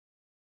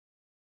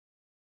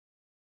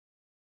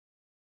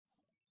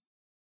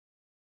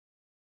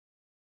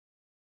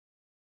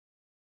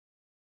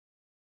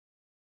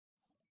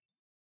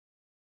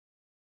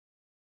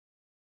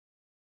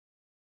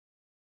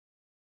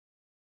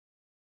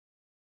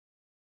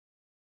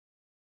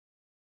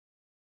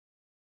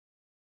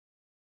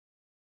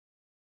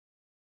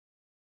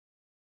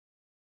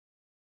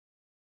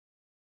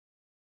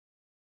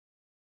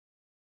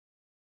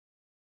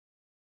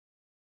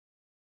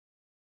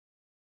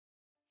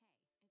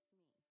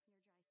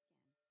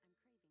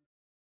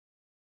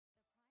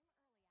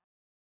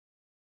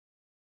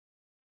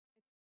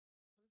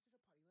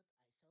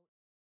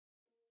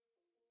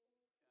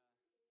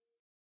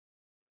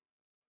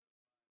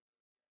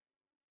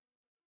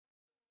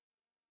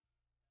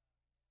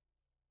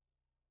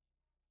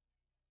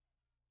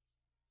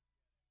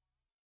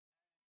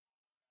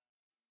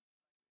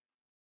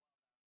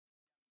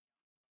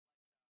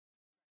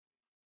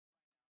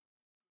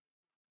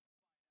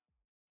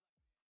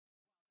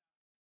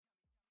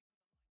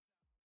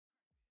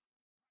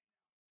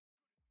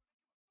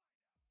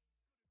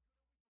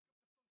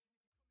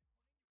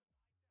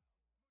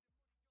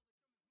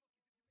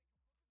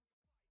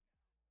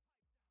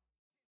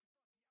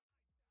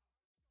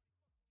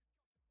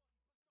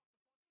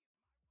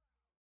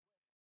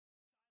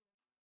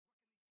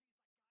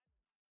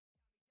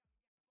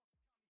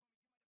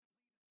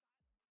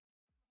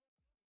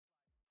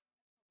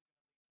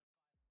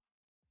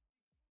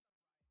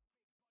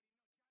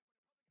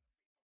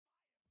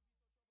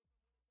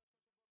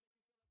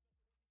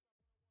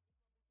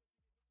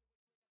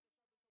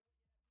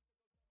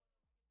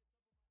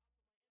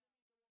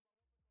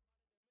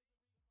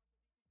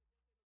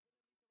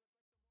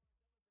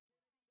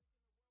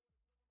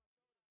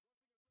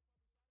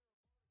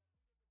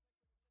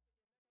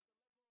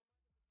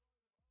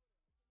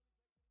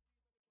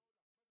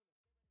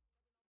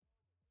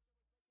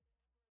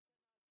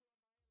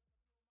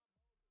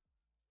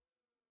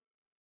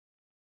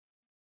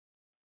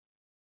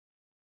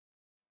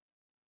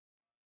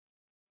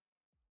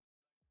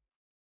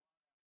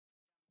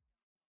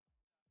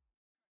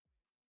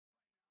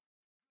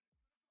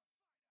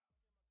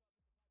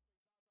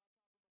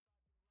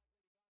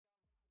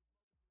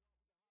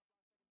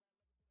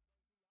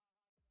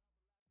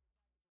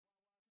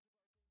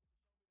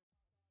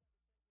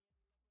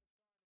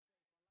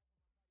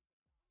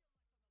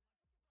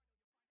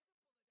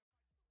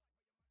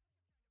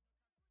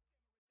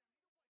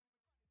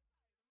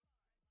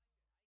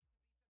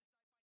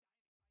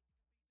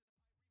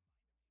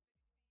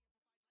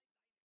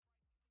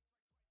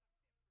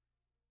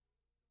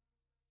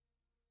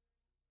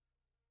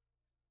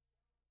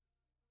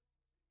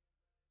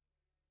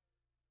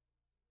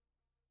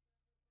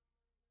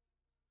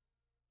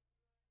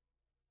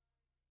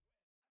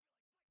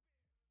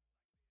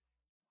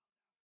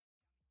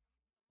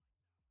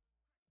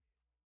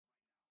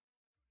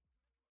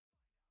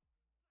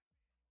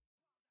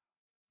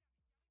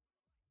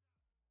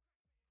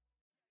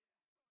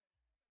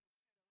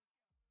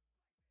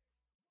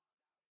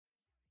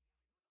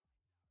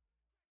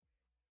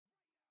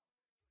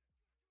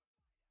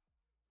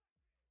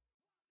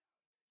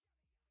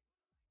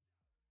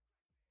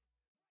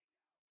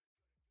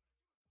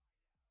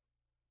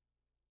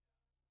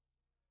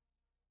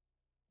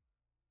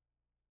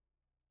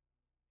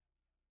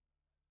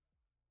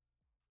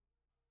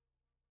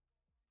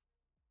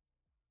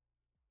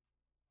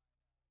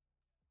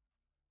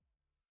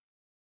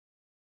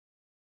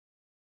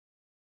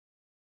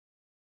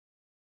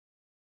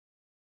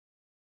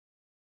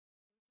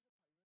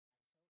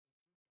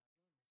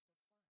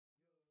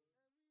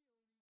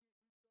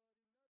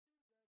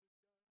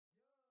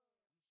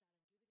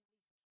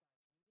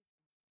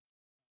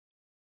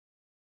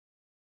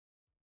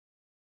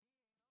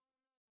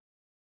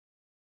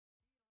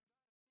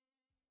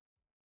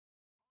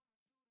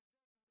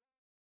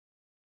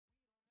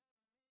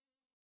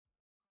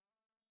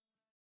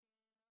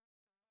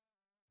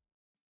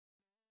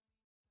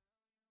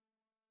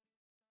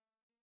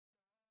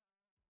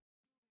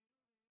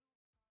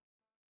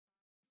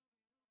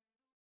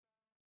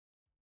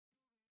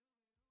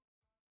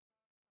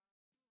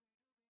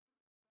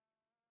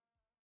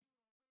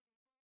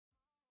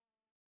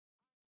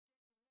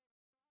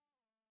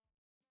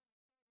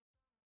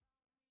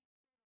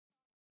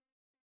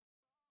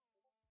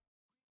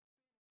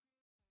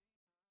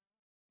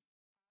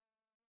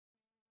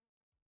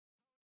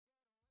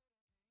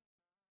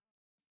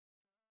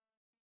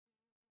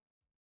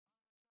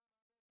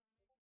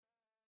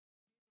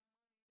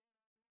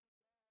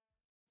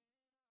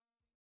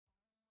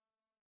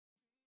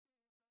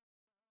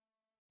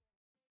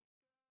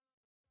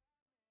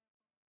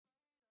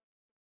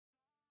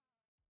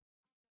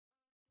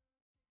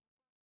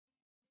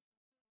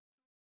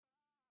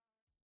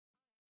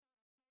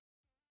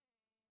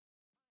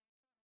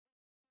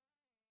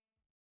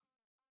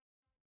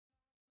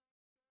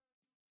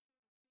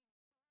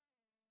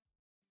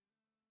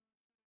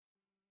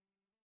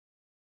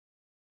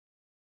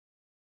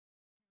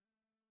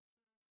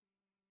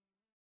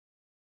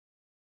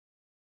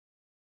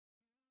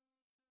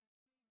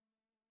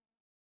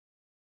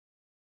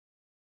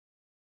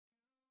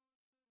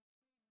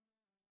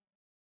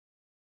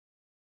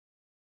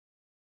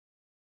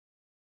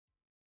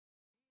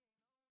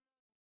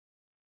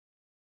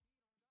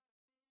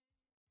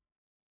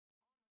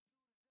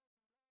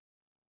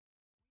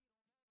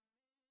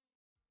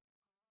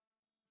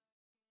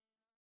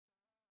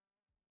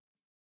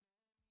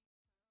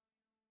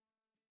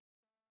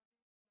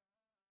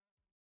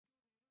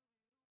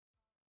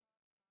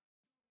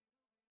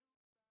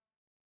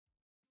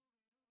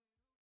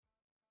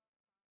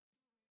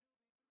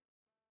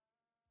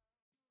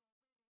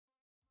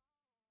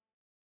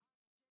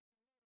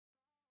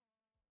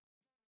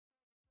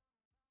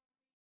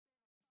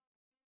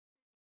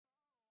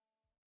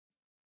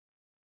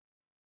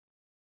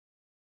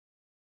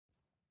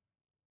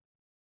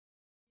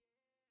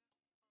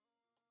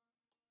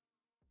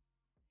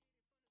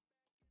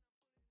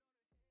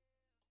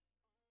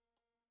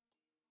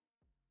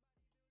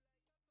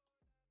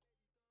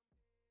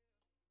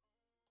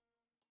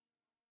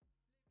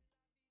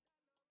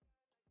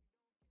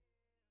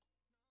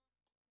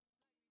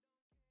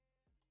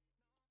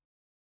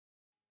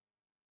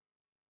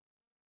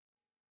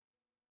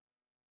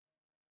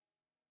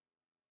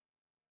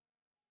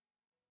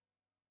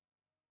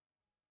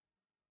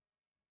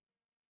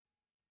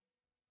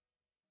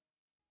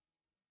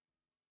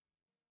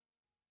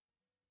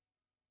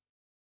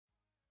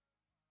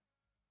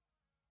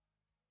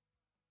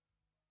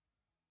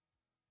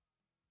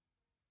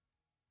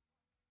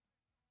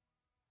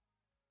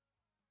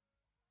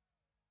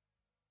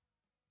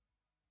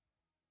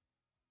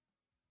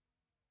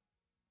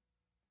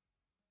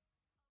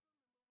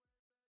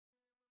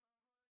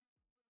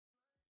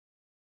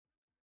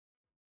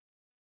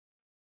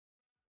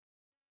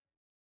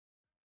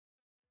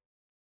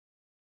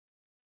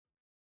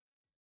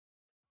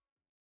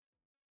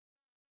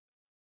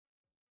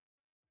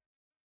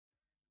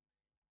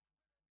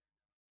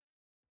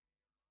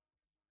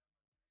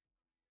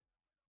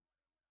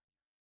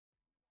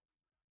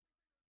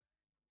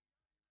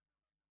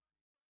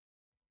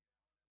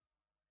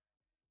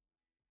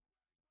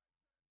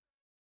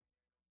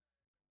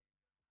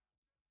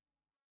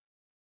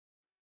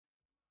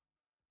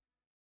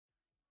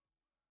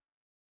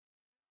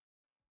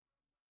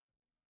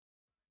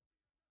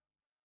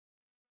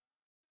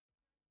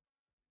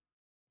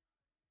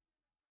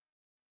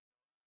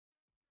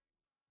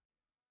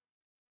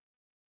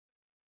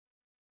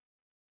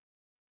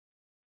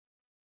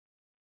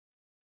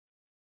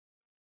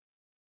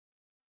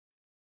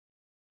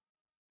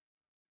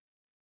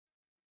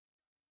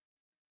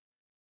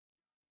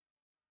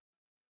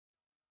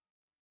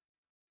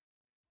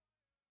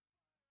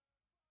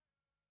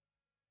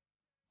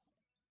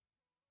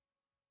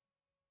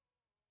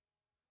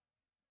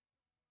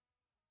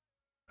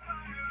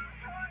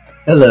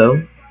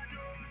Hello.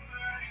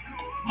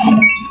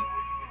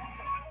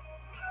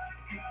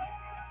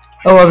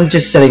 Oh, I'm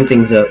just setting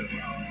things up.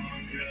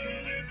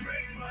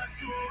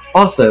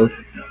 Also,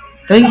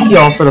 thank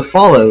y'all for the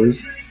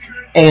follows,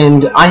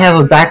 and I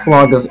have a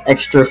backlog of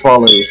extra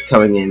follows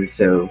coming in,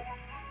 so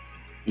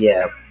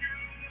yeah.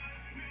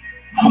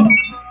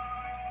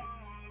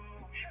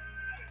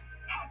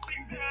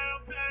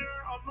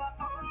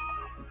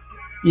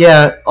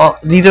 Yeah,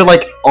 these are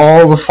like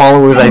all the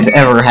followers I've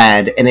ever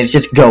had, and it's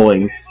just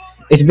going.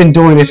 It's been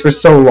doing this for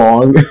so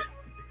long.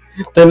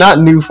 They're not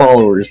new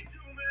followers.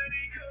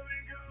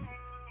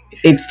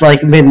 It's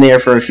like been there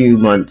for a few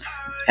months,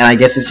 and I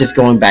guess it's just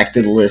going back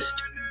to the list.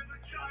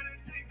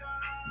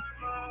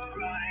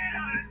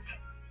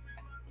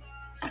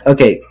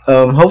 Okay,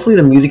 hopefully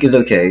the music is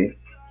okay.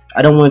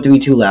 I don't want it to be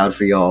too loud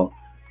for y'all.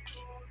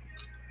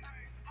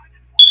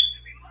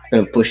 I'm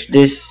gonna push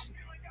this.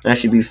 That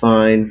should be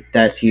fine.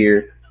 That's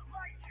here.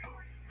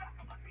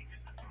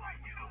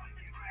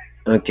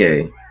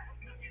 Okay. And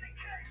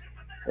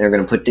we're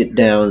gonna put it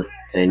down,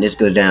 and this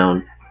goes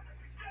down.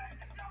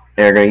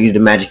 And we're gonna use the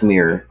magic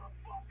mirror.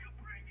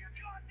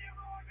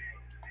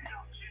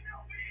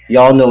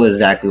 Y'all know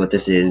exactly what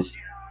this is.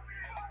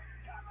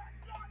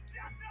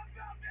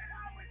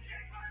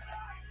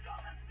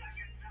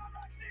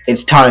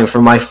 It's time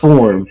for my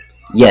form.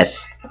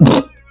 Yes.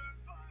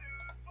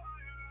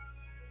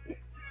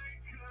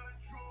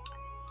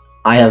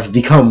 I have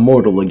become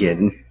mortal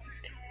again.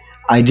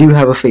 I do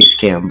have a face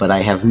cam, but I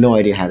have no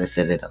idea how to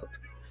set it up.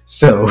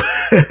 So,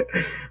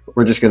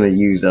 we're just gonna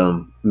use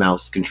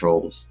mouse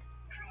controls.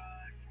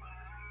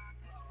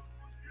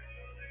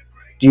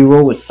 Do you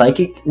roll with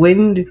Psychic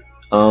Wind?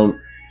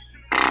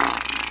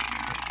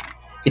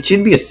 It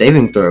should be a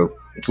saving throw.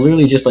 It's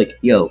literally just like,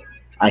 yo,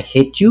 I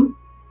hit you,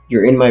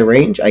 you're in my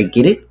range, I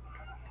get it,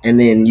 and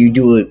then you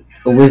do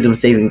a wisdom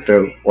saving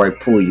throw, or I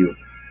pull you.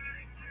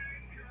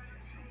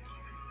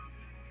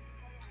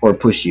 Or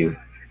push you.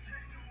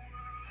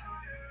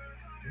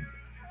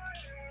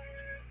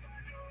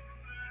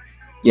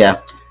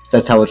 Yeah,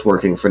 that's how it's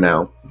working for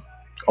now.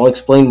 I'll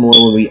explain more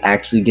when we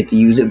actually get to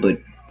use it,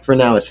 but for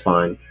now it's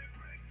fine.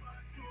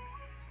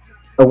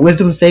 A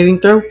wisdom saving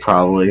throw?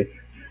 Probably.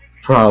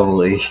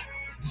 Probably.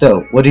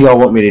 So, what do y'all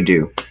want me to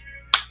do?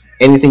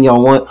 Anything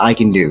y'all want, I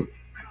can do.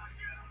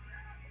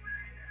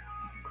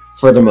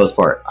 For the most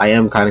part. I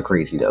am kind of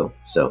crazy though,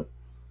 so,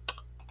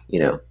 you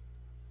know.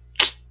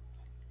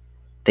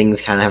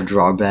 Things kind of have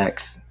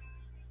drawbacks.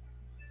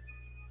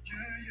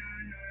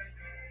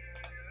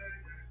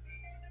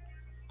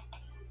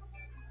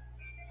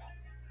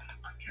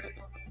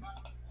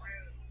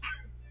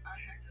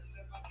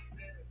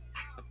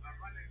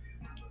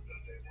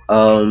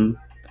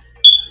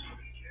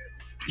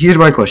 Here's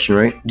my question,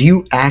 right? Do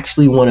you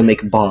actually want to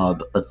make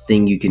Bob a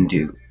thing you can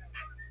do?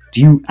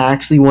 Do you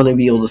actually want to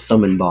be able to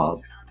summon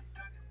Bob?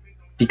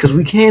 Because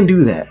we can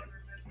do that.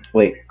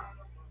 Wait.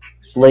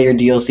 Slayer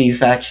DLC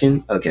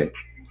faction? Okay.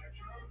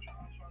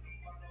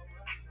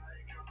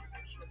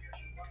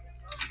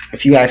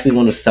 If you actually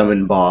want to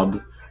summon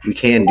Bob, we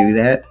can do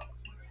that.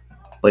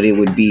 But it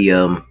would be,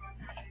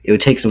 it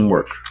would take some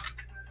work.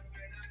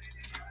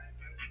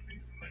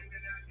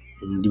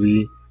 And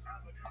we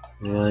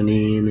one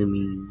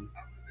enemy.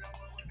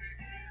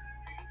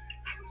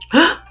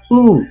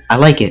 Ooh, I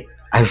like it.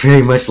 I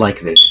very much like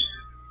this.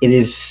 It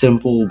is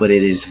simple, but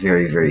it is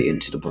very, very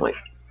into the point.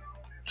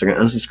 So I'm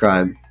gonna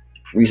unsubscribe,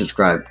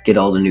 resubscribe, get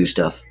all the new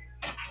stuff.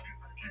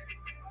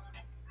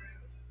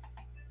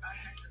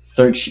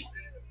 Search.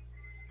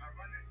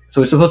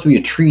 So it's supposed to be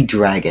a tree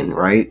dragon,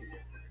 right?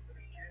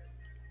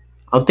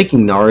 I'm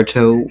thinking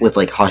Naruto with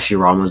like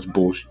Hashirama's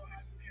bullshit.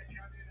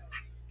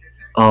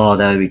 Oh,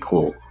 that would be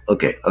cool.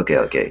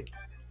 Okay.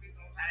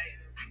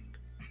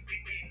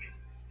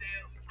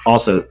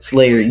 Also,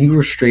 Slayer, you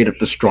are straight up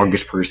the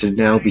strongest person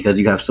now because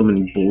you have so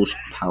many bullshit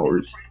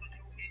powers.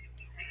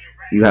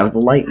 You have the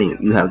lightning,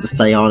 you have the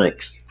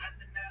psionics.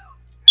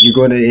 You're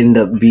going to end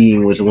up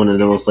being with one of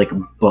the most like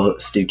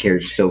busted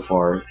characters so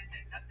far.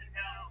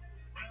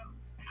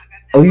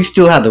 Oh, you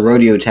still have the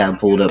rodeo tab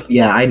pulled up.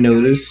 Yeah, I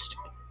noticed.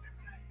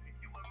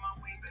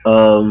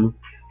 You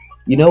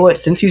know what?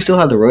 Since you still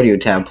have the rodeo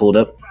tab pulled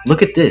up,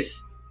 look at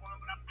this.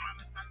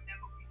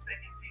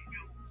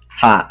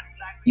 Ha!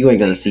 You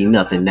ain't gonna see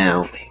nothing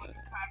now.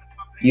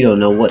 You don't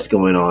know what's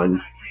going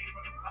on.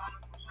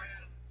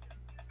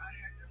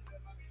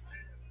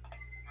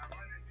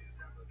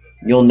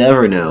 You'll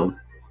never know.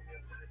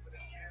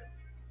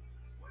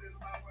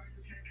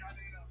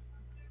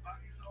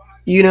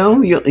 You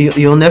know,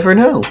 you'll never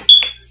know.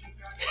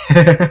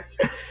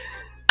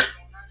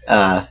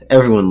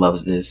 Everyone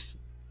loves this.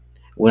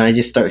 When I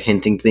just start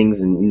hinting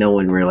things and no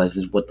one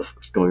realizes what the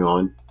fuck's going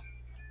on.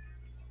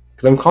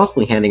 Because I'm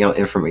constantly handing out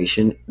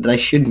information that I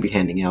shouldn't be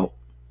handing out.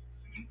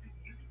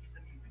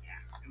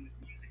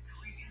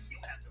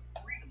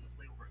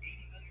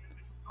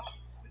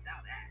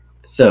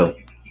 So,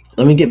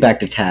 let me get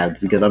back to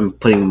tabs because I'm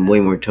putting way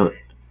more tone.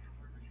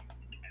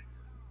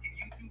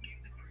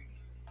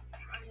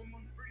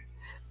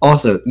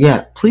 Also,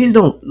 yeah, please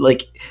don't,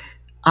 like,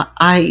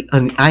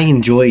 I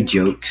enjoy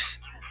jokes,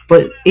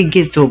 but it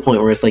gets to a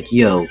point where it's like,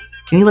 yo,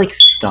 can you like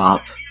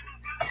stop?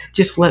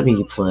 Just let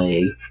me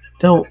play.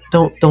 Don't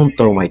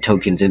throw my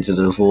tokens into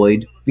the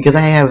void because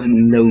I have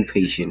no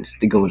patience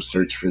to go and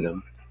search for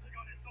them.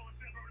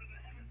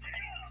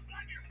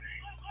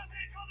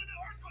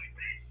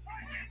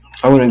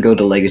 I want to go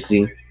to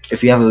Legacy.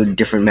 If you have a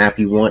different map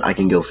you want, I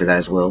can go for that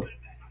as well.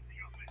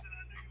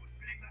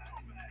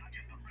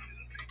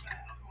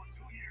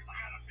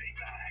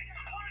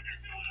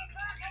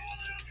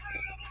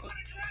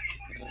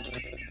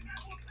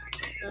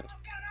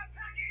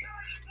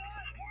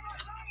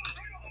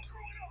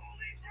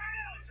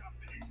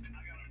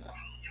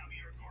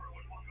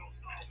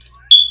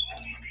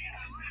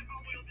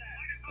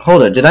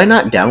 Hold up, did I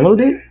not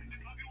download it?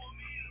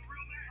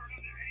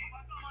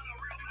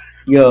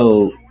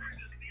 Yo,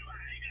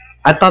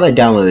 I thought I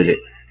downloaded it.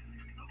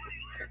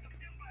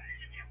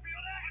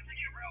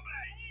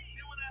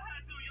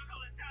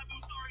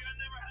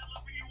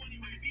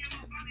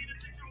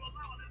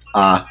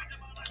 Ah,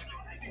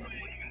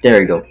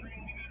 there we go.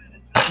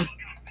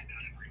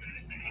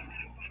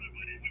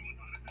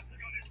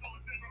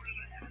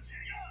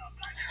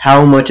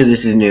 How much of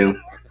this is new?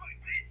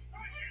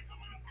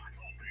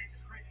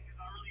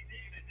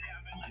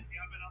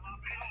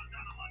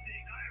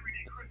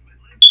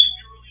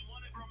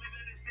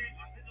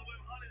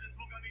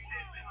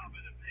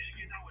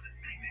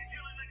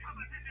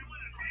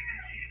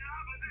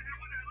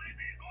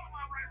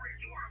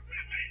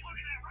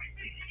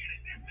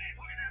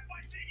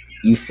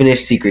 You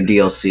finished Secret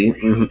DLC.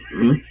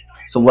 Mm-hmm.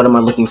 So what am I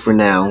looking for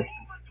now?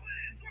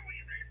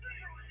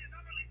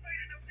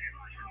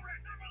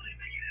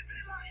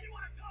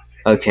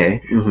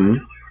 Okay. Mm-hmm.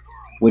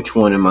 Which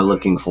one am I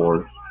looking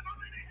for?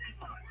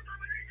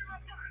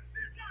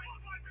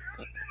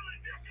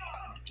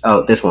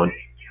 Oh, this one.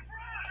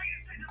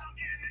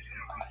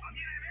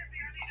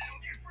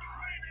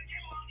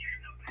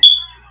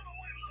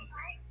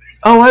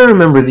 Oh, I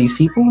remember these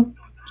people.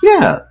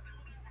 Yeah.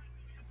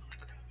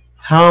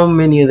 How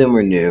many of them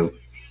are new?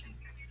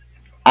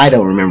 I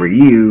don't remember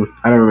you.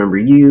 I don't remember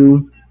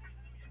you.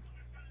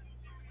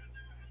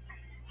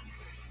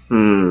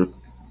 Hmm.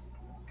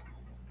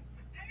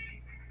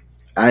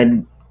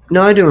 I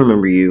no, I do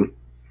remember you.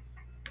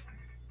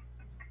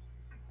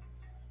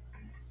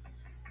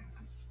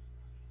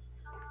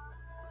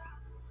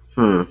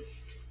 Hmm.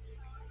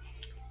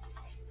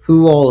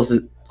 Who all is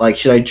it? Like,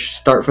 should I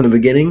start from the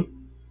beginning?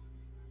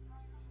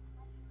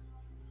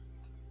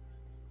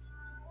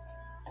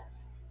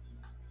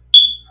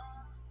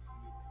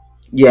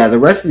 Yeah, the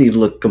rest of these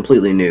look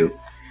completely new.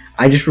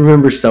 I just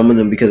remember some of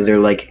them because they're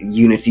like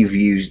units you've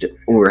used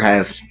or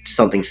have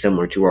something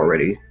similar to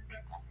already.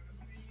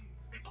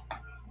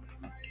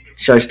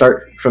 Should I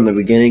start from the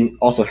beginning?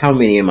 Also, how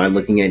many am I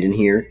looking at in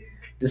here?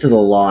 This is a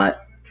lot.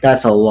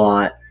 That's a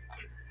lot.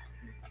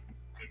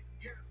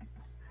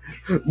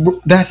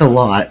 That's a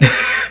lot.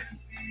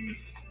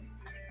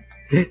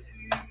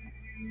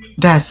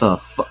 That's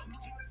a.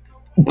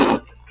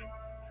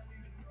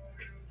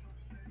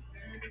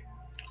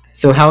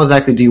 So how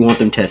exactly do you want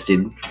them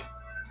tested?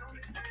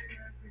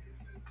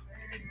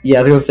 Yeah,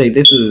 I was gonna say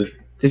this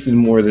is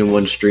more than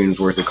one stream's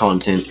worth of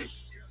content.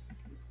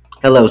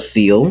 Hello,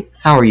 Seal.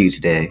 How are you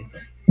today?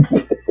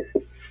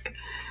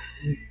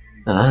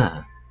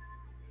 Ah.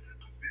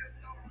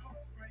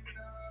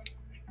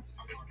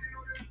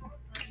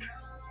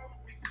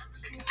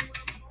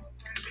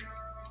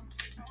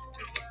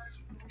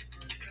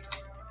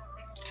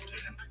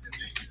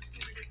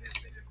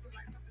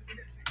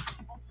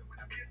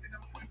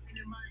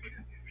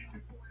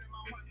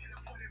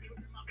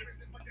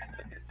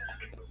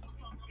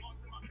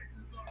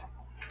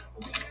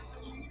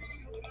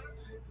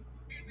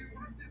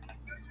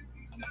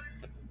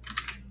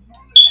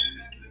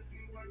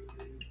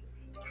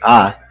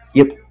 Ah.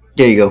 Yep.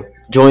 There you go.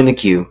 Join the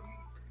queue.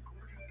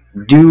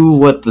 Do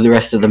what the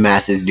rest of the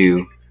masses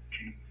do.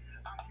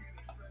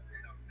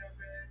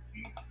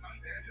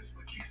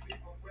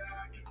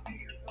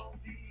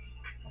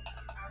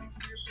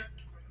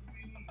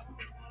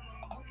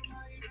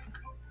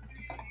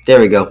 There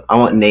we go. I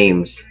want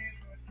names.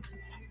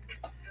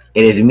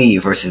 It is me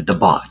versus the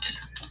bot.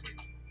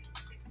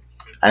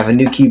 I have a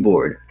new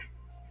keyboard.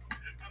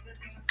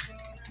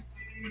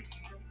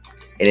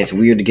 And it's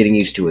weird getting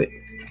used to it.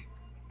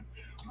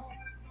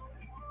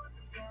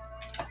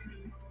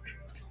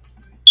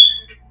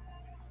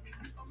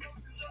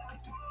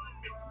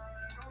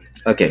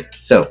 Okay,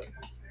 so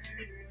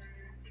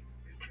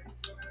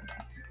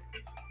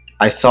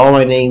I saw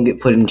my name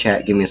get put in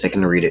chat. Give me a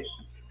second to read it.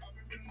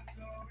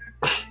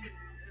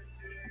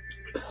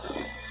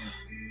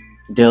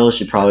 Dill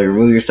should probably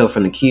remove yourself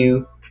from the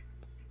queue.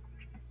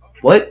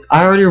 What?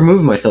 I already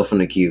removed myself from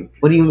the queue.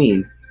 What do you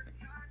mean?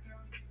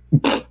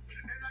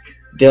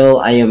 Dill,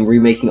 I am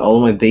remaking all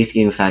of my base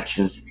game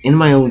factions in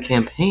my own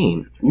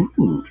campaign.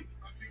 Ooh.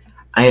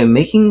 I am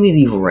making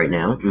medieval right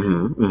now.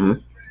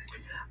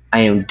 I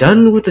am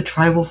done with the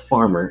tribal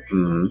farmer.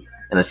 And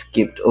I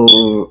skipped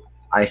over.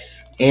 I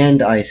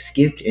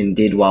skipped and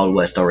did Wild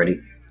West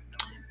already,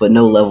 but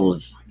no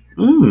levels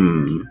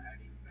Hmm.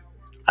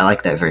 I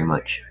like that very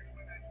much.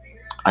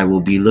 I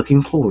will be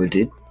looking forward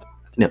to it.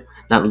 No,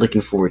 not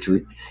looking forward to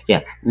it.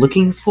 Yeah,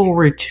 looking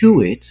forward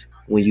to it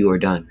when you are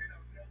done.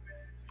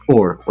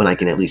 Or when I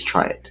can at least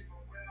try it.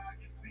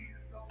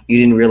 You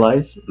didn't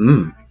realize?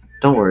 Don't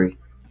worry.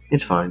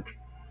 It's fine.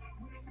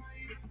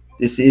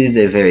 This is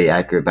a very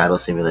accurate battle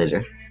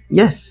simulator.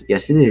 Yes,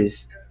 it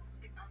is.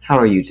 How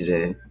are you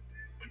today?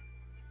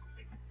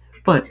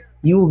 But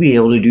you will be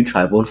able to do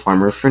tribal and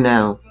farmer for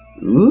now.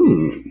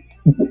 Ooh,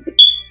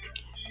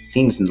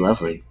 seems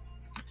lovely.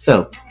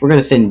 So, we're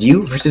gonna send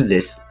you versus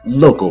this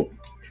local.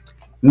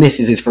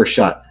 Misses his first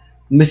shot.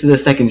 Misses a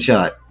second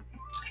shot.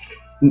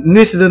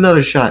 Misses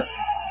another shot.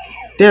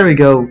 There we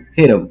go.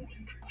 Hit him.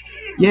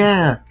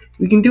 Yeah,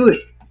 we can do it.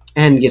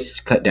 And gets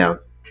cut down.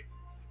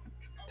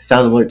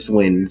 Sound Alerts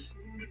wins.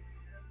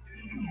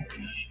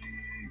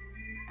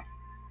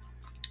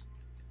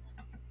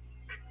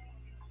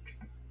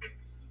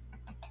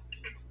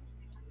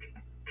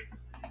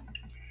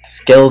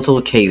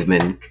 Skeletal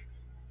Caveman.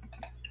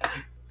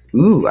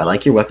 Ooh, I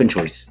like your weapon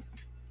choice.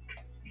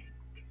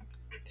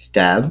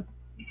 Stab.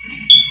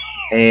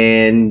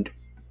 And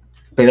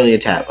barely a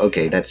tap.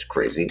 Okay, that's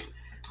crazy.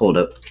 Hold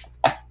up.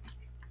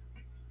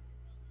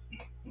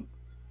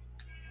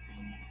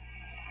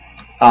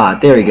 Ah,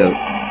 there we go.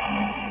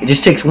 It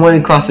just takes one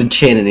across the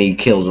chin and he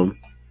kills him.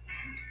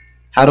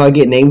 How do I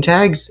get name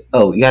tags?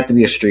 Oh, you have to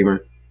be a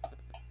streamer.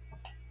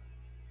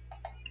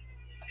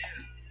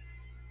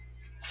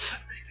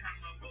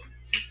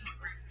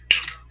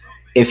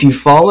 If you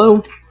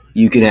follow,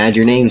 you can add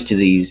your names to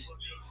these.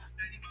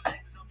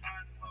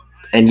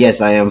 And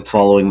yes, I am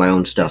following my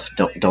own stuff.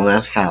 Don't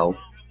ask how.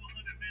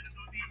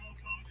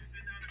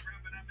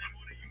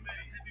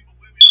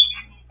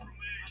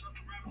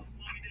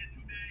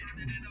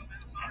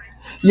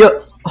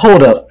 Yo,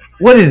 hold up.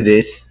 What is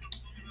this?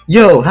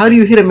 Yo, how do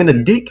you hit him in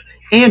the dick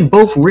and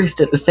both wrists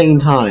at the same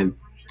time?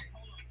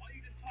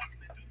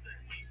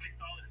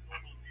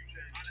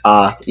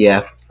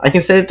 Yeah. I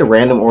can set it to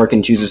random or I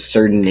can choose a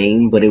certain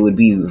name, but it would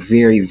be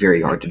very,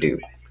 very hard to do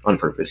on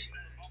purpose.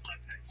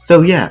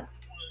 So yeah.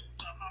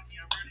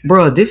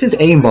 Bruh, this is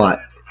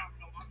aimbot.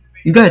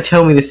 You gotta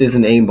tell me this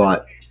isn't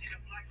aimbot.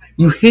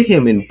 You hit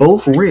him in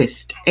both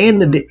wrists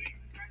and the dick.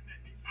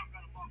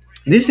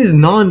 This is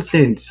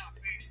nonsense.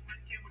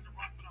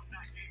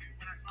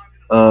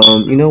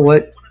 You know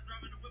what?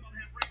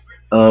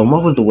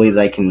 What was the way that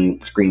I can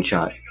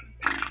screenshot?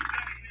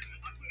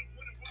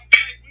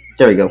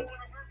 There we go.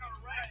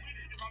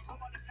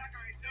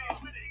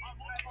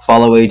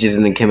 Follow ages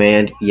in the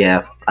command.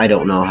 Yeah, I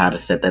don't know how to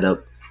set that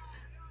up.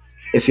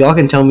 If y'all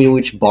can tell me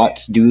which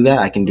bots do that,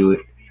 I can do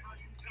it.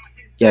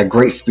 Yeah,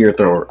 great spear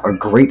thrower. A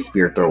great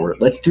spear thrower.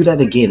 Let's do that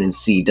again and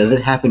see. Does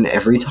it happen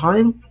every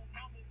time?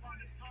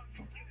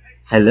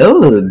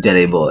 Hello,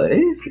 Delly boy.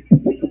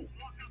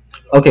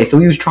 Okay, so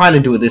he was trying to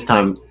do it this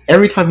time.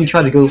 Every time he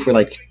tried to go for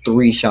like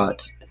 3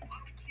 shots.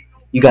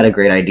 You got a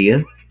great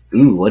idea.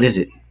 Ooh, what is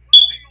it?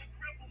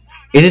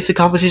 Is this a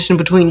competition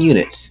between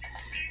units?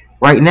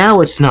 Right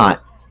now it's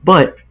not.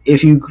 But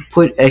if you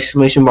put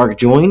exclamation mark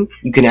join,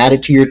 you can add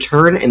it to your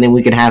turn and then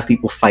we can have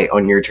people fight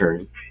on your turn.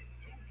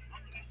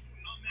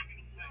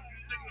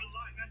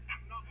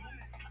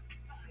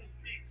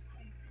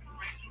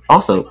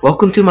 Also,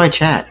 welcome to my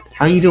chat.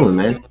 How you doing,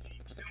 man?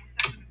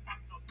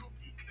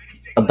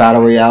 A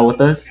battle royale with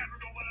us?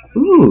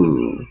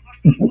 Ooh.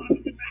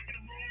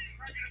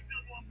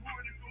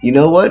 You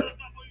know what?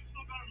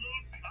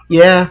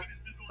 Yeah.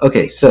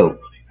 Okay, so,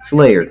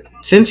 Slayer,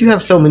 since you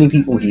have so many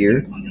people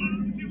here,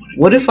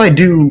 what if I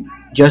do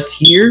just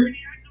here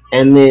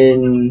and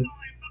then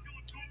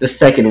the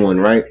second one,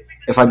 right?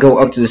 If I go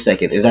up to the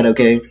second, is that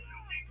okay? Did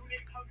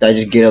I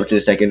just get up to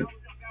the second?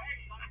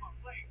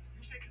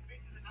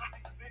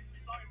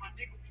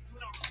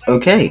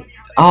 Okay.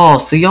 Oh,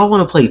 so y'all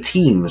want to play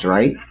teams,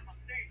 right?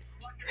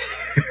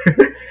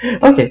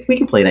 Okay, we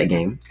can play that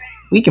game.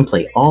 We can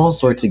play all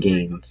sorts of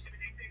games.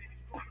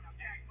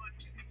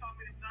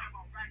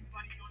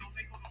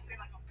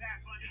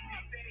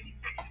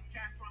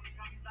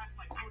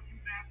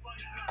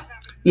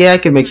 Yeah, I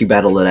can make you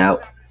battle it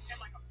out.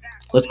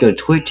 Let's go to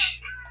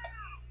Twitch.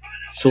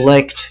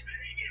 Select.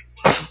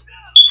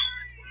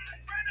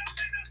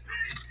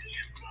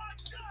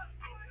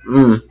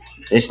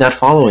 It's not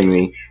following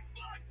me.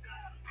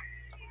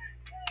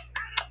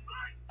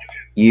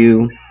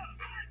 You.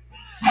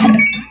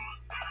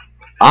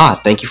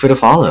 Thank you for the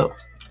follow.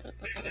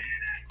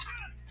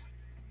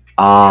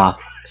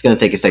 It's gonna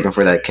take a second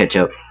for that to catch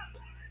up.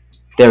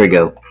 There we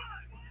go.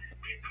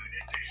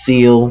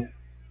 Seal.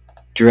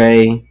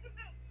 Dre.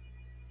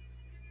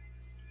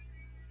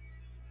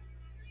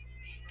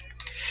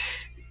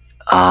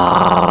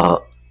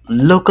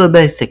 Local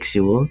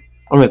bisexual.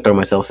 I'm gonna throw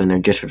myself in there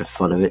just for the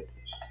fun of it.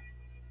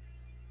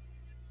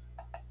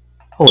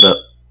 Hold up.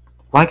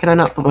 Why can I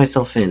not put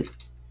myself in?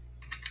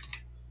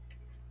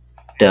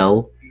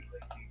 Dell.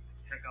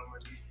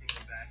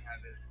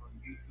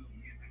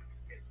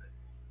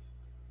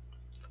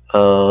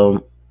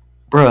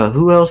 Bruh,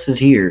 who else is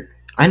here?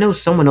 I know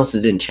someone else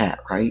is in chat,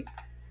 right?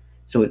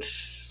 So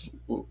it's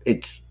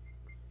it's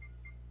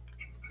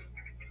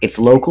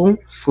local,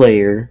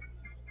 Slayer,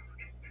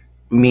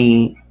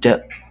 me,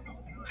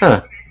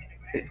 huh.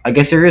 I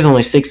guess there is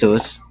only 6 of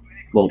us.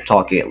 Well,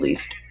 talking at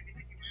least.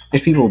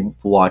 There's people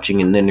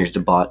watching, and then there's the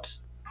bots.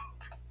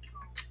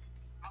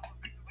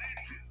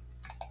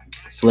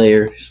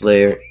 Slayer.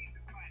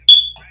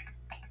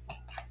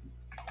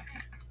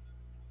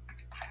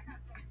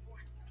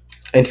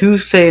 And who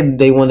said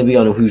they want to be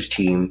on whose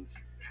team?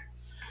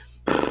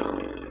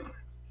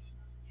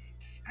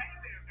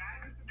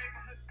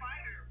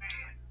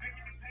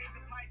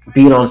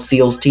 Being on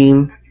Seal's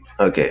team?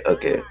 Okay.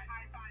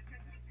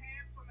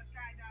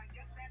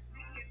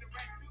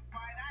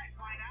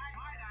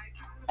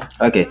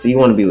 Okay, so you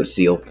want to be with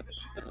Seal.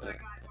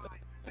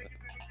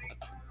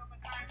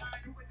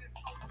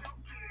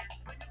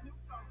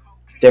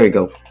 There we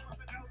go.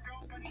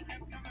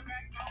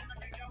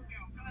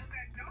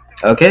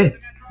 Okay,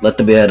 let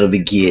the battle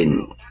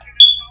begin.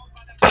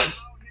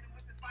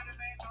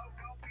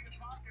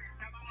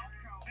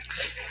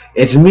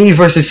 It's me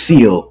versus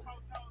Seal.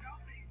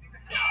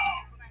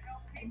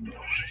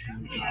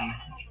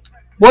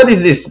 What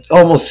is this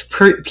almost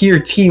pure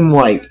team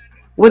wipe?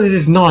 What is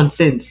this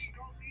nonsense?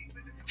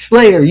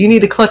 Slayer, you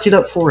need to clutch it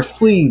up for us,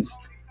 please.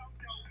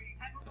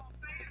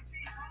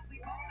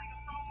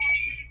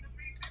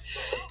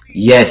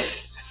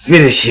 Yes,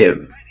 finish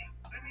him.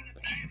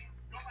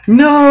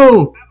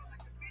 No!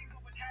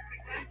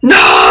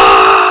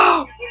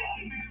 No!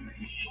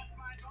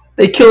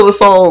 They killed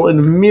us all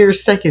in mere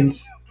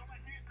seconds.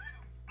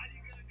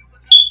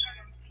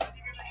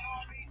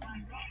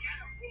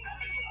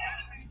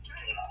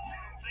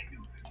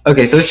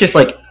 Okay, so it's just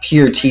like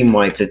pure team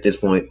wipes at this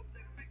point.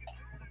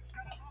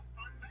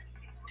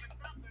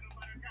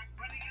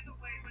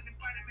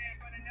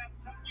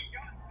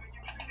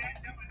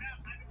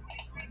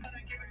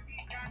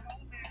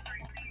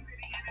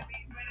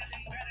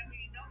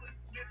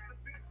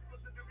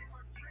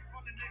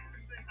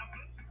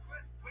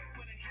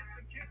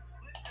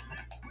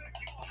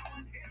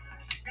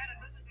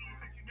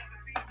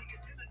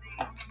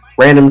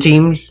 Random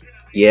teams?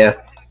 Yeah.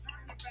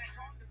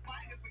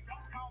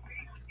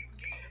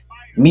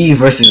 Me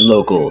versus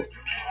local.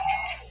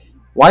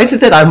 Why is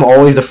it that I'm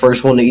always the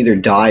first one to either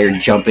die or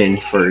jump in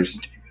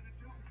first?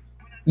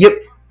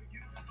 Yep.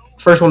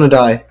 First one to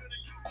die.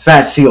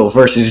 Fat Seal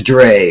versus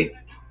Dre.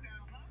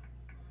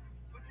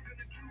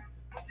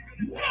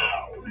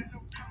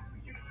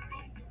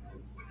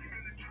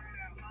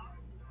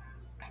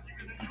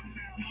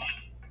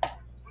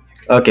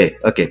 Okay.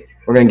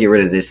 We're gonna get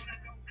rid of this.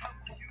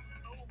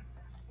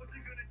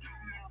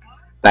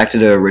 Back to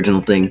the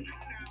original thing.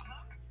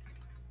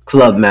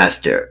 Club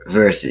Master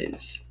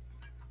versus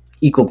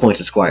equal points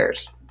of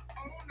squires.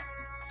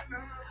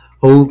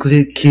 Oh,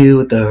 click kill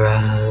with the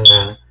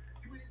rah.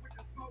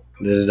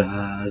 The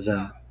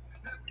Zaza.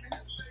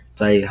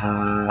 Say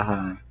ha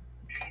ha.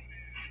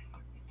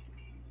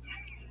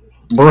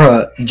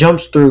 Bruh,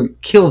 jumps through,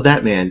 kills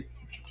that man.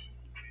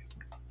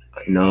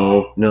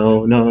 No.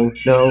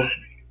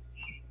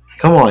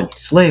 Come on,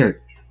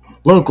 Slayer.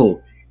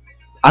 Local.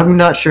 I'm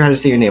not sure how to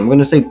say your name. I'm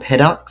gonna say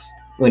Pedox.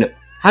 Wait, no.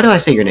 How do I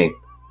say your name?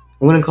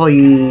 I'm gonna call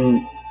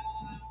you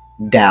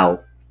Dow.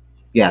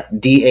 Yeah,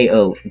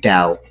 D-A-O,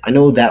 Dow. I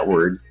know that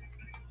word.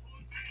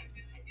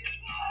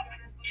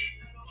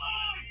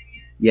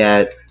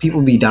 Yeah,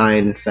 people be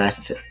dying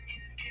fast.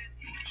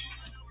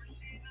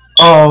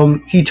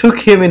 He took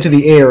him into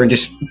the air and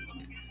just...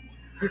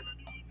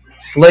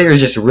 Slayer's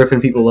just ripping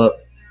people up.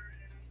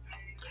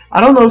 I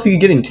don't know if you're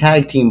getting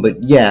tag team,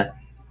 but yeah.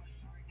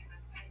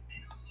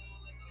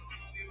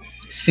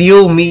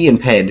 Seal, me,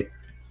 and Pedow.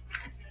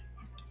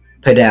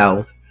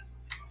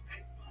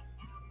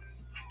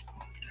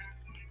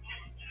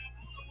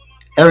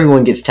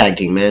 Everyone gets tag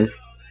team, man.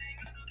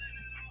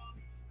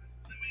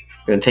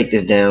 We're gonna take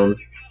this down.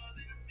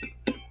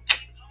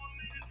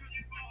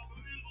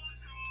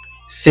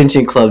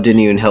 Sentient Club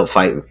didn't even help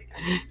fight.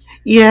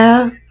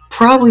 Yeah,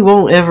 probably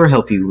won't ever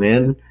help you,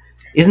 man.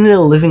 Isn't it a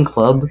living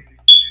club?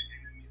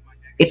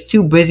 It's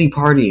too busy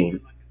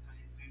partying.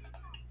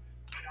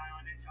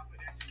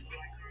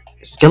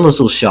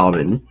 Skeletal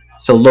Shaman.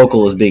 So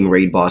local is being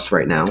raid boss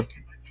right now.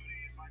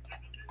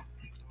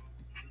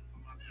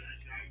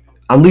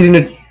 I'm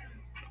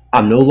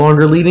no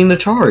longer leading the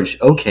charge.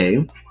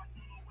 Okay.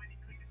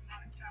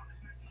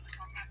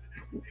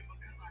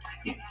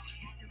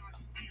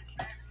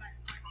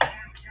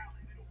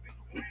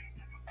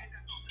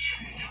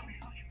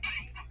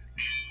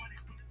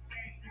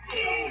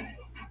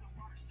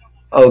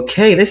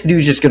 Okay, this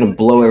dude's just gonna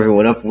blow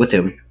everyone up with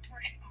him.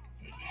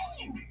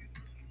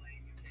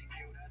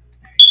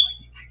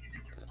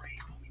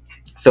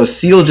 So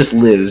Seal just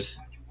lives.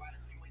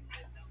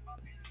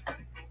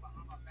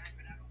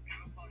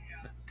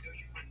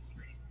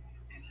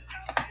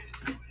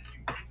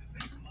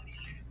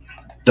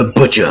 The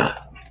Butcher.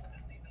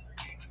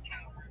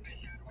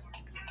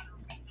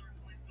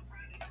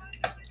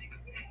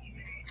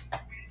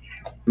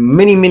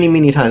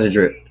 Many times a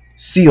drip.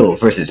 Seal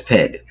versus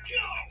Ped.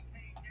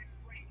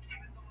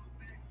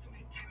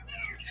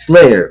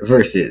 Slayer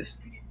versus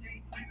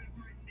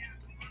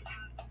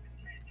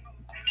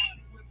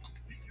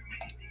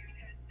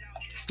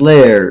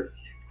Slayer.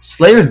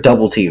 Slayer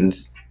double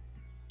teams.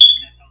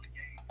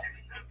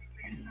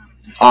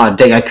 Ah,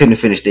 dang, I couldn't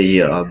finish the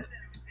job.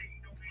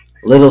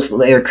 Little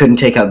Slayer couldn't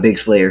take out Big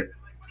Slayer.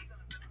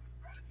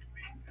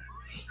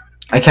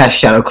 I cast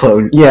Shadow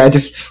Clone. Yeah, I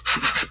just...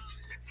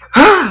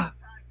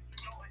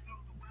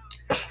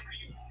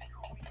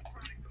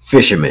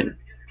 Fisherman.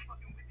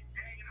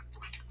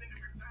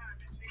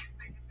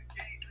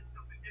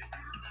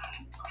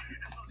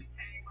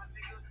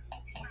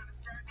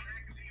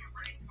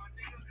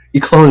 You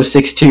clone a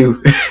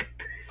 6-2.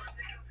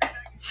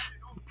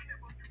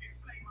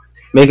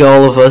 Make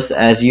all of us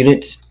as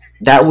units.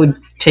 That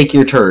would take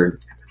your turn.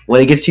 When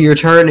it gets to your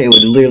turn, it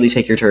would literally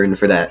take your turn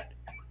for that.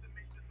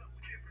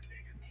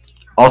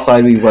 Also,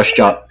 I'd be rush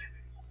job.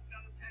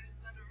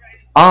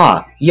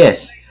 Ah,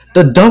 yes.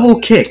 The double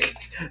kick.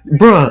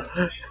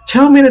 Bruh,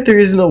 tell me that there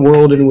isn't a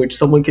world in which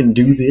someone can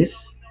do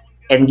this,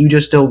 and you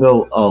just don't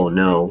go, oh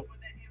no.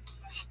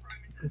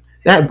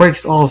 That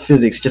breaks all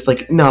physics. Just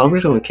like, no, I'm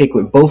just going to kick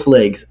with both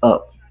legs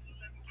up.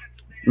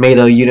 Made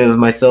a unit of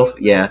myself?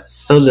 Yeah,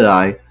 so did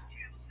I.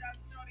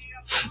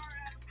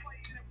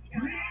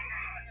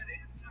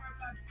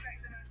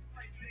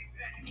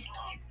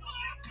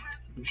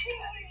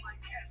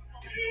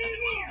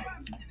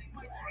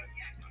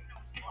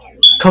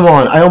 Come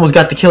on, I almost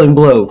got the killing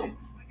blow.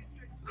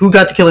 Who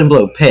got the killing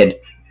blow?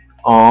 Ped.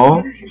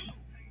 Aww.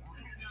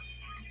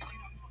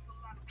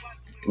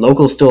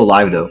 Local's still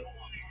alive though.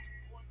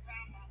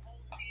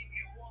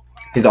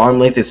 His arm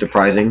length is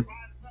surprising.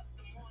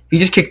 He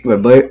just kicked my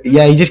butt.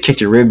 Yeah, he just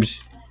kicked your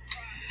ribs.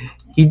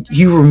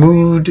 He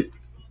removed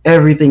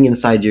everything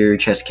inside your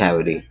chest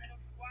cavity.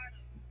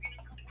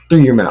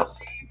 Through your mouth.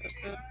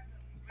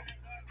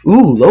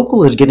 Ooh,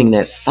 Local is getting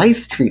that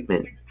scythe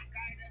treatment.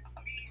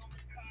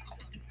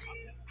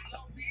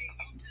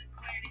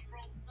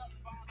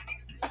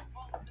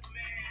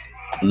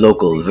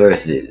 Local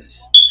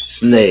versus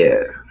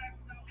Slayer.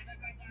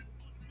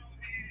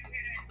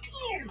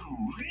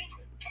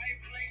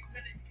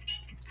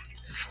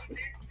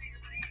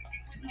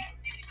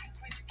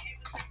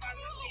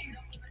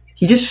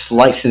 He just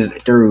slices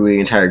through the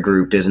entire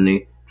group, doesn't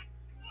he?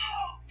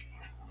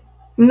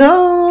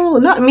 No,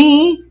 not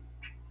me.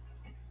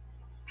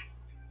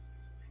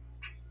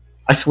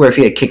 I swear if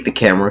he had kicked the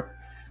camera.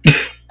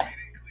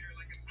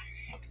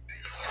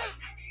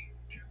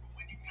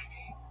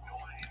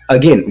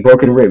 Again,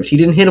 broken ribs. He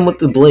didn't hit him with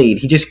the blade.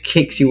 He just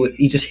kicks you with,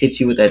 he just hits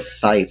you with that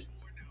scythe.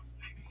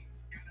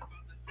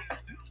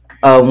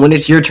 When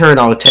it's your turn,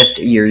 I'll test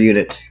your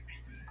units.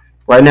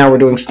 Right now we're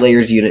doing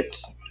Slayer's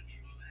units.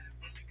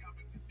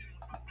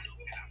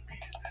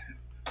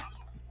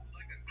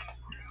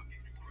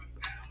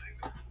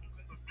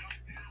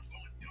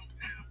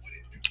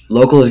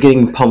 Local is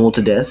getting pummeled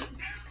to death.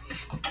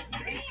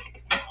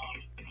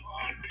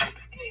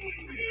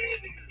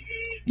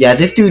 Yeah,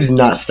 this dude's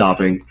not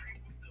stopping.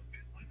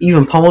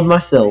 Even pummeled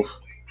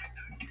myself.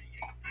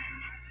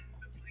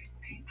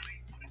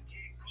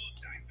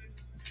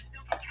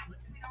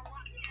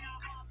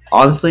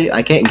 Honestly,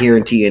 I can't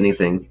guarantee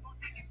anything.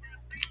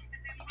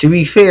 To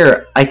be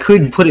fair, I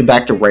could put it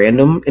back to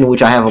random, in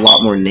which I have a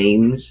lot more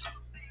names,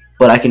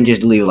 but I can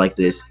just leave it like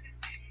this.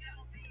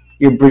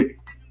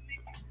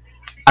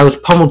 I was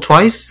pummeled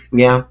twice?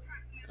 Yeah.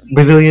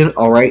 Brazilian,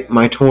 alright,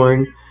 my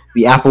turn.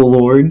 The Apple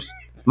Lords.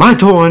 My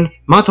turn!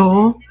 My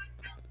turn!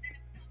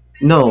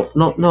 No,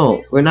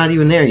 we're not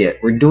even there yet.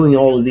 We're doing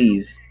all of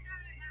these.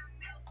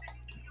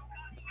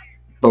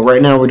 But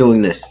right now we're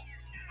doing this.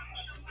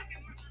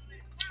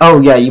 Oh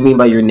yeah, you mean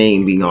by your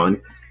name being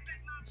on.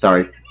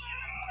 Sorry.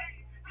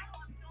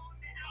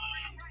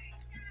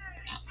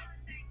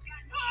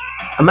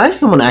 Imagine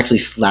someone actually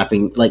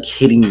slapping, like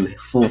hitting you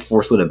full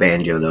force with a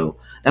banjo though.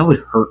 That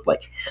would hurt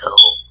like hell.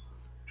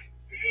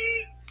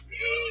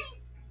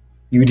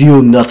 You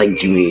deal nothing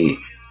to me.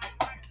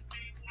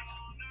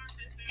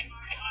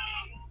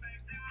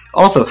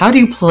 Also, how do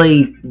you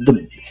play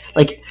the,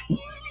 like,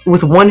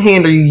 with one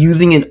hand are you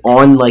using it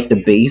on, like, the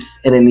bass,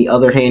 and then the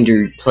other hand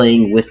you're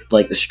playing with,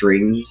 like, the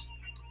strings?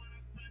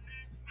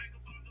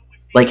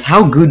 Like,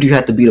 how good do you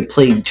have to be to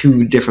play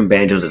two different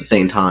banjos at the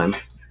same time?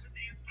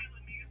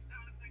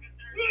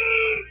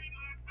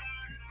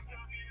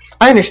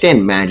 I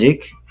understand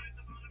magic.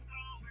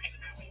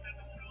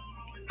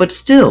 But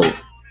still.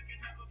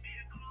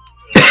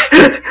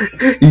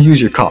 You use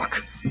your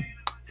cock.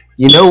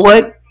 You know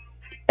what?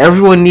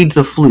 Everyone needs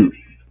a flute.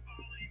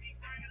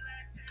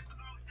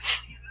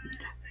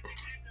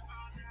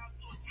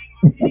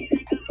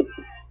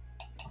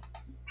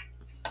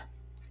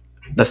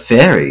 The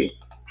fairy?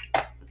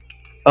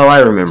 Oh, I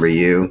remember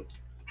you.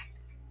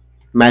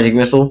 Magic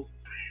missile?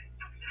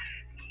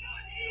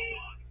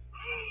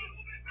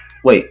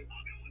 Wait.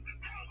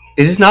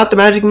 Is this not the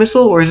magic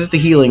missile, or is this the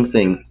healing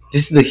thing?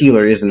 This is the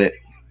healer, isn't it?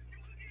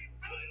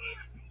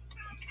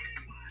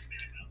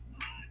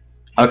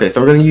 Okay, so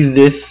we're gonna use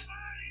this.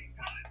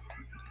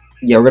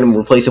 Yeah, we're gonna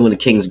replace him with a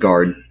King's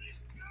Guard.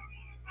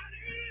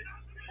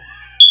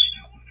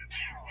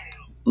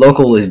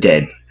 Local is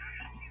dead.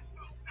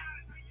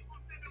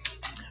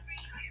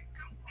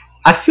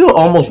 I feel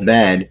almost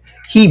bad.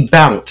 He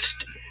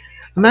bounced.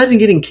 Imagine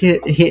getting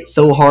hit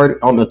so hard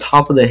on the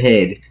top of the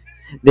head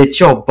that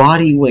your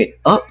body went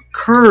up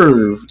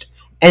curved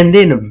and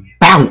then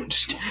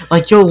bounced.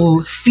 Like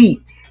your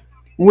feet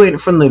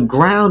went from the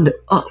ground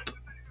up.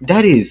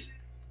 That is...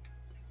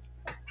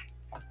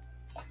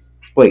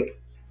 Wait.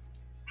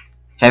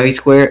 Heavy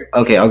square?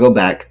 Okay, I'll go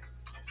back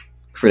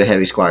for the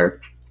heavy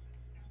square.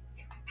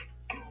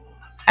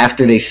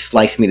 After they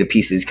slice me to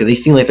pieces, because they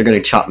seem like they're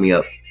going to chop me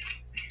up.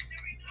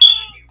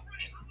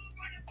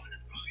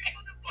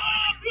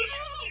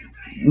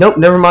 Nope,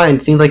 never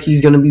mind. Seems like he's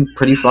going to be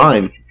pretty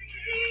fine.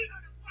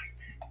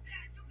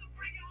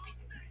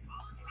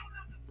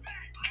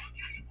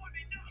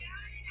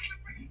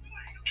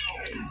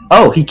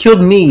 Oh, he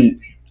killed me.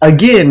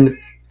 Again,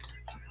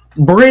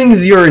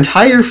 brings your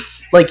entire...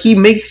 Like, he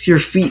makes your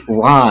feet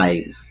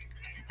rise.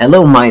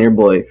 Hello, miner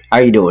boy. How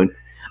you doing?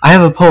 I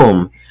have a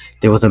poem.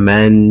 There was a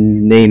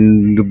man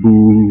named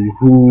Boo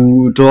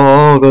who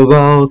talked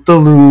about the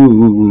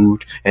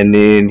loot. And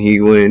then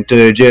he went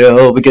to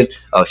jail because...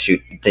 Oh,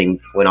 shoot. The thing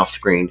went off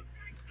screen.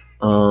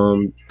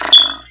 Oh,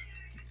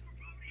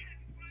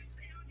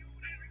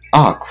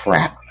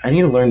 crap. I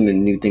need to learn the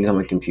new things on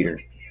my computer.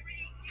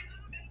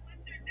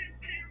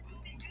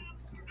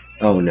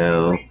 Oh,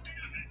 no.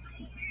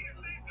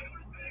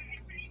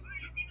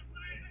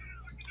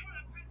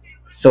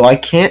 So I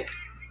can't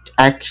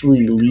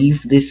actually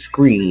leave this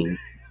screen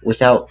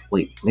without...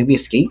 Wait, maybe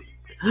escape?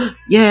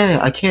 Yeah,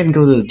 I can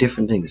go to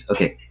different things.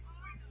 Okay.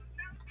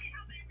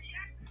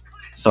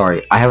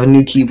 Sorry, I have a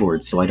new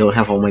keyboard, so I don't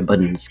have all my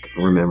buttons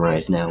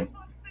memorized now.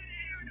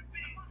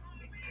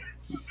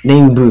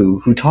 Named Boo,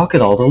 who talked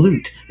all the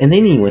loot, and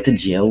then he went to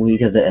jail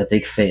because of the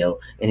epic fail,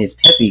 and his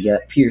peppy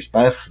got pierced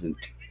by a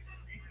flute.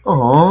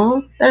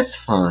 Aww, that's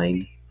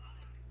fine.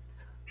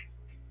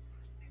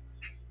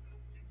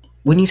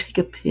 When you take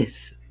a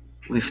piss,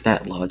 with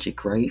that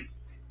logic, right?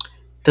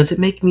 Does it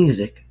make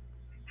music?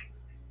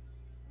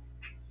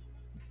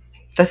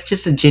 That's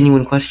just a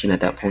genuine question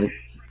at that point.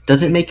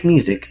 Does it make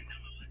music?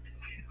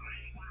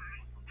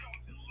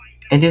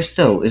 And if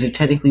so, is it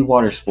technically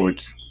water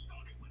sports?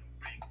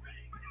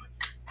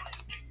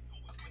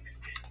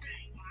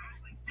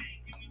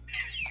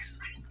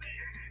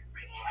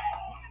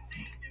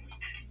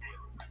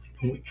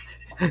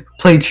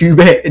 Play true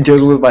bet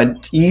just with my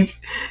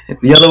teeth,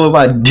 the other with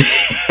my dick.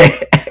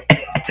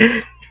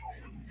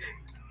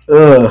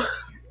 Ugh.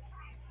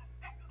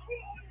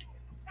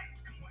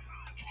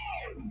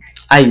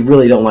 I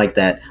really don't like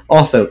that.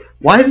 Also,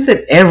 why is it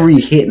that every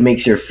hit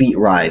makes your feet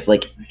rise?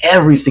 Like,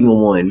 every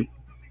single one.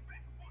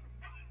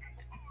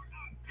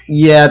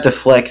 Yeah, to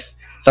flex.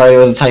 Sorry, it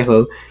was a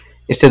typo.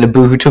 Instead of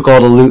Boo, who took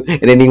all the loot,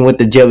 and then he went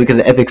to jail because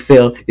of epic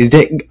fail. Is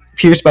Dick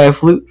pierced by a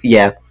flute?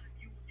 Yeah.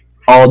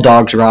 All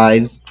dogs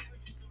rise.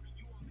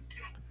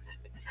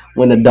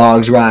 When the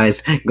dogs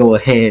rise, go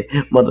ahead.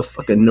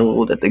 Motherfucker,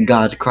 know that the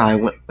gods cry.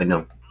 Wait,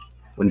 no.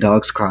 When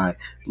dogs cry,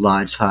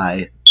 lodge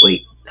high.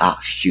 Wait. Ah,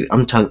 shoot.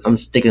 I'm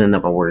sticking in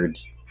up my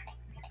words.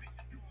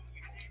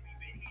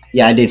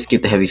 Yeah, I did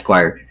skip the heavy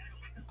squire.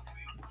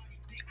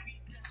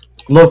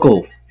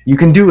 Local. You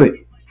can do it.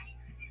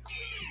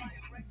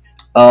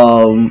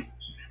 I'm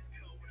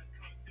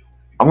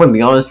gonna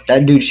be honest.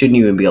 That dude shouldn't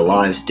even be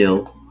alive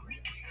still.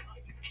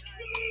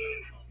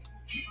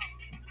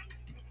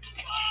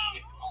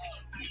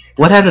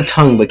 What has a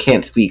tongue but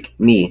can't speak?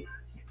 Me.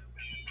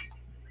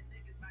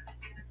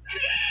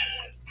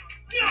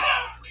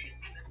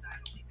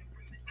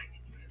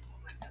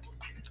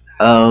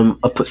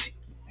 A pussy.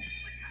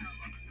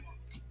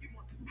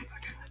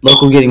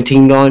 Local getting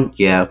teamed on?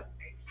 Yeah.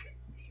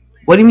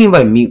 What do you mean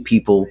by mute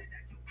people?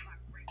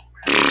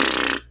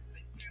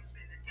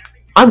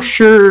 I'm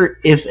sure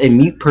if a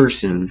mute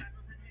person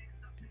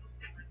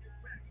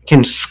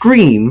can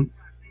scream,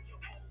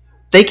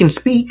 they can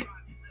speak.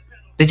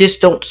 They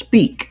just don't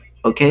speak,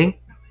 okay?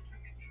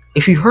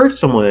 If you hurt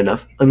someone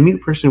enough, a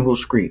mute person will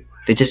scream.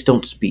 They just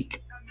don't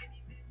speak.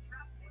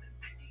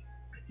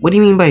 What do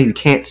you mean by you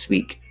can't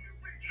speak?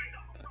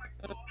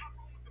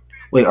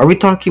 Wait, are we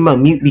talking about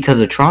mute because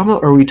of trauma,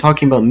 or are we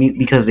talking about mute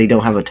because they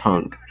don't have a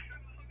tongue?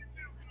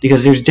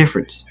 Because there's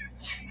difference.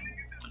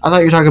 I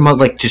thought you were talking about,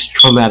 like, just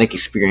traumatic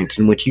experience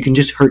in which you can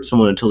just hurt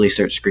someone until they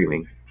start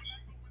screaming.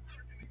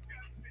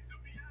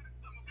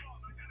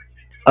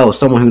 Oh,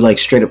 someone who, like,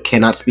 straight up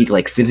cannot speak,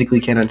 like, physically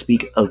cannot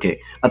speak?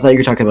 Okay. I thought you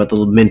were talking about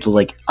the mental,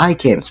 like, I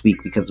can't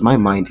speak because my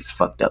mind is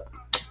fucked up.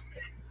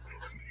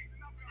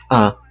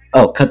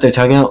 Oh, cut their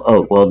tongue out?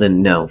 Oh, well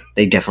then, no.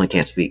 They definitely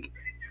can't speak.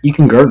 You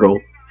can gurgle.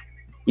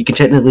 You can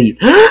technically...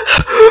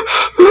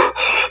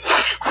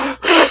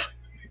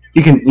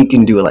 You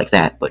can do it like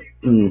that, but...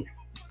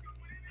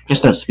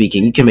 It's not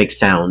speaking. You can make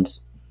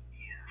sounds.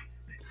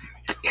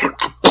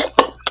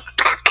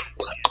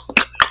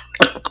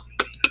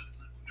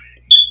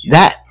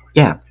 That,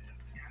 yeah.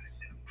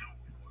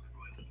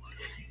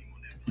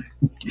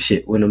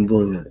 Shit, when I'm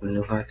blowing up.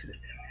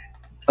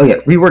 Oh yeah,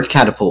 reworked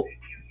catapult.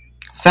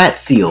 Fat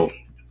seal.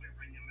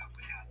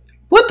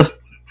 What the?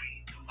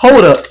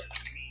 Hold up.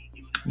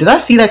 Did I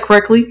see that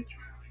correctly?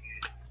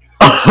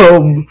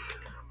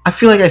 I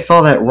feel like I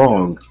saw that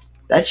wrong.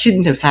 That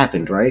shouldn't have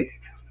happened, right?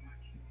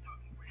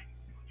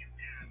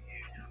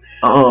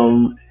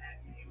 Um,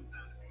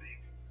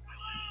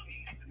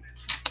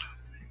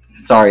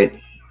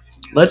 sorry.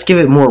 Let's give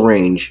it more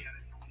range.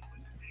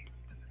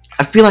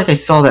 I feel like I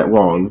saw that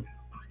wrong.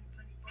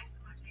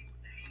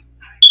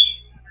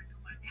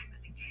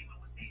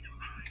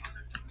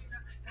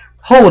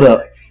 Hold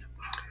up.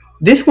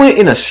 This went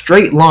in a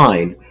straight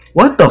line.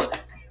 What the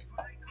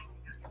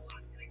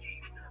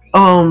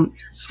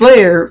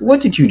Slayer,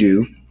 what did you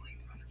do?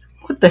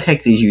 What the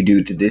heck did you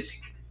do to this?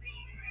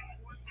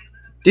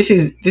 This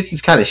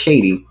is kind of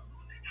shady.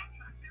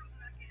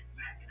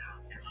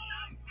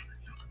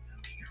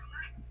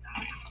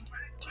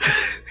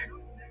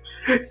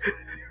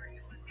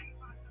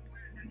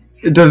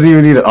 It doesn't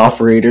even need an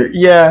operator.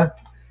 Yeah.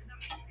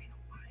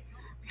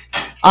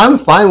 I'm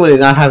fine with it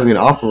not having an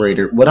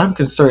operator. What I'm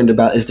concerned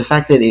about is the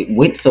fact that it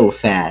went so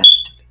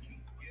fast.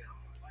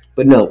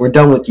 But no, we're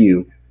done with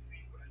you.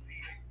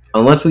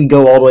 Unless we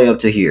go all the way up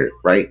to here,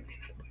 right?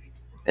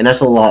 And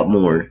that's a lot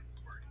more.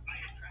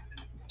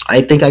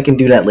 I think I can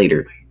do that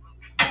later.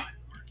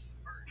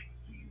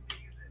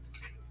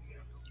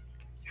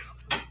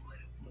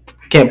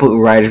 Can't put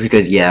riders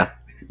because, yeah,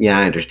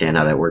 I understand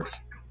how that works.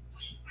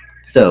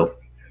 So,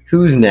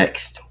 who's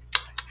next?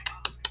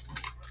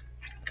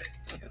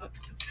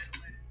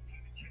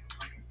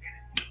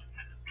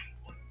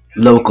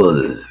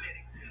 Local.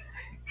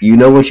 You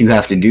know what you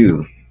have to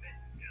do.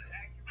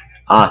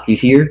 Ah,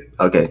 he's here?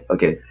 Okay.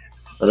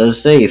 Let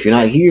us say, if you're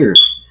not here,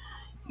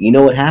 you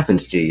know what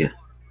happens to you.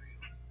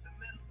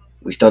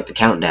 We start the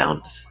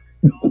countdowns.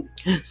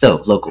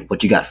 So, Local,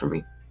 what you got for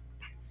me?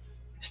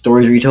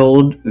 Stories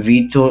retold,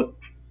 Vito.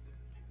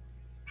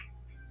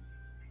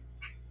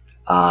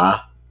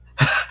 Ah.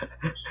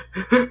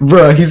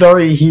 Bruh, he's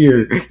already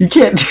here. You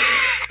can't.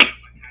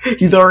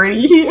 He's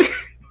already here.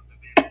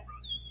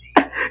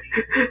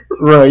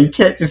 Bruh, you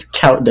can't just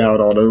count down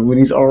on him when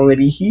he's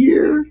already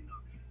here.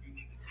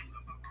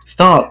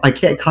 Stop. I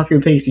can't copy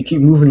and paste. You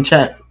keep moving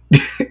chat.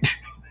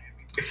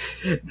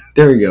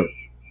 There we go.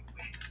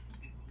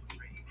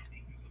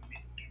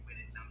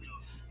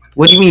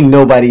 What do you mean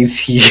nobody's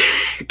here?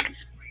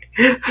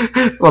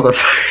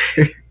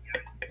 Motherfucker.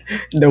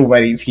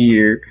 Nobody's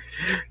here.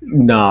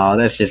 Nah,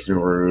 that's just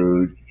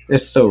rude.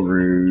 That's so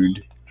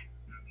rude.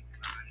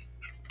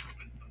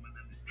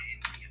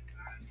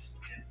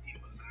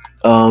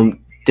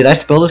 Did I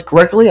spell this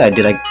correctly? God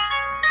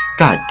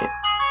damn.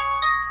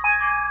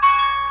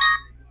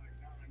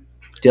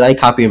 Did I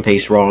copy and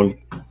paste wrong?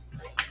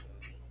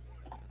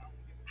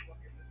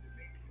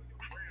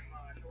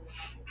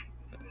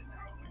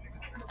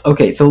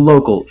 Okay, so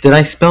Local, did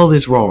I spell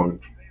this wrong?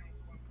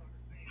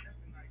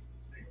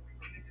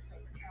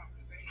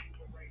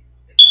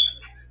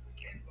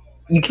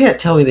 You can't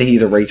tell me that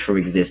he's erased from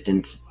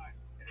existence.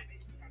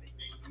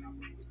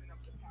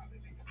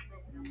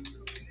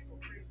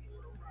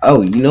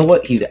 Oh, you know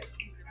what? He's...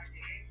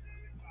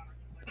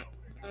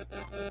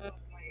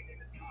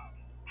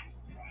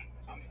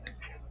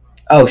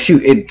 Oh,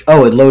 shoot. It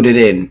loaded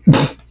in.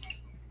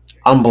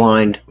 I'm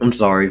blind. I'm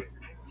sorry.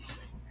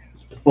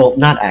 Well,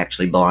 not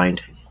actually blind.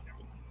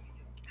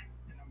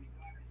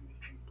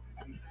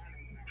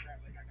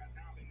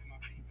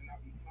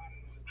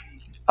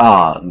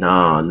 Ah, no.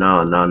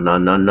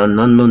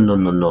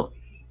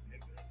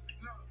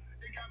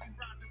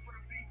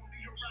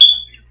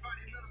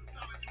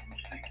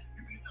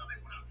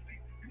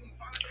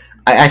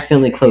 I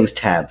accidentally closed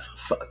tabs.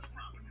 Fuck.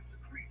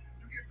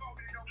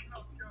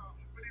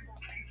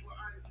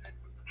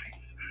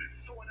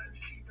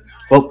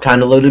 Well, time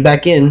to load it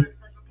back in.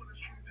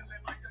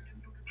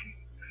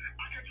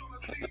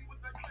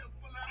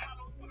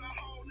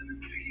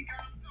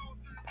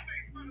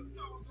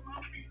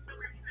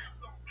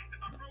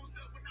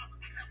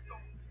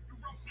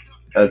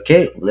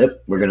 Okay,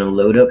 we're gonna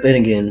load up in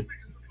again.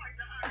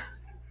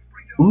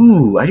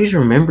 Ooh, I just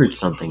remembered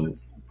something.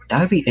 That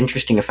would be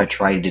interesting if I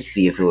tried to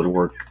see if it would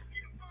work.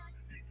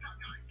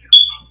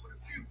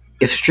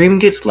 If stream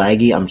gets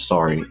laggy, I'm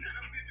sorry.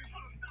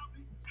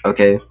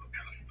 Okay?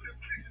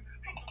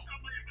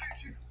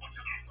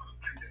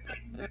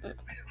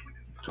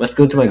 Let's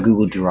go to my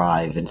Google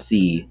Drive and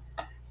see.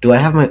 Do I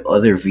have my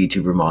other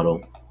VTuber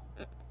model?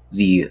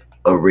 The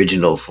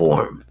original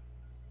form,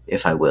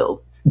 if I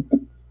will.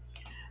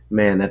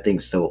 Man, that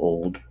thing's so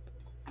old.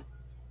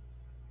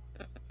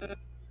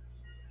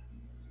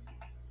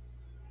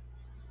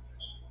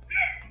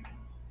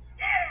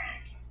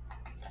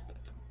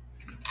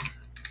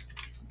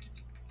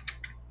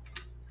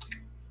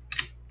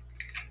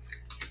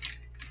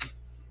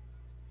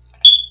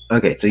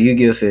 Okay, so you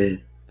give it...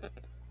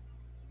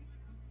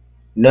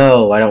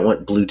 No, I don't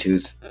want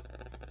Bluetooth.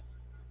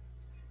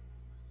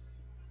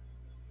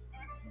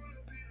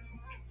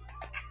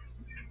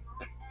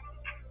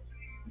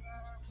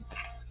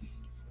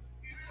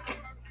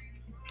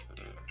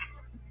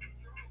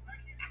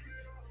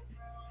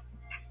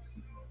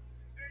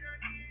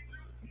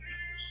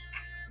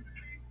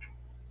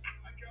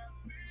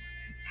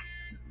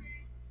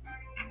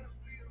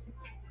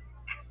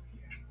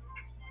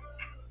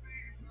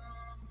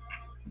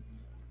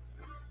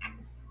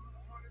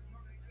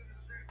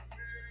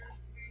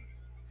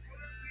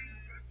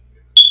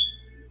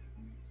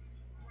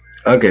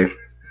 Okay,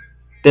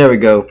 there we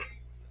go.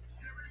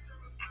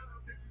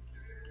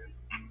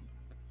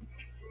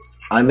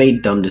 I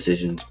made dumb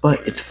decisions,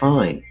 but it's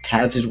fine.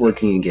 Tabs is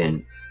working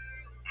again.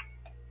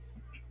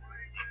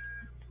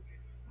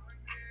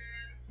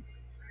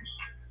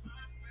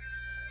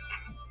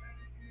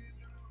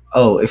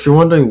 Oh, if you're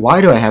wondering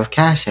why do I have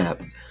Cash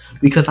App?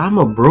 Because I'm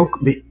a broke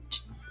bitch.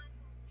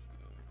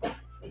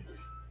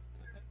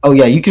 Oh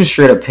yeah, you can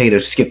straight up pay to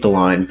skip the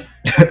line.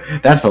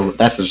 That's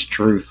the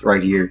truth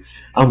right here.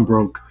 I'm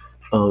broke.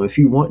 If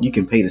you want, you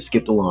can pay to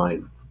skip the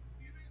line.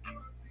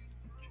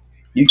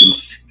 You can.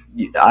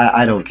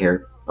 I don't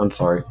care. I'm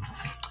sorry.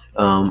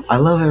 I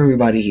love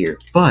everybody here,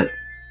 but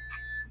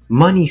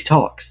money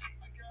talks.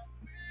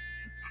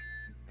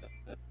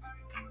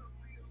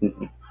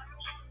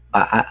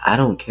 I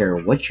don't care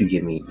what you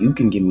give me. You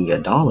can give me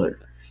 $1.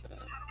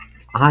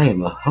 I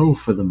am a hoe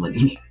for the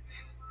money.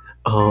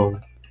 Um,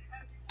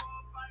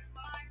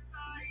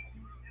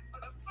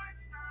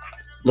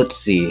 let's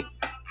see.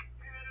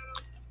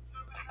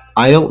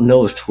 I don't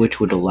know if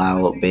Twitch would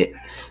allow a bit.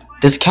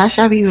 Does Cash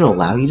App even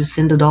allow you to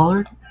send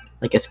 $1?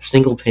 Like a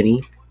single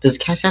penny? Does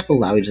Cash App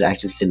allow you to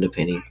actually send a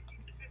penny?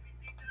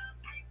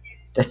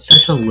 That's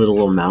such a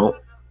little amount,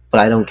 but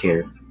I don't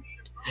care.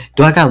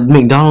 Do I got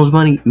McDonald's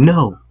money?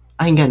 No.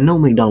 I ain't got no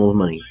McDonald's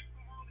money.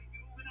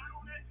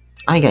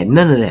 I ain't got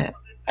none of that.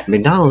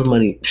 McDonald's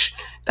money,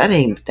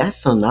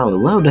 that's something I would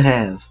love to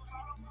have.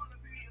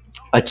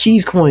 A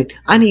cheese coin.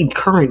 I need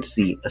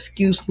currency.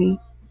 Excuse me?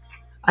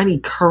 I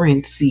need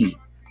currency.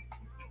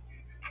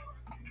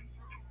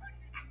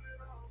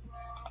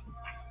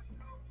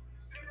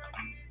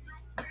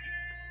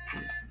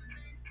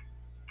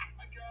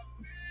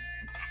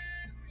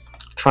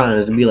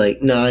 Trying to be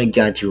like, no, I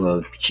got you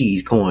a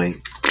cheese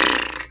coin.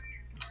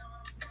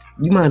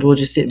 You might as well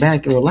just sit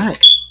back and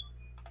relax.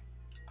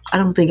 I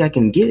don't think I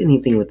can get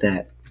anything with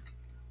that.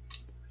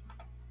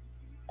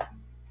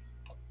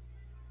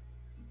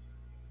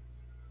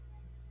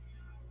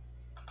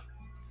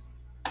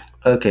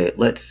 Okay,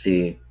 let's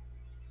see.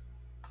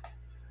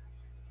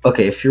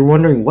 Okay, if you're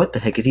wondering what the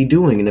heck is he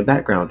doing in the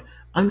background,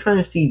 I'm trying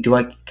to see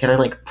can I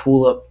like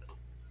pull up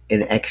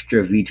an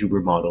extra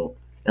VTuber model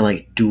and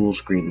like dual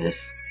screen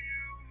this.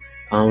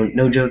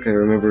 No joke, I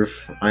remember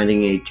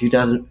finding a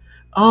 2000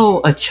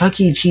 a Chuck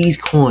E. Cheese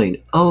coin.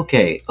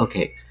 Okay.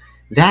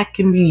 That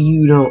can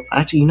be,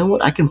 actually, you know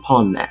what? I can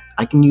pawn that.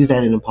 I can use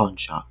that in a pawn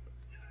shop.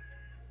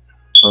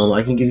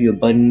 I can give you a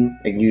button.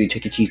 I can give you a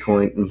Chuck E. Cheese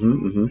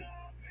coin.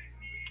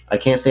 I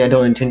can't say I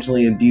don't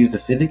intentionally abuse the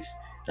physics.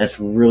 That's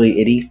really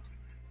itty.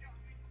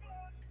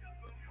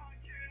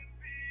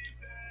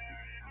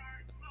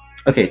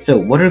 Okay, so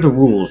what are the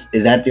rules?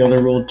 Is that the only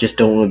rule? Just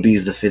don't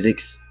abuse the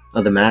physics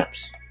of the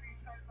maps?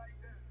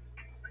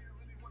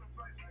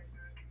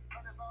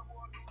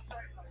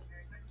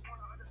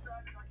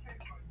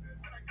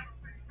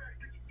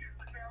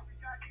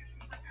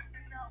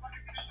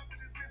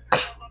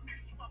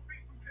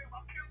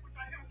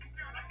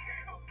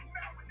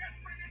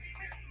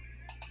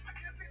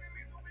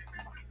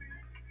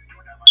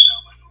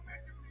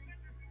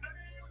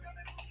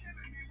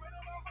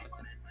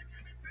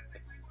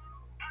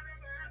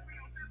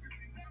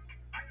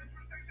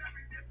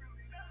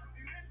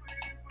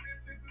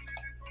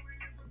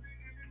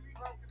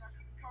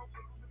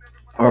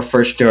 Our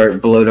first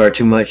start below dart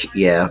too much?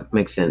 Yeah,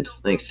 makes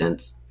sense.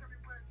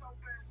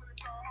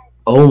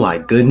 Oh my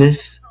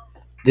goodness.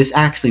 This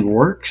actually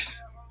works?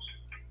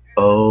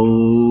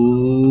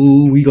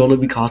 Oh, we gonna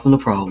be causing a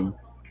problem.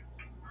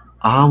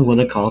 I'm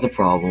gonna cause a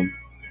problem.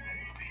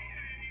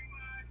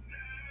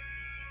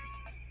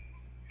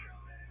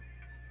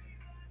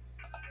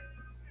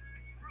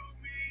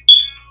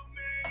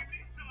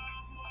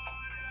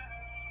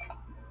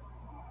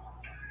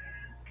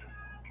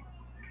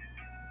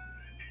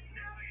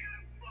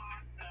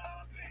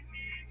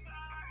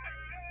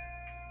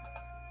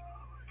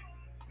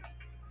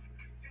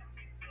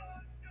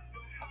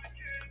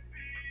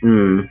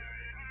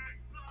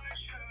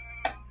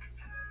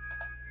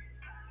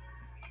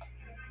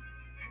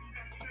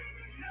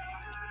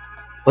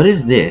 What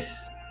is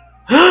this?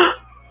 Oh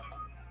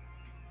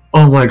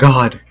my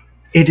god.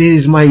 It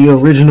is my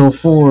original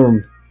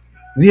form.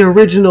 The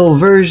original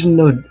version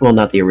of... Well,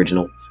 not the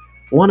original.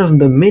 One of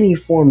the many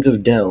forms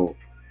of Dell.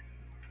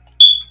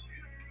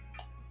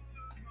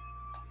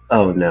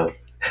 Oh no.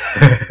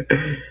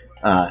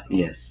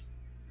 Yes.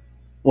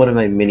 One of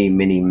my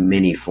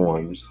many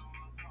forms.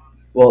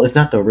 Well, it's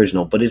not the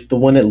original, but it's the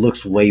one that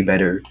looks way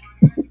better.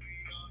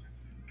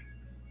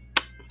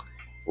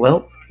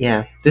 Well,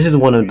 yeah. This is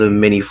one of the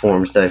many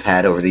forms that I've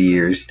had over the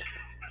years.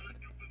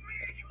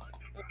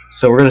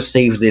 So we're going to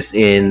save this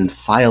in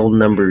file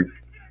number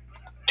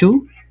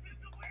 2?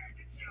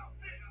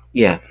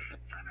 Yeah.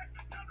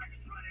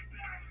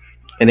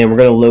 And then we're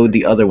going to load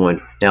the other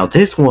one. Now,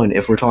 this one,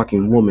 if we're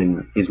talking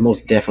woman, is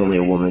most definitely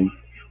a woman.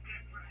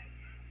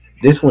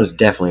 This one is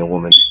definitely a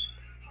woman.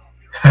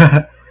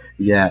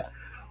 Yeah.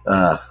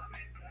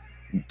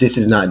 This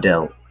is not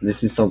Dell.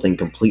 This is something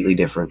completely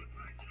different.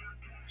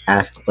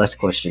 Ask less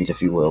questions,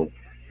 if you will.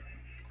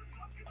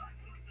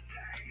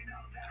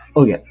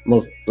 Oh yeah,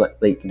 most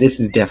like this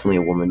is definitely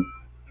a woman.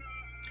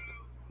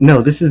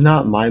 No, this is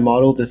not my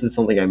model. This is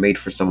something I made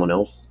for someone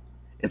else.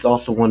 It's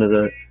also one of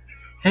the.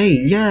 Hey,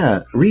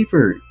 yeah,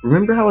 Reaper.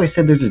 Remember how I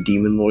said there's a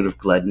demon lord of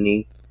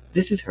gluttony?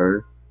 This is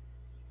her.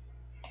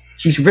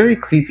 She's very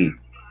creepy.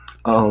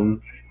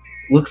 Um,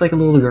 looks like a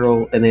little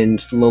girl, and then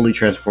slowly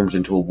transforms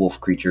into a wolf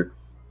creature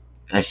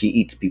as she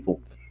eats people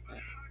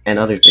and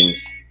other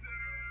things.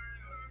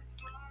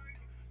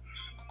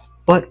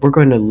 But we're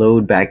going to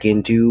load back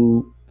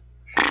into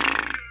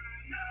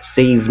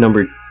save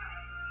number.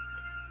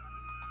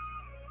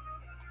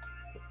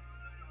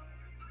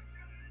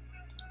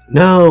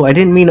 No, I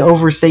didn't mean to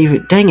oversave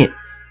it. Dang it.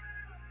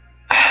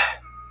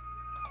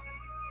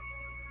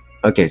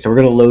 Okay, so we're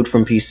gonna load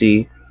from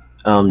PC.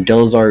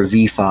 Delzar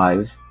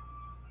V5,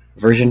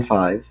 version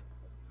 5.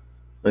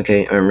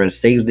 Okay, I'm gonna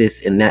save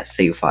this in that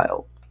save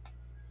file.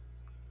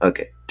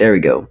 Okay, there we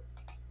go.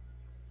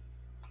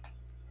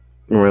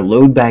 And we're gonna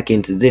load back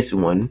into this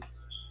one,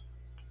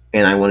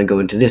 and I want to go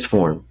into this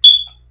form.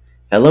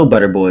 Hello,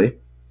 Butterboy.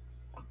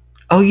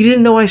 Oh, you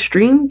didn't know I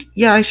streamed?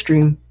 Yeah, I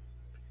stream.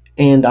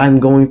 And I'm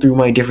going through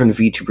my different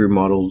VTuber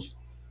models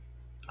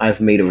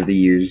I've made over the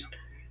years.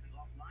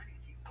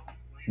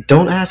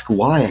 Don't ask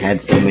why I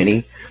had so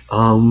many.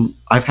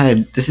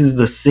 This is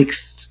the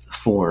 6th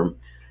form,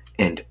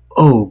 and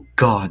oh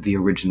god, the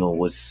original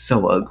was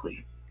so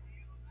ugly.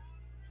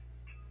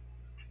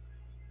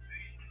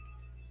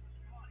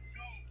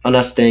 I'm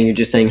not staying, you're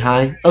just saying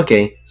hi?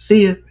 Okay,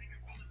 see ya.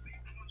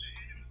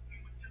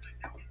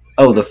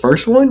 Oh, the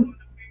first one?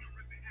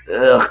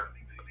 Ugh.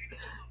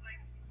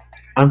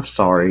 I'm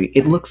sorry,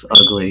 it looks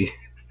ugly.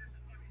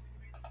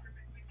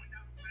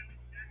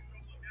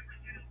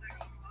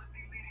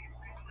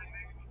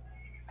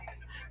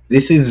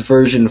 This is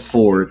version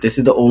 4. This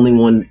is the only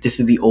one, this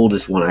is the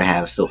oldest one I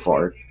have so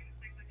far.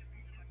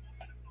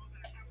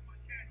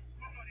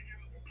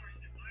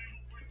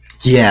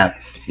 Yeah,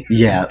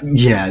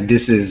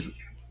 this is.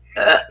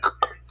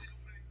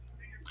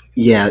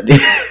 Yeah.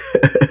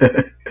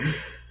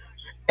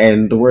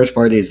 And the worst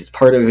part is,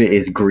 part of it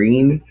is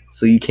green,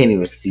 so you can't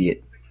even see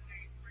it.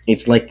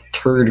 It's like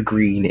turd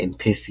green and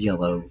piss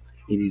yellow.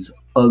 It is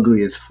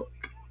ugly as fuck.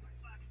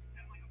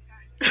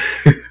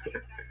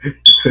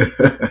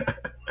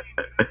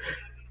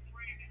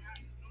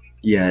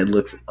 Yeah, it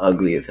looks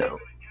ugly as hell.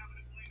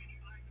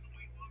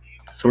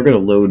 So we're gonna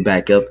load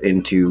back up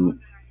into.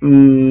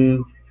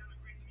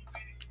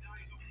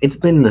 It's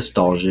been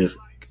nostalgia,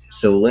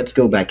 so let's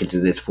go back into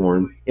this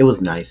form. It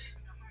was nice.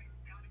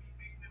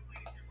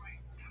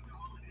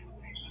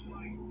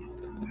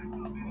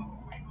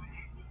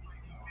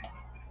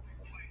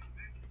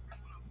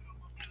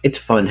 It's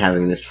fun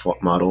having this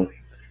model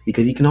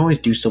because you can always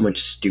do so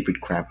much stupid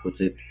crap with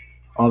it.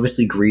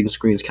 Obviously, green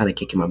screen's kind of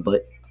kicking my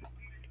butt.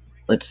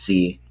 Let's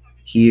see.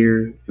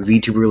 Here,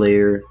 VTuber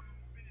layer,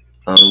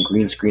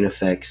 green screen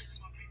effects.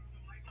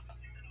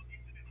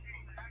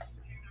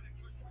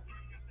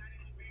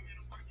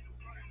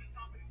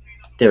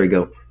 There we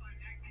go.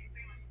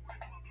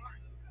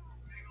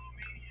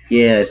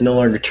 Yeah, it's no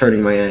longer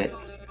turning my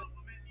ads.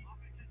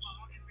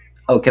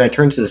 Oh, can I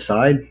turn to the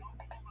side?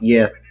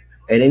 Yeah.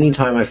 At any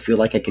time I feel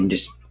like I can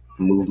just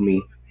move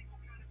me.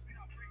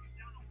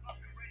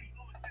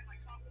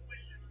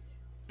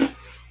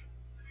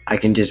 I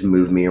can just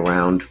move me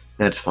around.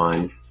 That's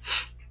fine.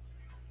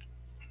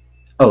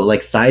 Oh,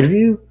 like side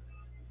view?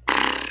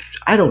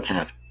 I don't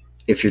have.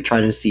 If you're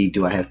trying to see,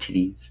 do I have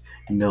titties?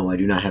 No, I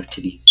do not have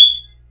titties.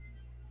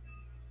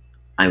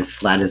 I'm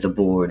flat as a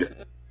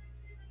board.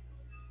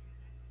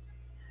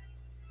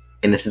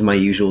 And this is my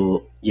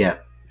usual. Yeah,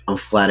 I'm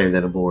flatter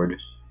than a board.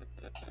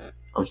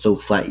 I'm so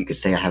flat you could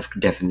say I have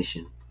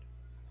definition.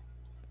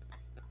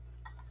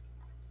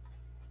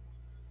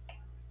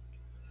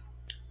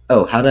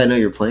 Oh, how did I know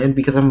your plan?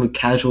 Because I'm a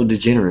casual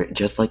degenerate,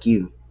 just like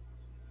you.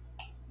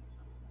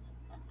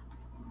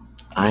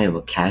 I am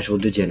a casual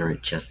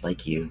degenerate, just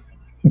like you.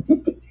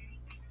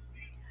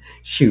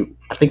 Shoot,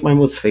 I think my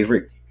my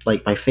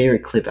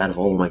favorite clip out of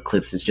all of my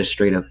clips is just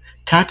straight up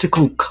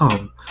tactical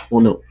cum.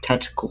 Well, no,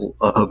 tactical,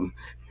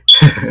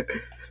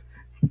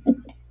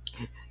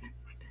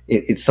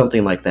 it's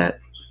something like that.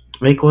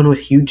 Make one with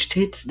huge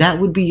tits? That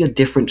would be a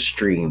different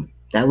stream.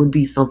 That would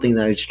be something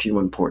that I would stream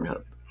on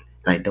Pornhub.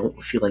 And I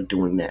don't feel like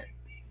doing that.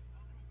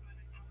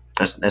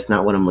 That's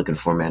not what I'm looking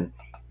for, man.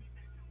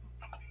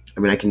 I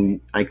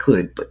mean, I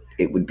could, but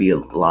it would be a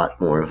lot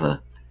more of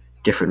a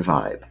different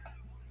vibe.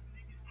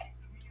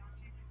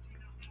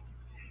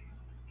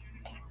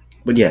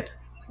 But yeah,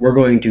 we're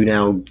going to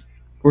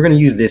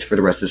use this for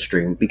the rest of the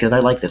stream because I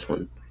like this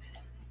one.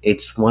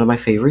 It's one of my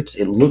favorites.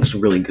 It looks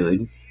really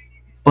good,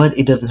 but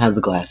it doesn't have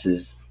the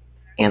glasses,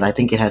 and I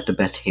think it has the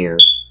best hair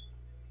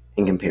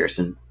in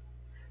comparison.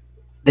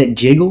 That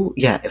jiggle,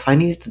 yeah, if I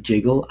need it to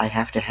jiggle, I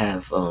have to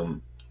have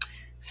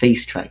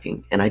face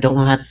tracking, and I don't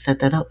know how to set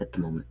that up at the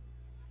moment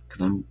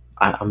because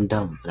I'm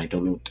dumb and I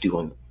don't know what to do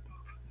on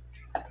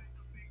it.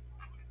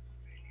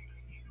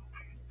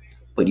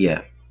 But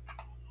yeah,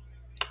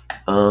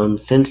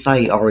 since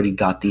I already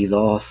got these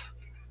off,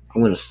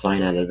 I'm gonna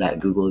sign out of that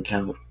Google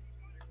account.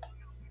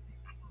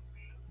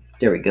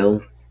 There we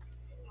go.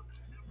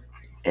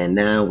 And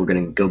now we're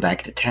going to go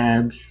back to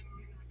tabs.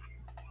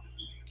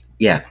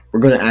 Yeah, we're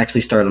going to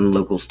actually start on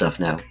local stuff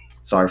now.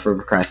 Sorry for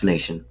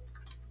procrastination.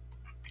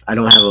 I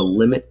don't have a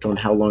limit on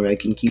how long I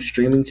can keep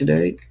streaming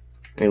today.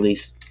 Or at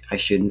least I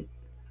shouldn't.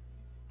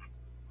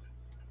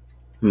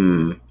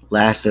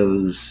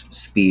 Lassos,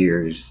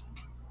 spears.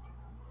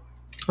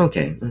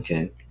 Okay.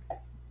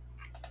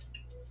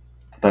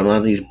 But I'm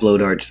on these blow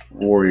darts,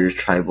 warriors,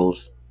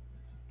 tribals,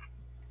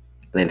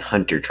 and then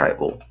hunter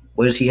tribal.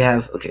 What does he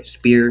have? Okay,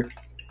 spear,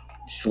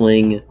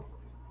 sling.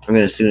 I'm going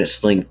to assume that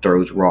sling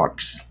throws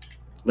rocks.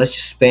 Let's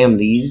just spam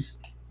these.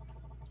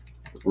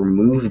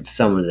 Remove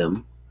some of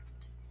them.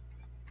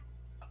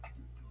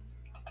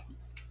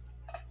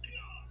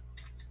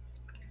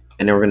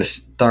 And then we're going to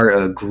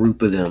start a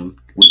group of them.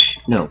 Which,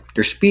 no,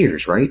 they're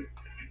spears, right?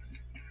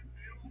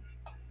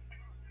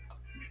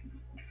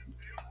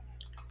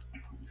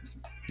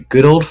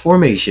 Good old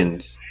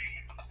formations.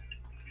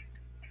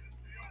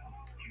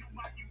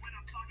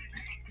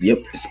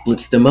 Yep, it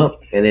splits them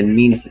up and then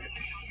means...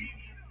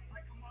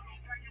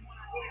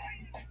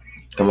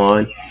 Come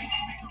on.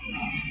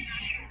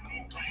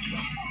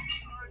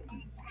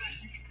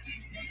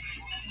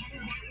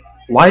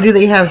 Why do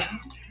they have...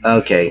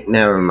 Okay,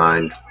 never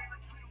mind.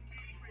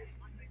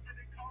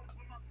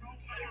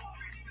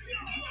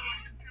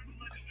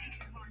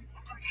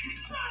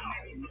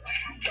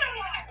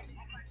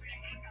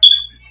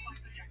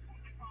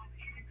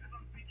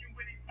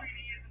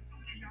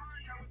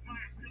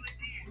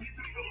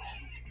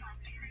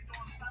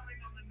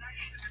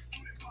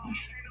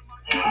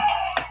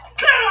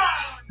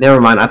 Never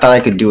mind, I thought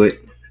I could do it.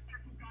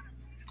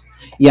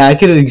 Yeah, I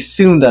could have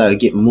assumed that I'd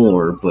get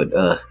more,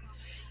 but,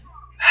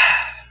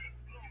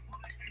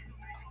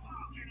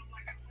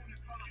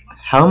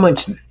 how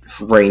much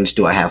range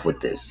do I have with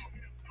this?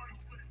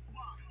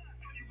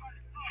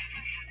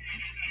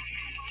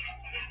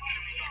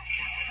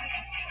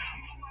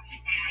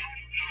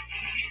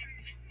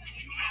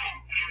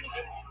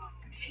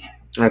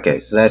 Okay,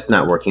 so that's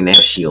not working. They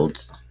have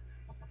shields.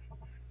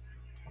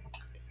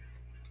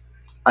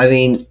 I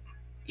mean,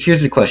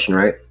 here's the question,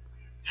 right?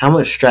 How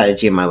much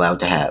strategy am I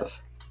allowed to have?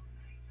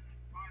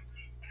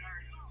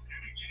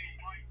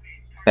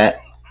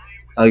 Bet.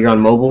 Oh, you're on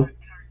mobile?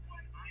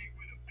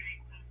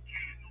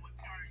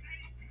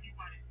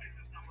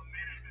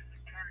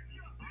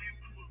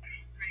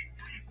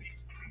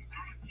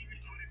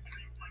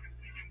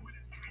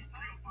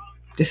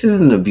 This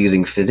isn't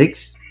abusing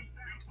physics.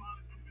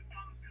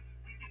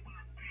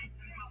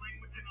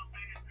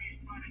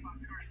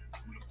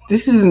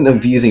 This isn't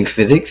abusing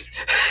physics.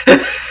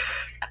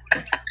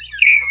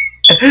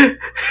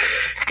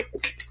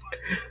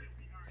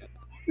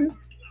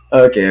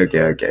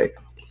 Okay.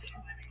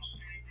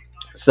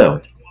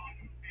 So,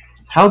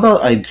 how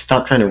about I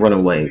stop trying to run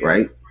away,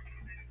 right?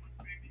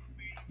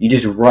 You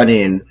just run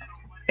in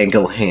and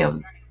go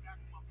ham.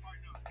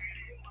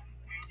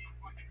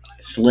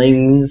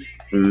 Slings?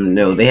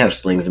 No, they have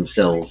slings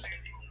themselves.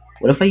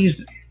 What if I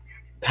use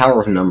power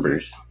of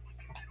numbers?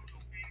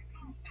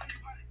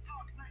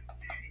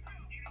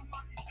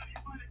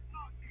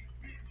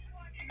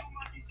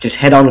 Just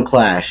head on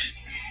clash.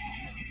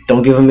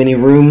 Don't give them any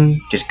room.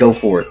 Just go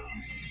for it.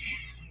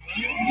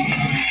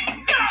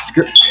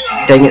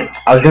 Dang it.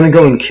 I was gonna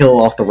go and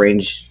kill off the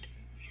range.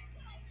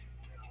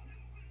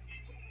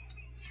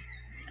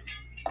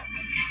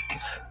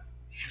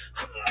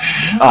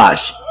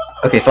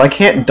 Okay, so I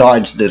can't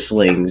dodge the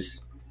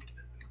slings.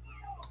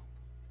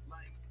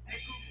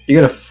 You're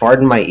gonna fart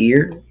in my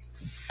ear?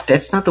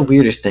 That's not the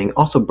weirdest thing.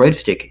 Also,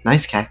 breadstick.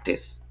 Nice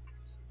cactus.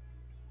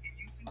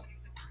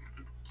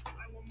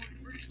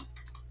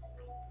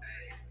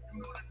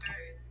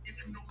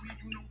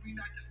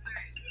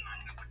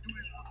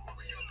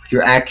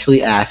 You're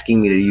actually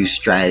asking me to use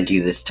strategy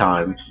this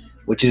time,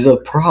 which is a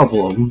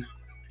problem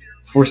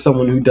for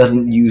someone who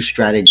doesn't use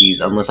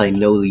strategies unless I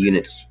know the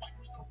units.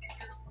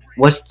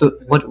 What's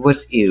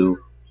ew?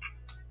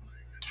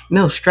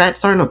 No,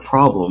 strats aren't a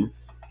problem.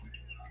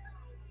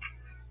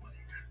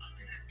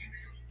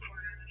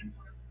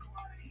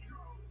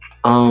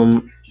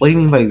 What do you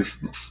mean by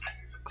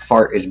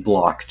fart is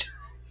blocked?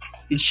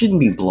 It shouldn't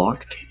be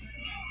blocked.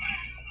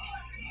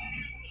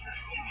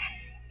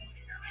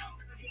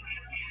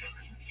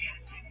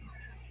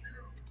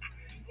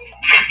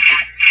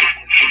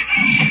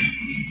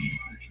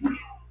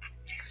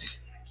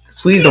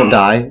 Please don't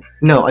die.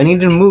 No, I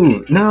need to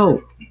move.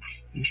 No.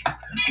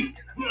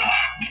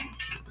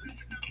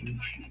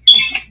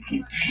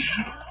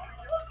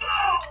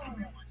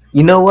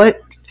 You know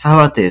what? How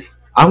about this?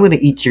 I'm gonna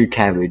eat your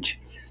cabbage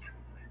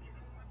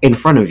in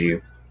front of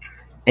you.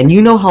 And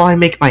you know how I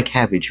make my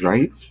cabbage,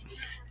 right?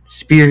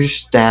 Spear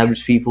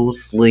stabs people,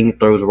 sling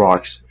throws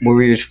rocks,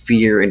 warriors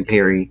fear and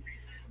parry,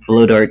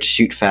 blow darts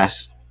shoot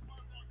fast.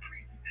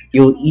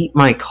 You'll eat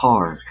my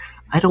car.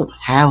 I don't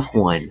have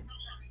one.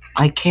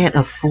 I can't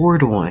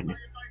afford one.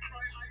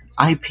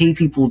 I pay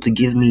people to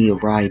give me a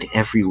ride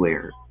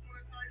everywhere.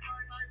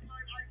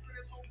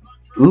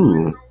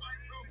 Ooh.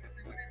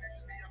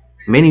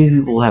 Many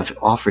people have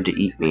offered to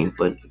eat me,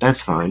 but that's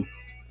fine.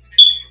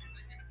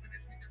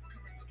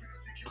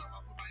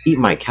 Eat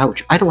my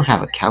couch? I don't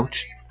have a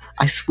couch.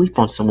 I sleep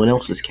on someone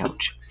else's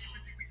couch.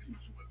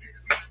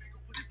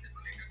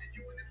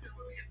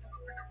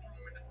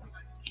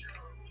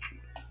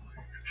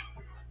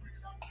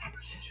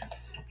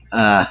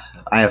 Uh,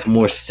 I have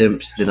more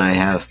simps than I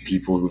have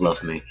people who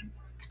love me.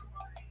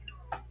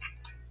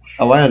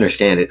 Oh, I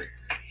understand it.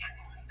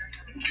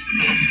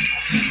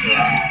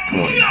 Come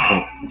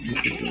on,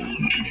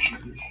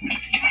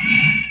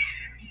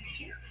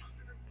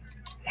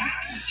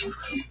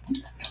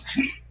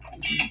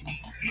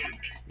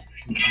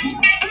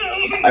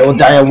 I will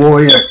die a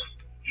warrior.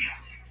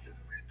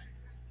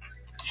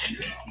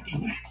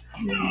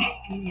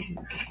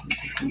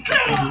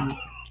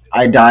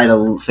 I died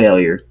a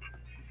failure.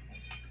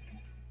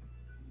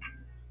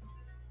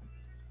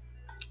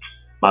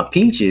 My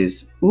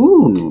peaches.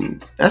 Ooh,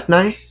 that's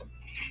nice.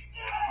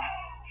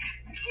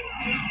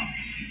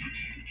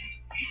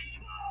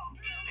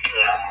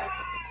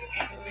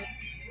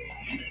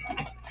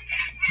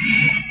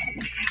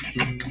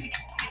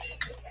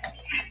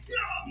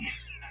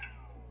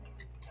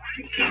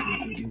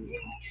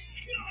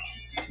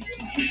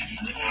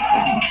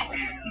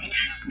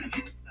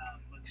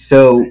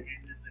 So,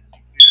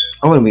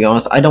 I'm gonna be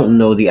honest, I don't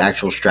know the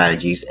actual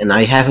strategies, and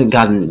I haven't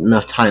gotten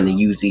enough time to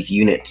use these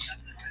units.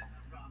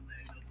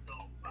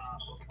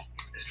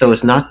 So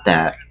it's not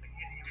that.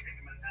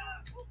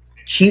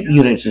 Cheap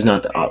units is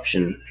not the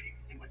option.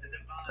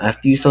 I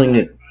have to use something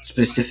that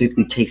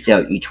specifically takes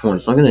out each one.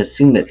 So I'm gonna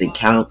assume that they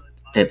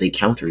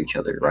counter each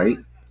other, right?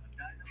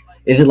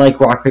 Is it like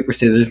rock, paper,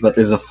 scissors, but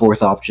there's a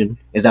fourth option?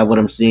 Is that what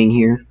I'm seeing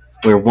here?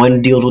 Where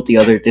one deals with the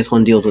other, this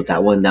one deals with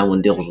that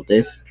one deals with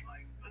this?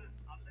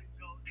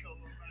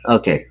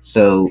 Okay,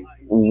 so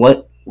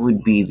what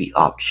would be the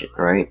option,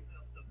 right?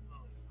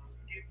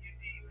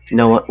 You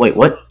know what? Wait,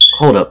 what?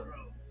 Hold up.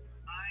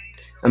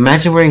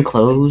 Imagine wearing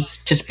clothes,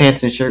 just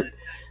pants and shirt.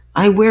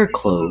 I wear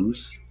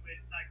clothes.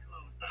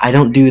 I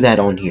don't do that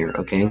on here,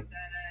 okay?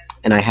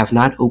 And I have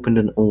not opened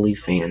an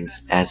OnlyFans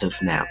as of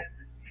now.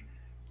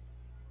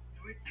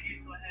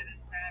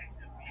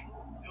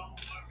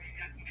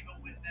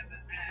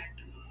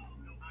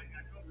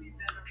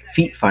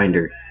 Feet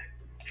finder.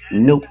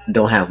 Nope,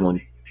 don't have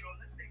one.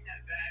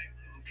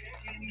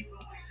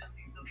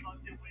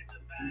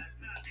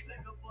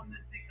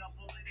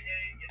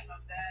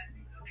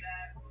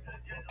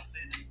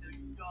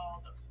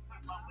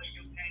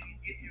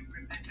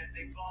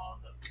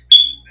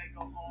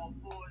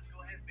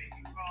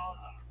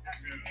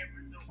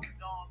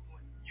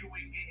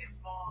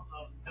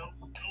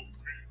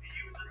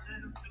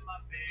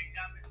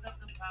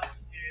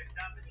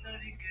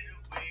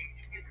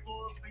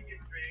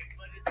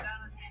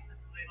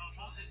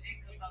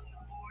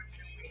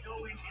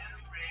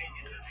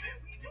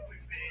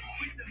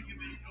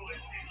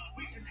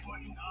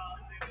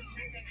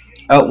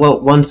 Oh,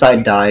 well, one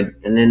side died,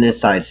 and then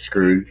this side's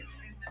screwed.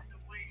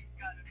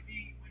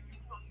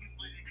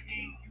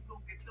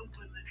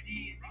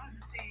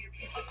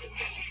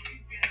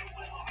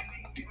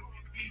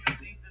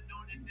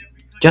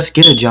 Just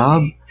get a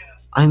job?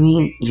 I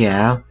mean,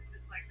 yeah.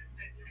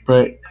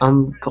 But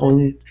I'm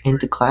going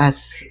into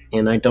class,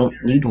 and I don't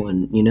need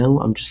one, you know?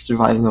 I'm just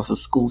surviving off of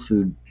school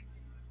food.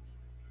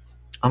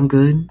 I'm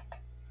good.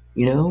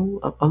 You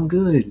know? I'm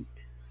good.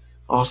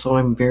 Also,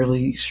 I'm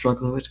barely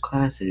struggling with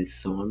classes,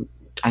 so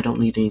I don't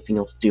need anything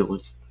else to deal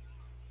with.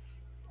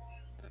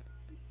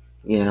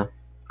 Yeah,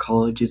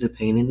 college is a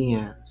pain in the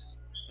ass.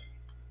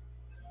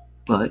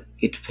 But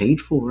it's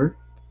paid for.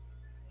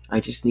 I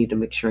just need to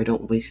make sure I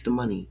don't waste the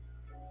money.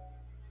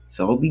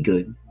 So I'll be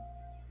good.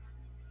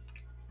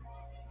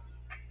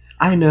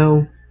 I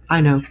know. I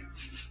know.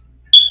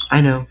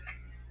 I know.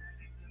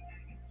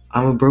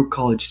 I'm a broke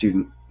college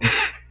student.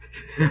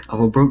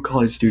 I'm a broke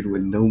college student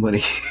with no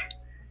money.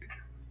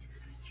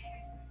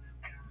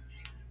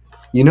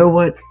 You know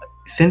what?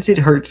 Since it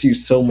hurts you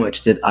so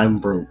much that I'm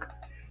broke,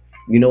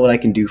 you know what I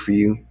can do for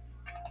you?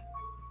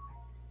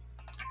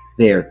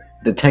 There.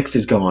 The text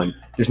is gone.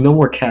 There's no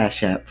more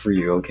Cash App for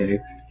you, okay?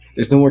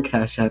 There's no more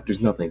Cash App.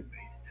 There's nothing.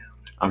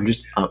 I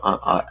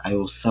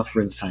will suffer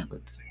in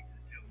silence.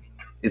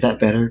 Is that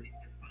better?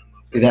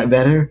 Is that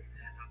better?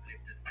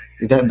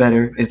 Is that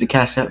better? Is the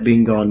Cash App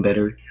being gone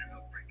better?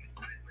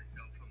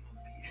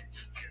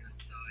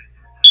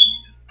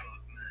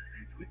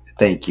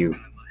 Thank you.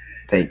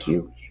 Thank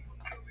you.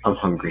 I'm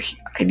hungry.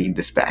 I need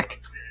this back.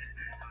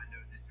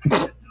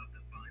 I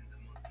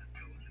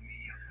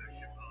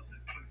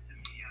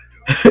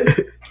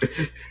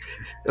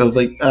was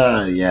like,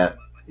 yeah.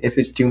 If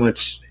it's too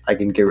much, I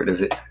can get rid of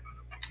it.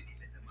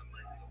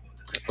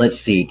 Let's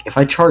see. If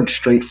I charge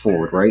straight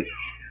forward, right?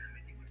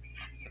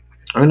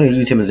 I'm gonna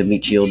use him as a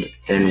meat shield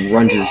and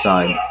run to the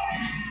side.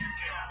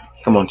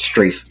 Come on,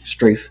 strafe.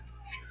 Strafe.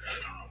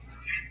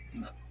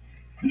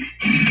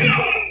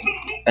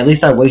 At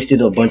least I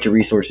wasted a bunch of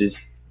resources.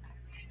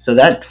 So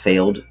that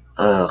failed.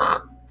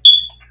 Ugh.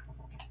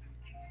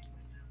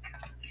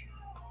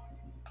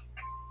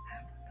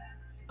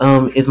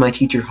 Is my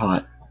teacher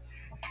hot?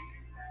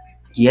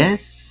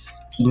 Yes.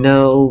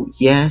 No.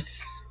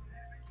 Yes.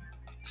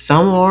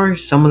 Some are.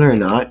 Some are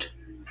not.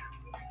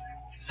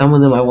 Some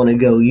of them I want to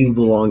go, you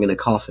belong in a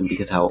coffin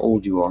because how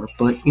old you are,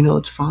 but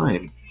it's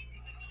fine.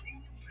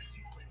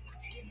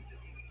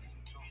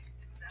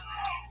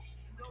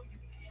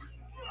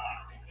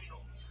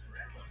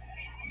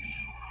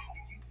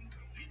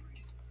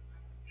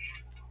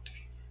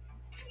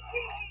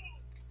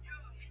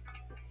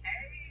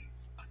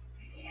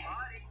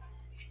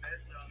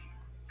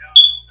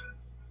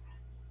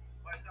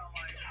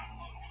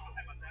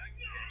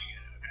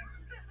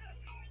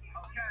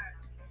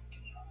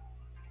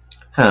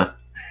 Huh.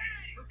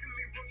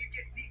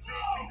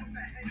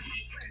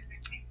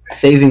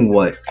 Saving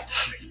what?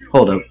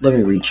 Hold up, let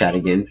me read chat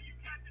again.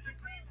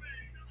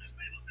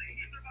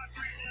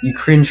 You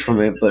cringe from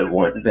it, but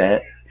want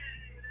bet.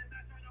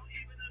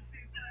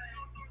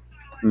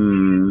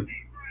 Hmm.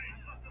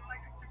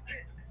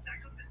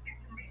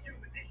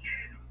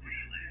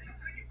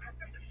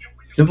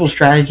 Simple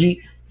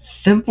strategy?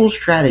 Simple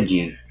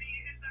strategy.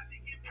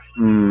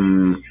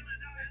 Hmm.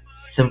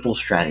 Simple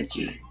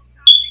strategy.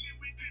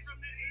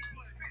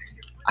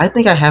 I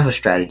think I have a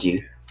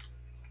strategy.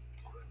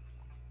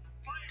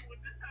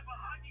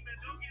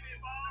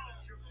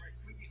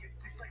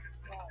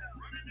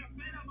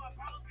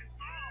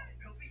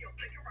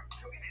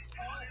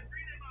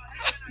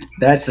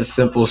 That's a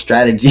simple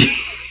strategy.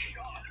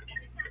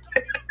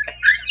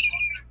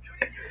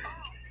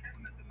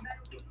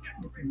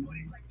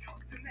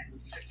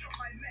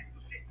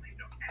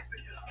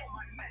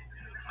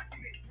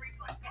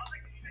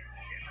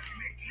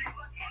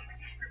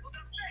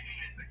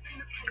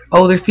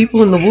 Oh, there's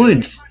people in the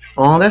woods.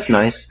 Oh, that's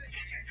nice.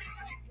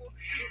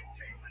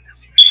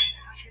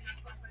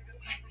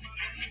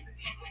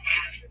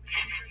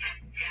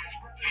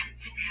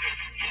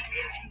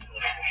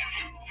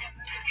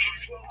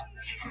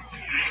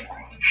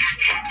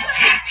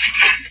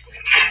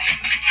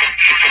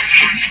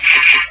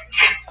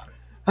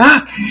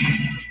 Ah!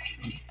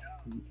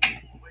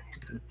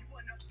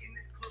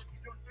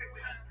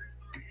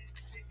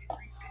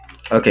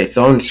 Okay,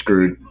 so I'm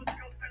screwed.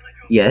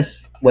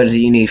 Yes? What is it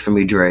you need from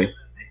me, Dre?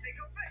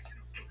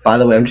 By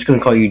the way, I'm just gonna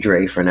call you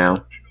Dre for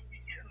now.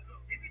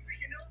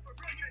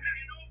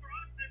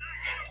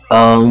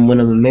 When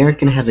an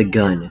American has a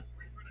gun,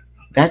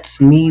 that's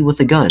me with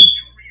a gun.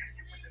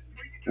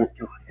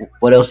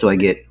 What else do I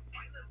get?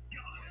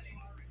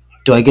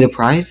 Do I get a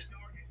prize?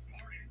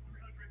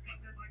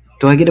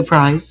 Do I get a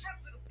prize?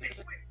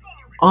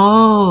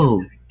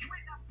 Oh,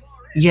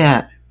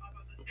 yeah.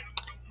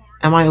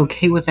 Am I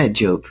okay with that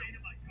joke?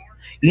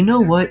 You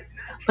know what?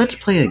 Let's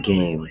play a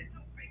game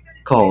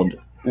called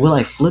Will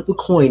I Flip a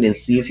Coin and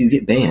See If You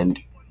Get Banned?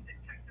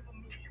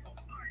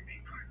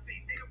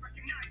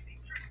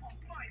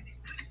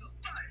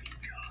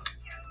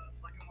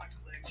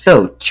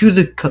 So,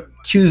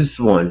 choose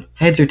one.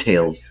 Heads or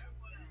tails?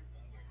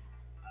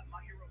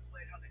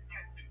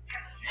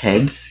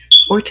 Heads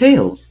or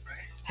tails?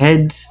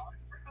 Heads.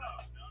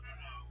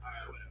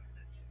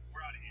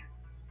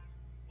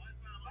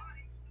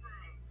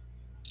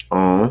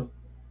 Aw.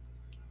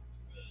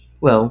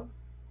 Well,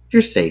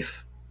 you're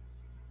safe.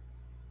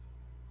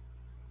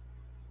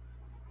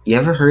 You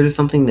ever heard of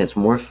something that's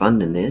more fun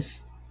than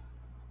this?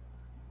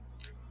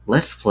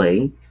 Let's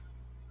play.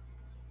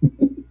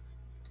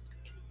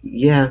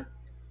 Yeah.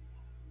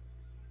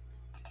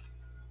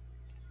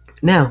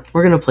 Now,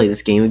 we're gonna play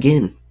this game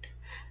again.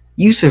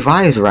 You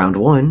survived round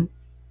 1.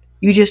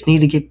 You just need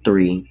to get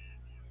 3.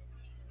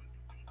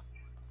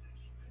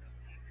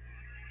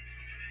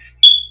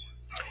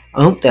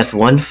 Oh, that's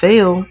one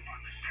fail.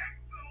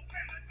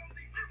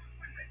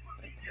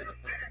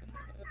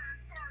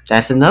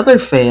 That's another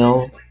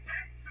fail.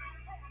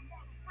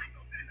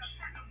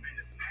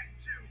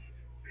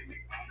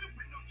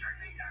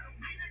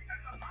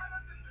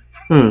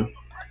 Hmm.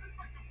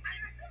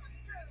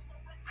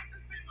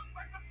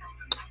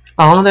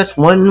 Oh, that's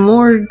one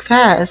more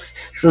pass.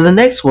 So the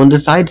next one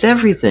decides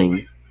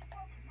everything.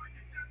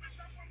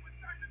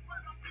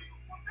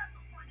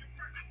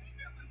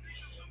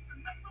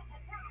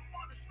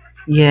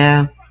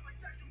 Yeah.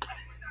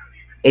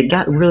 It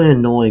got really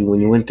annoying when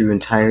you went through the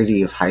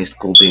entirety of high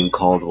school being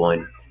called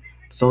one.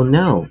 So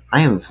no, I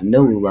have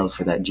no love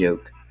for that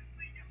joke.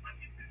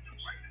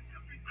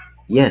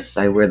 Yes,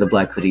 I wear the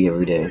black hoodie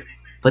every day,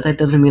 but that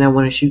doesn't mean I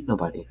want to shoot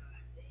nobody.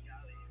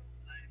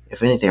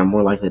 If anything, I'm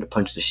more likely to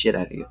punch the shit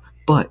out of you.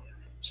 But,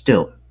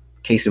 still,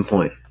 case in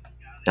point,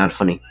 not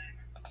funny.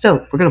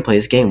 So, we're gonna play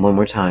this game one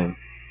more time.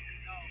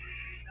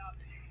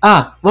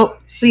 Ah, well,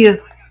 see ya.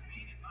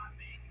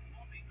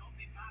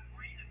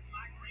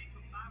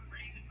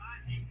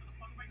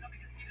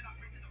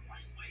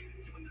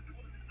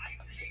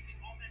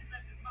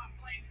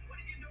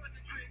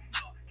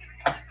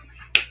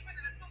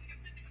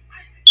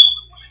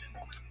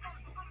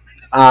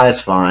 Ah,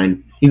 it's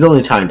fine. He's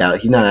only timed out.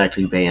 He's not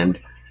actually banned.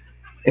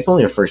 It's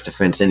only a first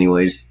offense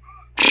anyways.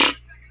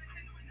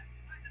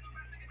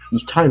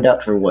 He's timed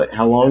out for what?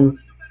 How long?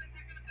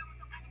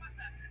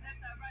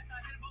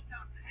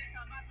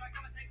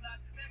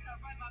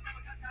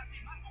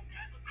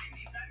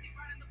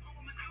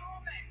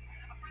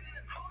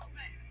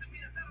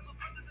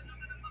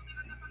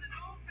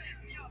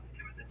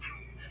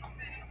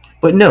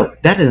 But no,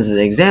 that is an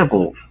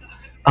example.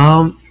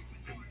 Um,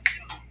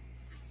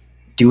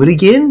 do it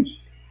again,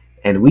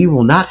 and we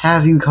will not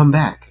have you come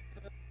back.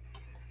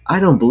 I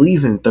don't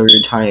believe in third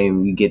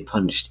time you get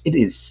punished. It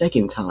is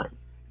second time.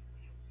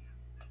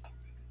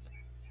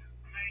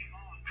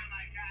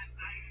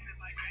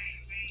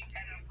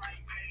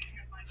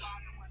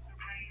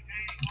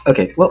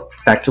 Okay, well,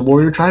 back to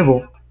Warrior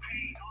Tribal.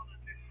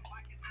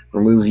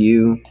 Remove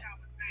you.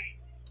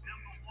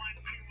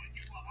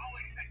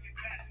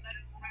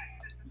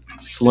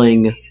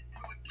 Sling.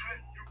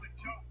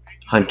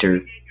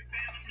 Hunter.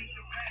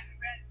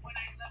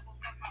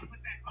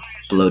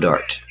 Blow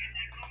dart.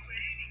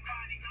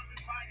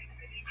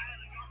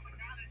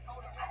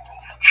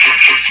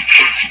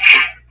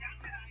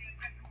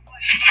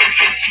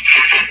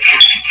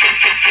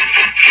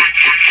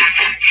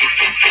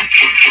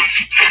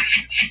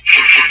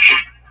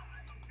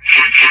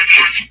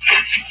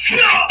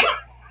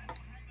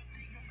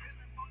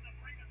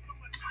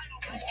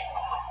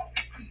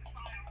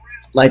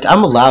 Like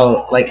I'm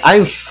allowed. Like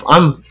I'm.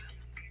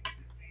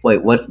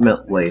 Wait, wait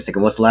a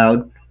second. What's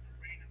loud?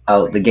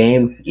 Oh, the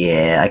game.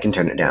 Yeah, I can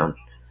turn it down.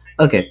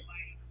 Okay.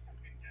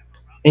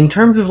 In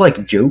terms of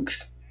like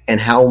jokes and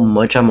how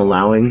much I'm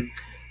allowing,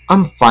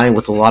 I'm fine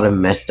with a lot of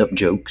messed up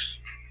jokes.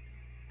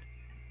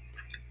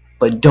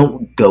 But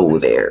don't go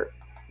there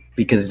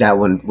because that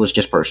one was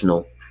just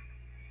personal.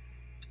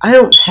 I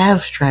don't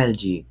have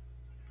strategy.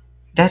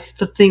 That's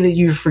the thing that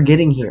you're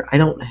forgetting here. I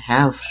don't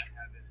have.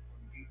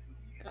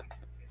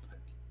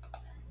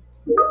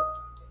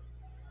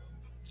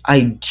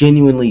 I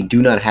genuinely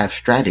do not have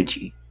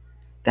strategy.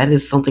 That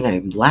is something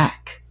I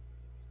lack.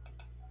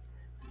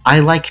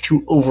 I like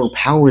to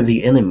overpower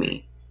the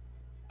enemy.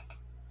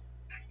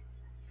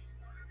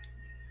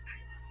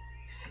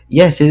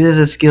 Yes, it is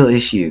a skill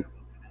issue.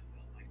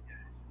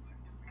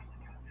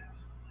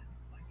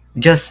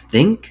 Just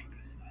think.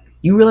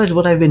 You realize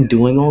what I've been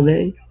doing all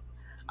day?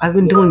 I've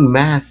been doing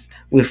math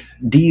with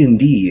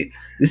D&D.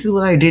 This is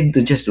what I did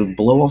to just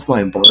blow off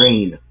my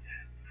brain.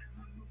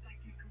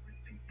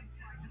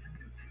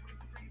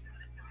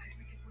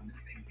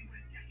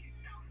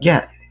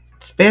 Yeah,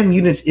 spam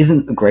units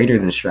isn't greater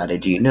than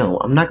strategy. No,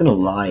 I'm not gonna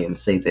lie and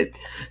say that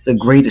the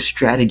greatest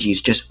strategy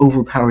is just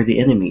overpower the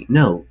enemy.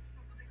 No.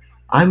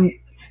 I'm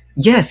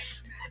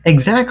Yes,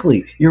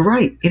 exactly. You're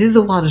right. It is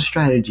a lot of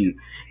strategy.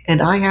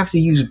 And I have to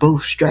use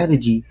both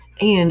strategy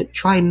and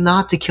try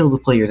not to kill the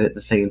players at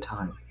the same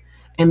time.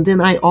 And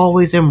then I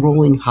always am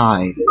rolling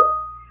high.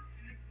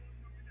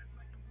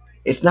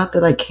 It's not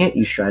that I can't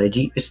use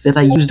strategy, it's that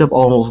I used up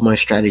all of my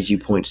strategy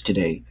points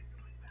today.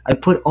 I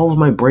put all of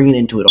my brain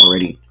into it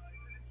already.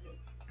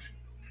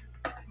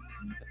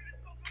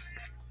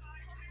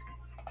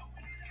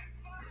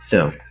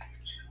 So,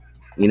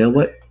 you know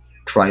what?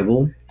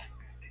 Tribal.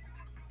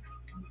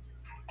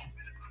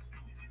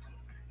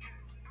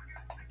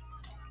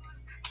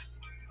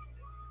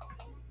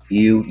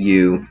 You,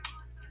 you,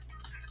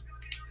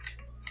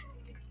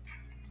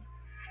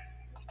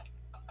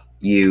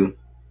 you,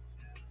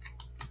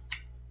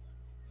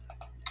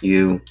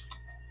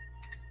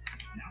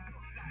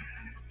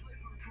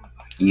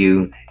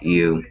 you,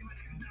 you.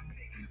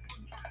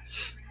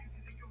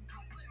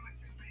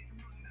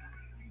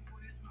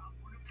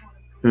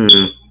 Hmm.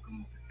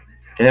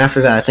 And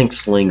after that, I think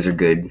slings are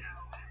good.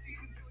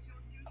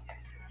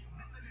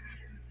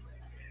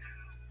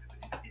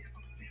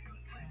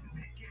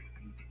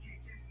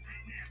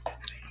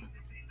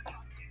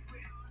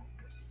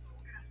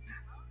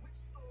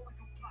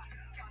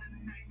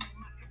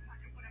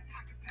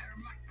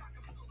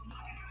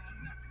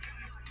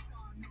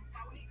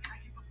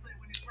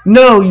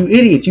 No, you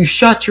idiots! You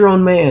shot your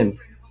own man.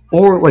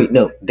 Or wait,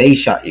 no, they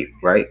shot you,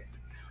 right?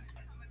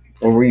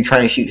 Or were you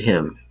trying to shoot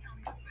him?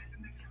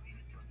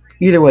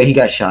 Either way, he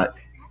got shot.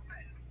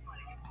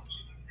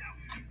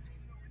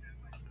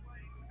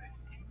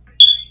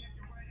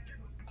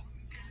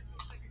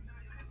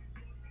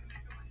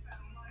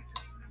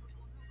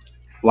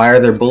 Why are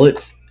there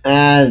bullets?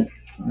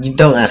 You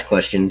don't ask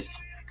questions.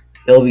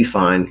 It'll be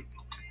fine.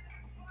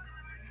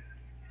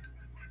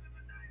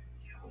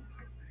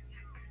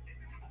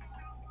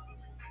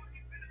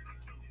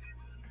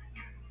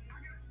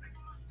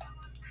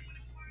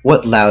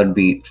 What loud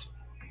beeps?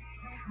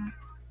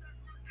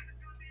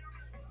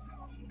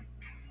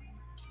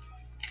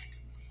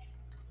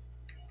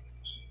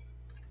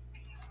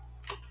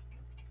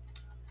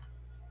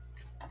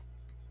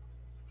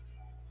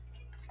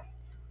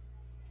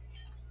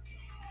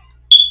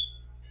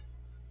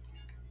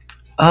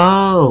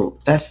 Oh,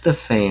 that's the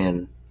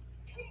fan.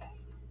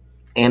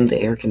 And the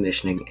air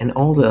conditioning and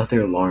all the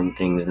other alarm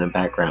things in the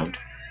background.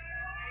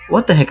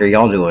 What the heck are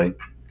y'all doing?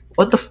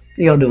 What the f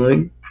are y'all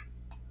doing?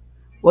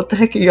 What the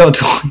heck are y'all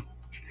doing?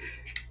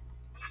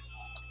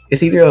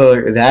 It's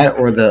either that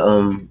or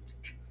the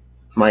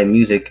my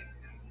music,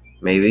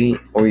 maybe,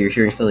 or you're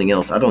hearing something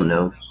else. I don't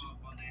know.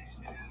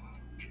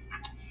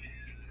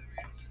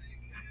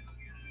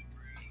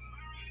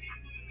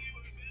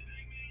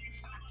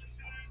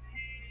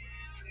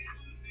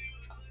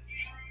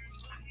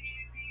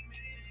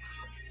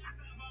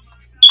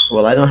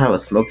 Well, I don't have a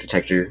smoke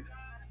detector.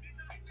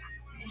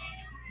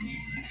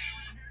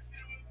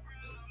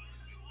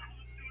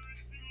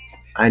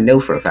 I know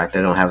for a fact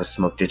I don't have a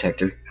smoke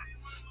detector.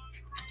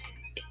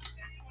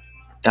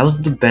 That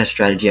was the best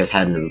strategy I've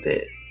had in a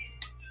bit.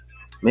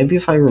 Maybe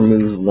if I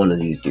remove one of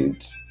these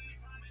dudes.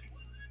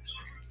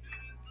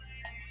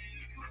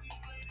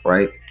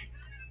 Right?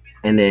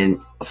 And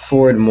then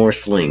afford more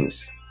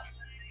slings.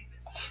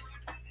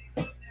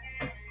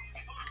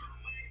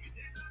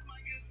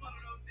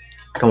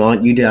 Come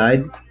on, you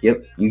died.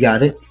 Yep, you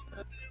got it.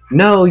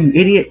 No, you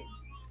idiot.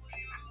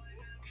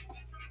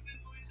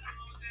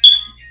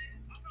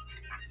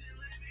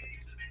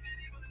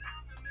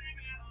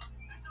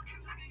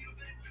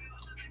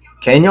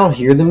 Can y'all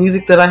hear the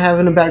music that I have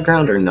in the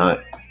background or not?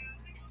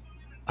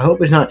 I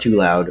hope it's not too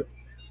loud.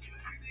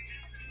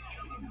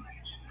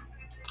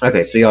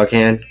 Okay, so y'all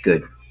can?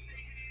 Good.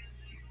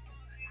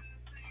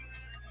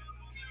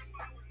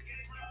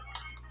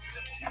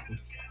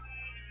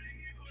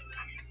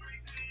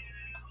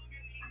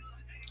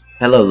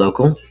 Hello,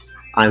 local.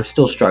 I'm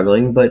still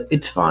struggling, but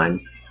it's fine.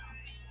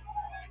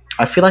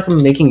 I feel like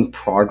I'm making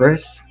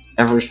progress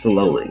ever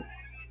slowly.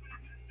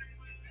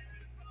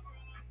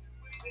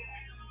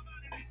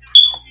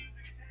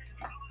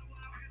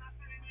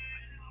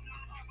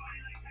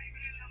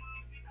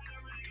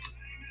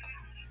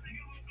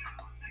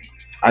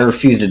 I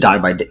refuse to die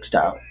by dick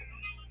style.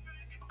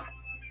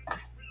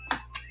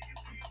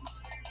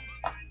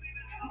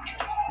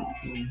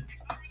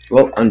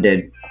 Well, I'm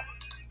dead.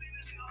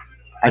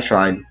 I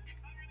tried.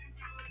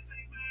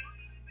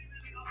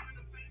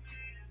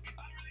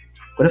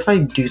 What if I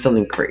do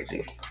something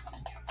crazy?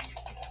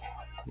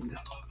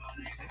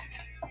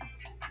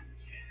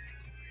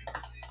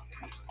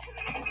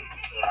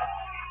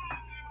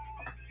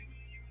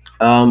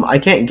 I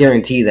can't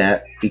guarantee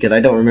that because I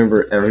don't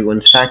remember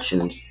everyone's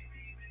factions.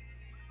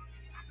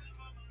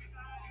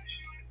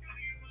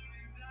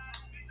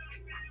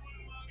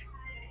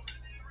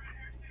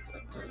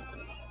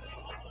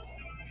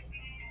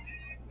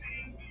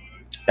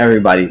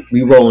 Everybody,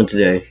 we rolling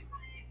today.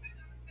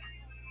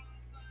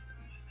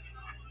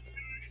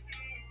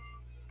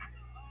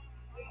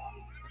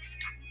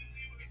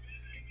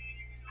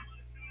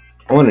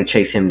 I want to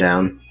chase him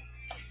down.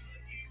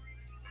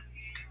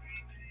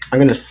 I'm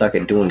gonna suck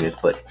at doing this,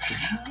 but...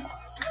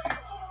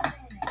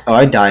 Oh,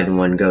 I died in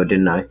one go,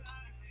 didn't I?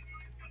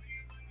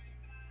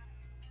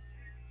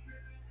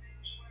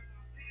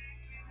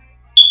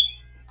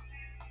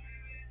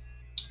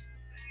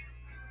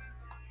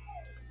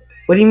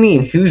 What do you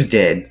mean? Who's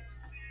dead?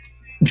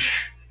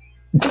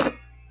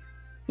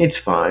 It's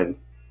fine.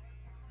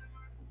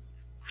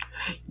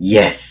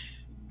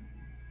 Yes.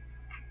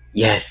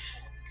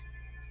 Yes.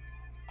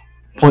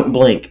 Point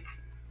blank.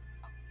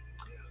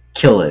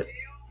 Kill it.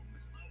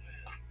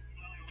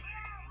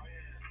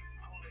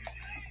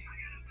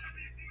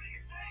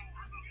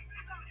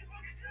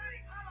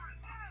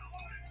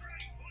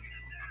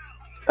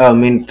 I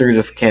mean,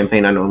 through the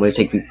campaign, I normally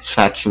take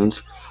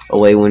factions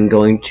away when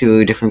going to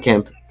a different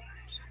camp.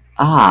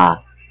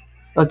 Ah,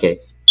 okay.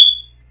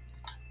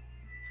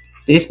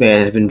 This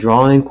man has been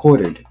drawn and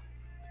quartered.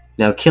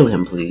 Now kill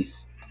him,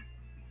 please.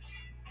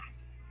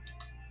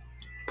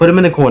 Put him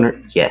in the corner.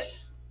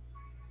 Yes.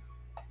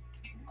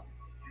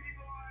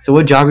 So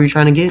what job are you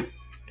trying to get?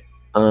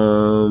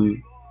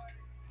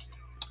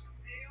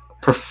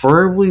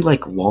 Preferably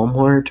like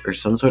Walmart or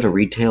some sort of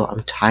retail.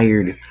 I'm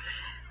tired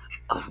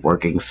of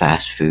working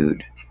fast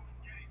food.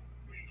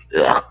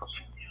 Ugh.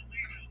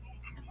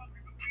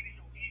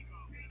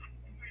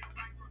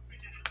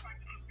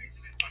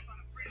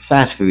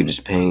 Fast food is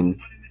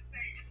pain.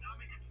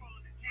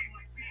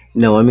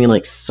 No, I mean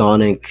like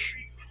Sonic,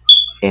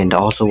 and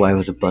also I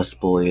was a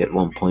busboy at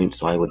one point,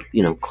 so I would,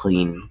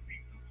 clean,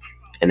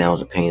 and that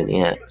was a pain in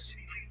the ass.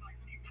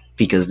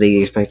 Because they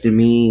expected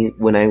me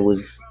when I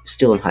was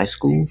still in high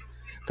school.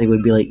 They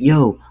would be like,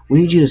 "Yo, we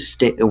need you to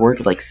stay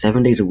work like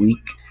 7 days a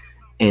week,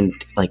 and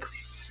like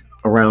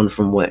around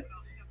from what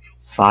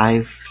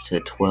 5 to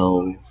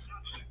 12,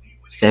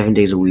 7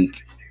 days a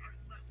week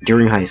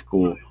during high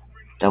school."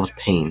 That was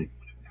pain.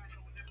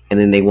 And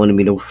then they wanted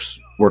me to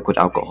work with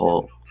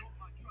alcohol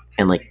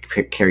and like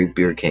carry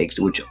beer kegs,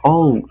 which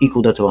all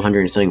equaled up to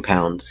 170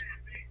 pounds.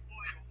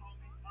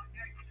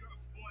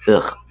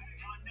 Ugh.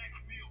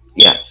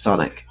 Yeah,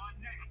 Sonic.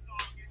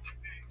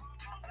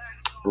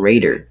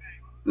 Raider.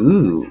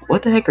 Ooh,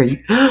 what the heck are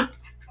you?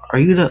 Are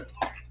you the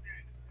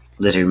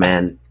lizard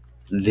man?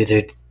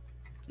 Lizard.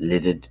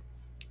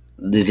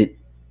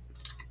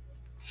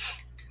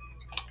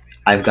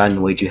 I've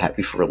gotten way too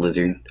happy for a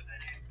lizard.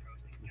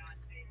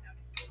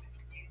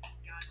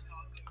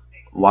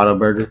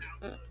 Whataburger.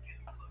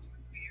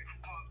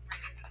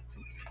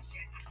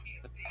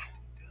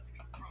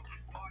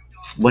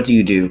 What do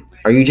you do?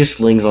 Are you just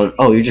slings on?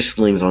 Oh, you're just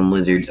slings on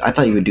lizards. I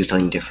thought you would do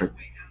something different.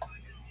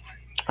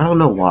 I don't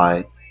know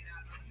why.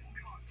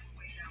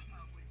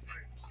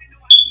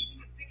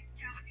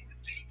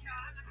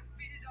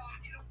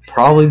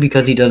 Probably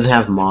because he doesn't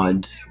have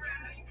mods.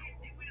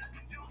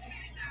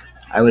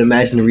 I would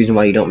imagine the reason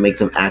why you don't make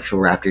them actual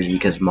raptors is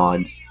because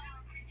mods.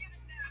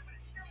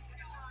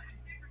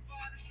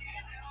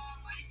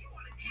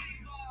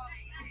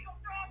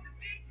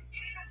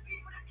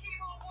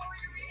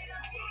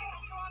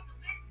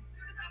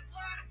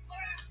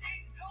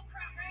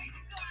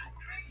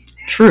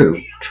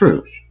 True,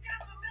 true.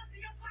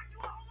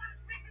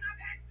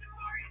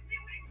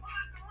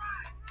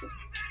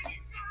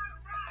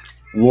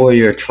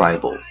 Warrior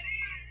tribal.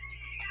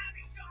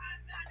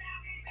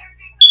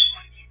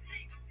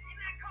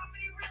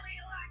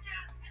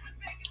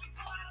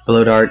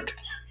 Blow dart.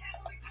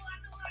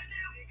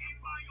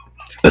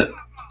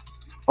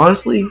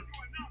 Honestly,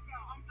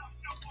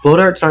 blow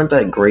darts aren't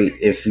that great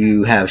if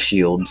you have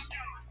shields.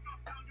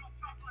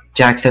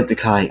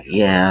 Jacksepticeye,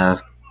 yeah,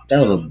 that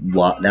was a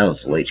lot. That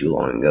was way too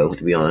long ago,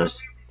 to be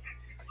honest.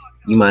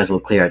 You might as well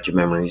clear out your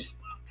memories.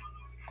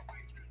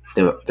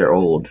 They're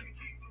old.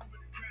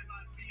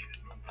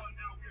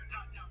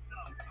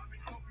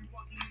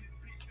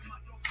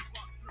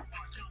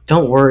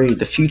 Don't worry,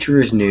 the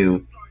future is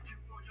new.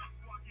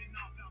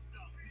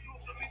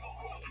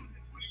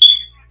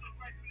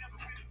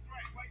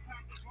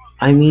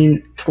 I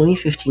mean,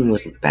 2015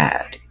 wasn't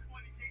bad.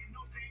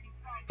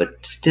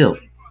 But still,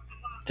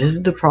 this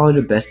is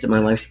probably the best that my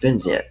life's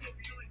been yet.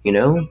 You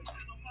know?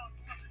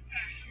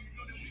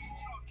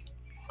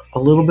 A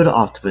little bit of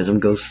optimism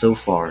goes so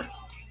far.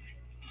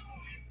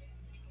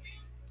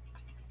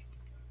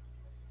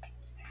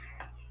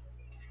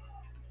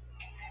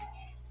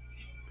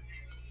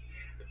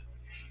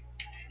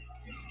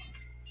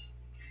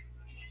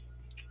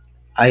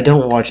 I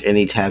don't watch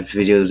any tabbed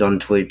videos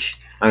on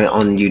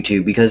on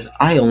YouTube, because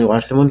I only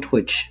watch them on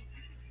Twitch.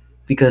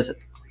 Because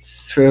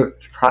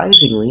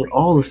surprisingly,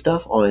 all the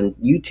stuff on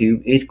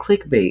YouTube is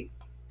clickbait.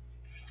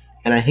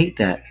 And I hate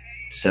that.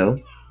 So,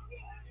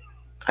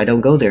 I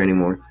don't go there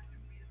anymore.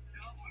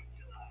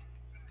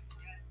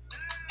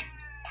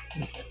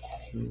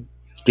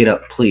 Get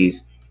up,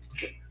 please.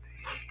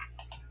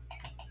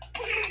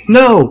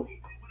 No!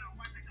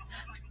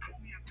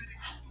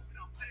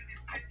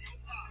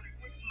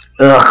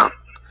 Ugh.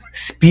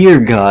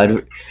 Spear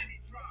God.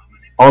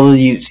 All of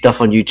the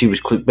stuff on YouTube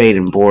is clickbait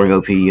and boring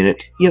OP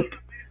units. Yep.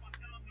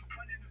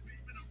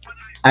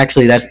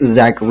 Actually, that's the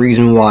exact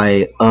reason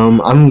why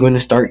I'm going to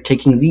start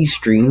taking these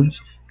streams,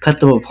 cut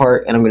them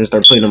apart, and I'm going to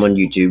start putting them on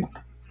YouTube.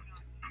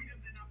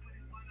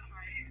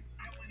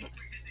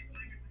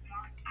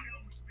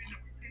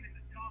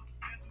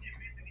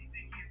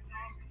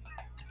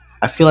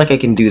 I feel like I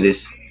can do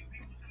this.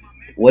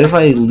 What if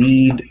I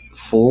lead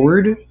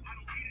forward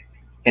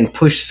and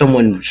push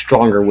someone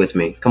stronger with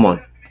me? Come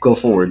on, go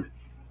forward.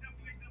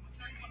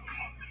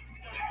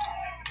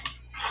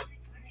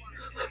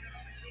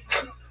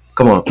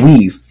 Come on,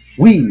 weave,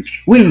 weave,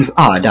 weave.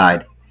 Ah, I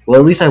died. Well,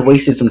 at least I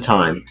wasted some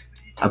time.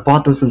 I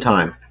bought them some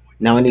time.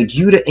 Now I need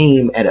you to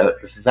aim at a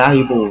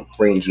valuable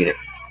range unit.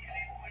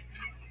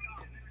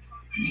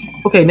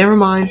 Okay, never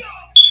mind.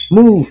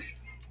 Move.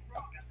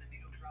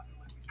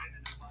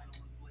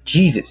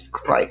 Jesus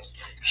Christ.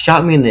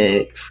 Shot me in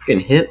the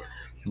freaking hip.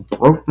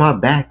 Broke my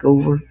back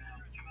over.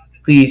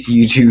 Please,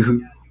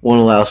 YouTube,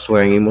 won't allow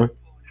swearing anymore.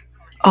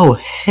 Oh,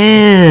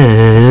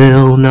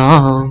 hell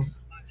no.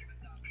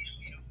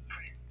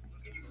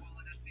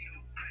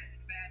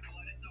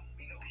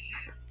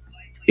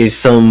 Is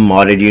some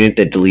modded unit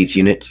that deletes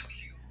units.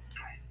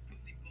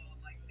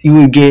 You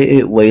would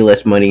get way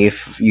less money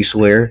if you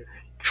swear.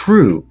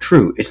 True,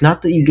 true. It's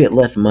not that you get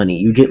less money,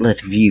 you get less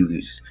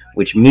views,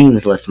 which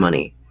means less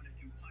money.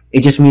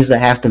 It just means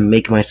that I have to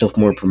make myself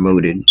more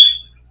promoted.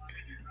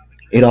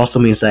 It also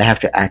means that I have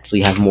to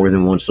actually have more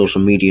than one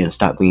social media and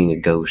stop being a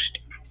ghost.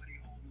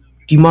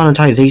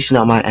 Demonetization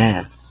out my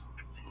ass.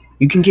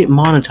 You can get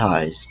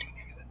monetized.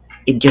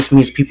 It just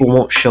means people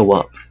won't show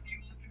up.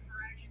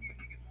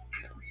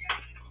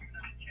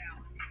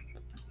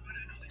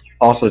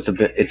 Also,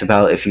 it's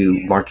about if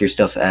you mark your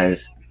stuff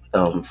as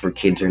for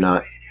kids or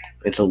not.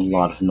 It's a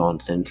lot of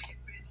nonsense.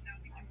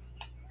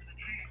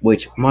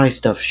 Which my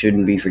stuff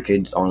shouldn't be for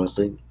kids,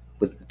 honestly,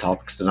 with the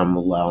topics that I'm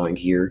allowing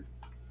here.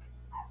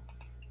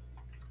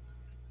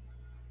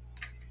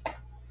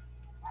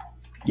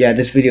 Yeah,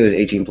 this video is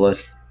 18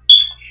 plus.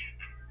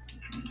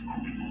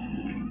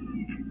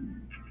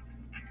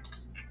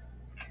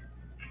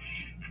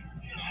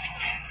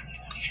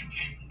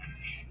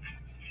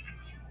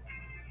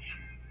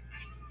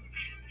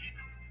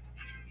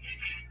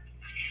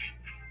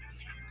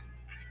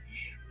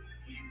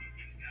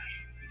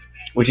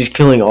 Which is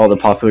killing all the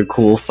popular,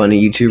 cool,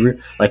 funny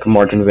YouTuber like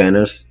Mark and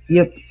Vanos.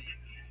 Yep.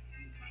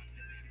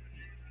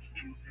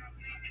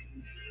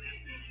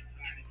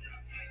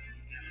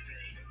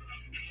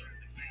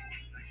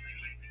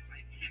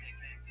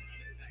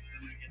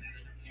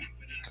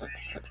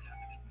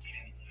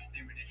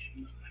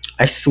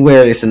 I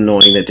swear it's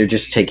annoying that they're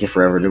just taking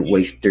forever to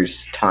waste their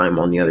time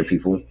on the other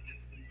people.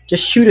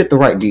 Just shoot at the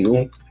right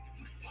deal.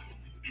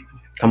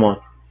 Come on,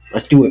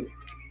 let's do it.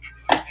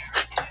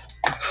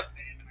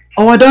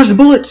 Oh, I dodged the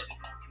bullets!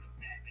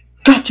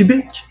 Gotcha,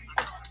 bitch!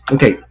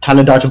 Okay, time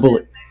to dodge a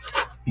bullet.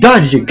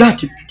 Dodge it,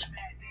 gotcha!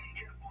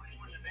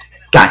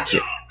 Gotcha!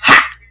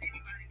 Ha!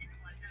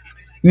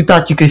 You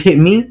thought you could hit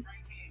me?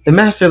 The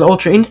master of the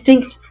Ultra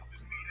Instinct?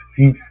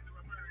 Hey,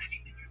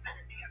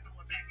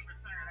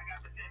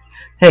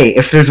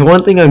 if there's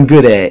one thing I'm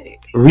good at,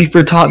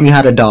 Reaper taught me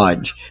how to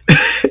dodge.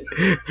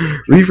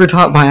 Reaper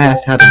taught my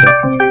ass how to do.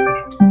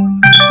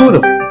 Who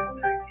the?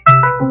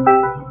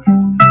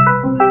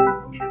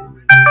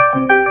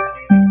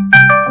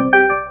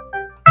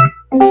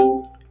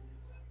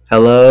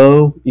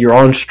 Hello? You're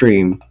on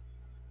stream.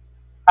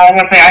 I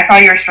was gonna say, I saw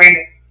your stream.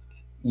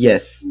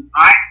 Yes.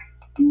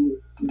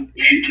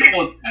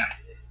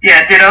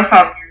 Yeah, ditto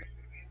saw.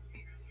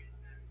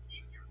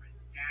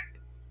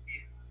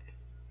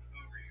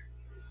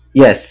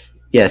 Yes.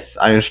 Yes,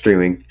 I am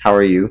streaming. How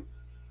are you?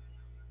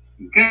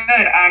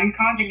 Good. I'm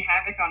causing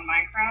havoc on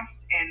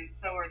Minecraft, and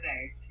so are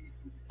they.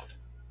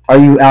 Are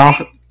you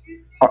out?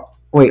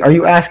 Wait, are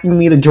you asking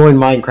me to join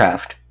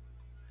Minecraft?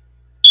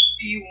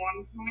 Do you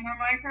want to join our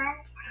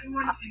Minecraft? I don't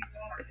want to take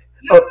part.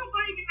 No,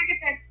 buddy, can I get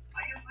that?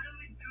 I am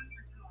literally doing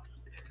your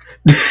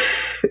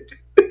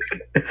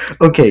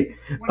job. Okay.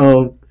 What are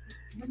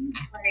you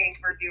playing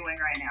for doing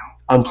right now?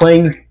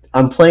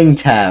 I'm playing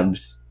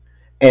tabs,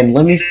 and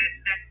let me. That's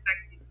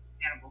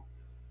understandable.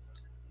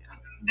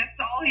 That's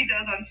all he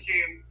does on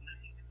stream.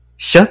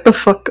 Shut the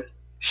fuck.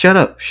 Shut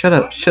up. Shut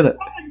up. Shut up.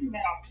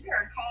 We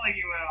are calling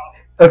you out.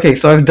 Okay,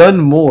 so I've done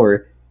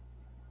more.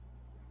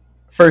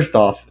 First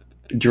off,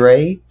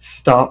 Dre,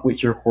 stop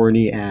with your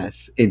horny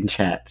ass in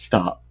chat.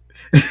 Stop.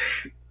 No,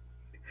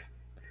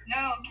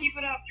 keep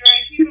it up, Dre.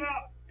 Keep it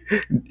up.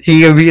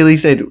 He immediately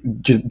said,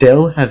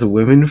 Jadelle has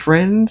women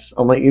friends?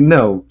 I'm like,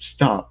 no,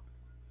 stop.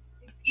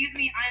 Excuse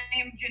me,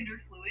 I am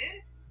gender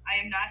fluid. I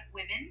am not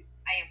women.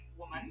 I am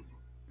woman.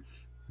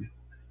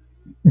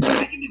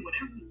 I can be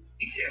whatever you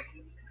need to.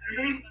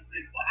 Well,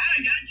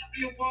 I gotta just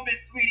be a woman,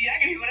 sweetie. I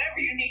can be whatever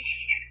you need.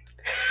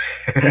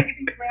 I can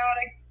be brown.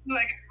 I can be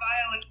like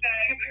violet sky.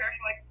 I can be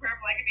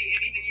purple. I can be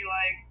anything you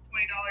like.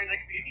 $20. I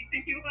can be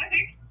anything you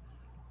like.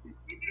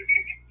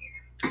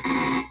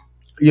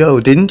 Yo,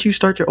 didn't you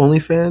start your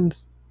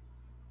OnlyFans?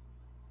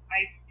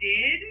 I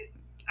did.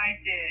 Yes, I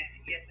did.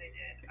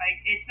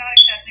 It's not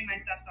accepting my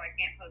stuff, so I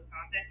can't post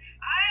content.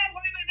 Why am I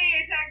being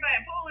attacked by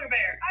a polar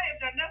bear? I have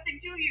done nothing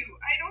to you.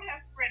 I don't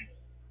have sprint.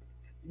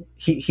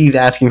 He's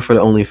asking for the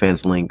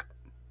OnlyFans link.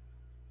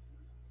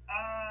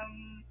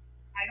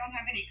 I don't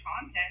have any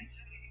content.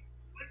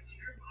 What's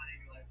your money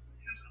like?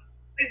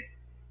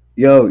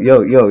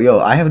 Yo,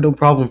 I have no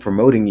problem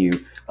promoting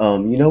you.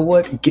 You know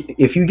what?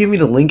 If you give me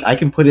the link, I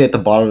can put it at the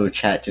bottom of the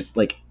chat, just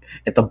like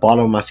at the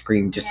bottom of my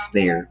screen, just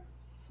there.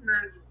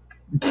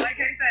 Like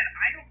I said,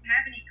 I don't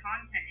have any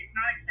content. It's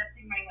not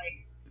accepting my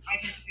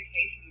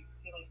identifications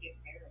to get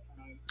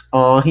verified.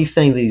 Aw, he's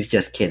saying that he's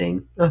just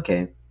kidding.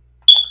 Okay.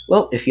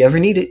 Well, if you ever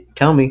need it,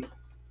 tell me.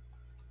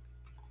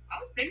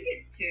 I'll send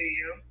it to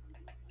you.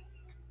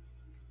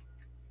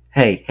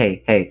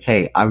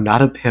 Hey, I'm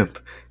not a pimp.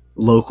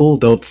 Local,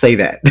 don't say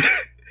that.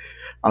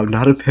 I'm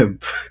not a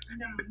pimp.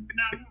 No.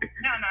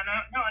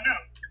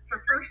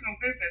 For personal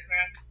business,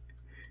 man.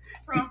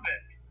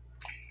 Profit.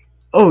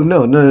 Oh,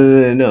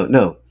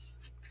 no.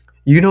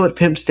 You know what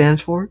pimp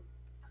stands for?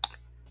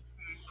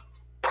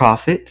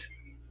 Profit.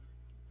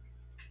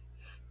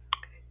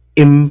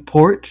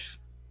 Imports.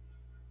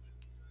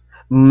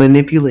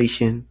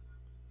 Manipulation.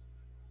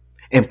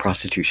 And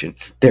prostitution.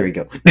 There we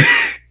go.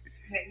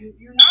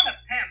 You're not a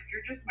pimp.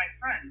 You're just my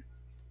friend.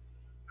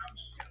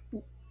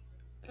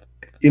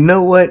 You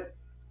know what?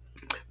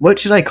 What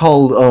should I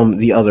call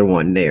the other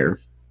one there?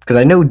 Because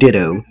I know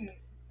Ditto.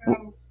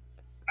 So,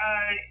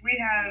 we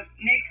have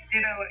Nick,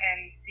 Ditto,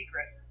 and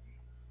Secret.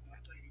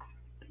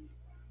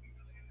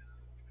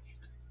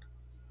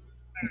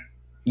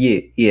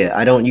 Yeah.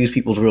 I don't use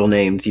people's real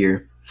names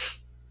here.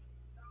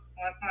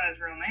 Well, that's not his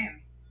real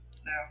name.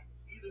 So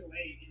either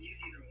way, you can use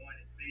either one.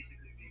 It's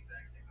basically the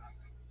exact same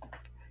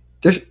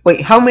outcome.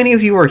 Wait, how many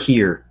of you are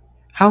here?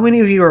 How many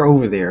of you are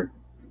over there?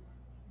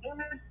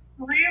 There's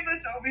 3 of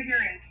us over here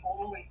in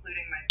total,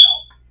 including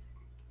myself.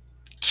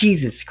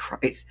 Jesus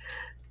Christ.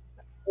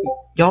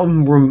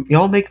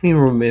 Y'all make me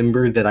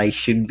remember that I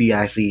should be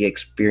actually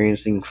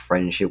experiencing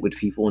friendship with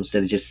people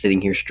instead of just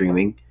sitting here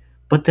streaming.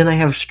 But then I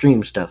have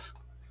stream stuff.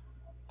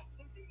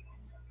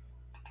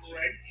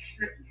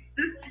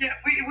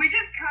 We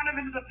just kind of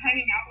ended up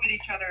hanging out with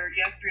each other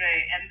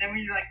yesterday, and then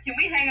we were like, can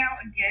we hang out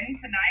again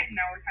tonight? And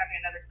now we're having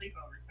another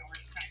sleepover, so we're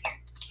just kind of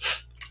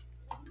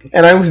here.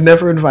 And I was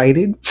never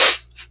invited.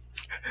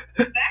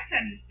 That's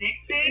a Nick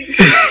thing. You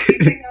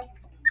take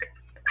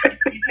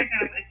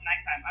that up. It's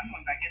nighttime. I'm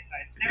going back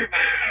inside.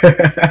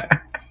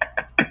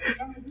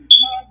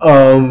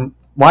 Never mind.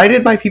 Why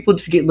did my people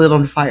just get lit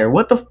on fire?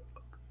 What the fuck?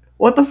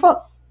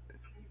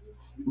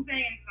 I'm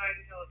staying inside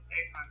until it's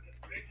daytime.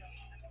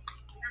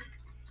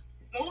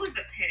 Gold is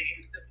a pity.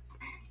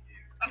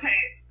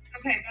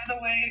 Okay, by the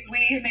way,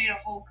 we made a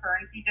whole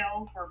currency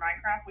delve for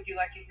Minecraft. Would you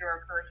like to hear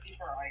our currency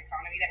for our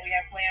economy that we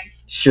have planned?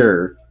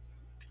 Sure.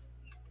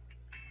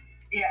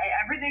 Yeah,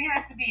 everything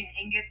has to be in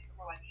ingots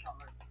or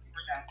shards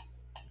or dust.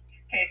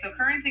 Okay, so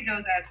currency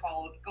goes as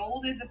follows.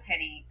 Gold is a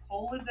penny,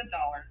 coal is $1,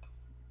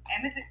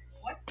 amethyst,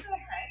 what the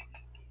heck?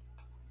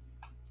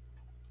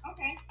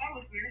 Okay, that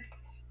was weird.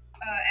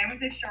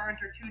 Amethyst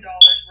shards are $2,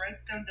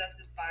 redstone dust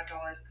is $5,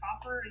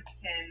 copper is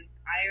 10,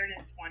 iron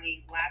is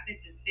 20,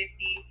 lapis is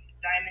 50,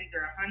 diamonds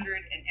are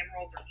 100, and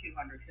emeralds are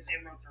 200 because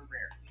emeralds are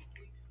rare.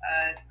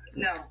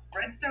 No,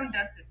 redstone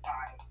dust is 5.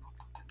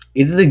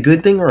 Is it a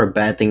good thing or a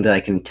bad thing that I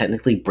can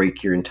technically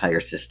break your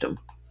entire system?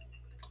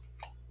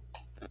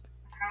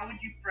 How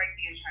would you break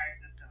the entire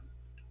system?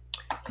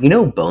 You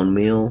know bone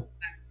meal?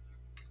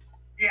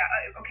 Yeah,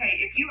 okay,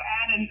 if you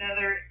add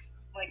another,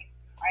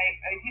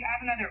 if you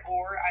add another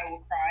ore, I will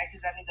cry,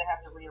 because that means I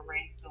have to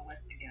rearrange the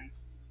list again.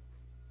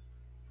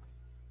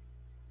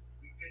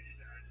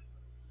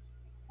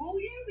 Well,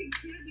 yeah, we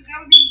could, but that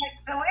would be,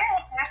 the way I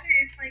have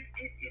it,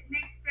 it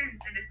makes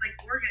sense, and it's,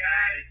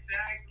 organized. Yeah,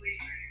 exactly.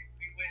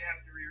 We would have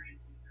to rearrange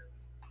these.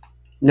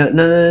 No.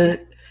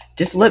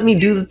 Just let me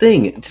do the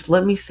thing. Just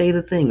let me say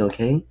the thing,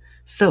 okay?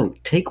 So,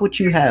 take what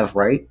you have,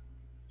 right?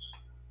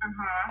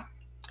 Uh-huh.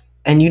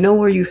 And you know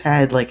where you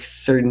had,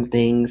 certain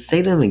things?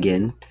 Say them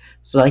again,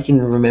 so I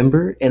can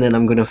remember, and then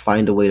I'm gonna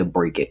find a way to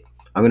break it.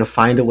 I'm gonna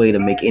find a way to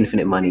make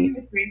infinite money.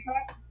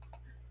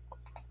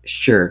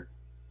 Sure.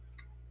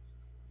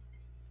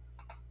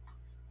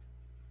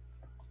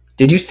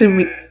 Did you send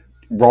me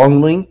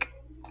wrong link?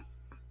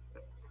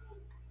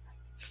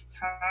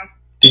 Huh?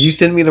 Did you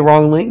send me the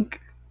wrong link?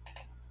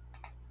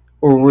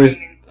 Or was...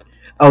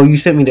 Oh, you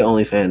sent me the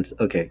OnlyFans.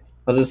 Okay.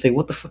 I was gonna say,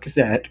 what the fuck is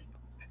that?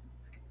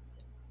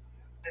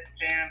 That's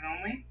fans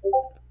only.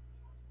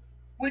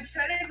 Which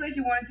technically, if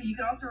you wanted to, you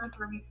could also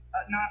refer me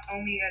not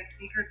only as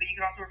secret, but you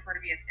could also refer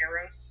to me as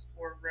Eros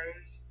or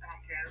Rose. I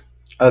don't care.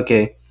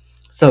 Okay.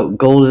 So,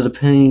 gold is a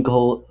penny,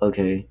 gold...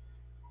 Okay.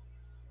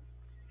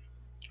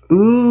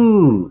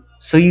 Ooh!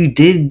 So you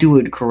did do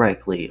it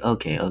correctly.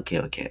 Okay.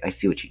 I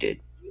see what you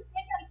did. You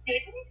think I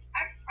didn't?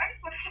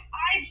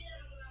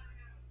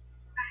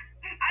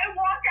 I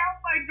walk out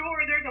my door,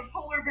 there's a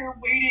polar bear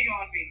waiting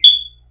on me.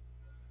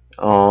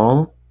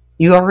 Aw.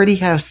 You already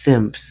have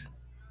simps.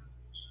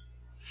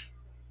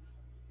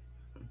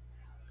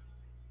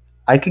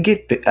 I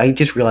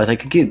just realized I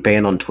could get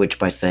banned on Twitch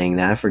by saying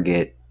that. I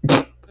forget.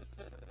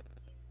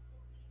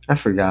 I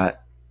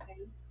forgot.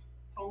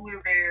 Polar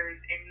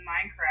bears in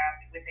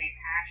Minecraft with a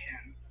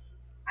passion.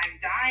 I'm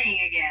dying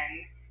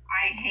again.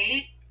 I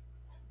hate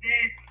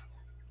this.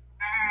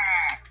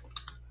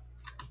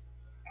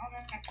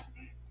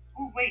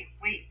 Oh, wait.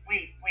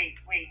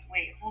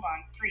 Hold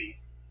on.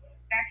 Freeze.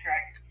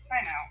 Backtrack.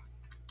 Time out.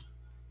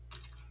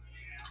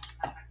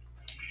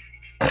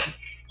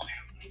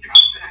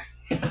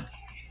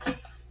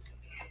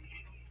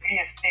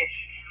 And fish.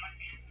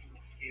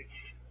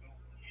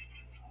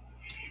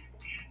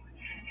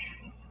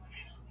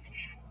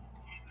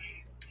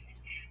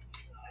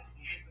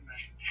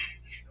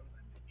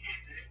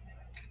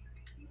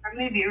 How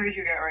many viewers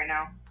you got right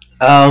now?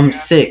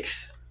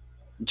 6.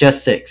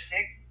 Just 6.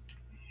 6?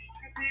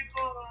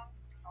 People.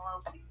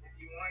 Hello, people.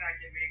 If you want, I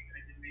can make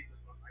this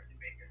one. I can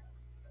make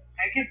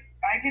it.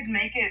 I could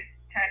make it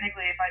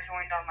technically if I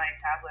joined on my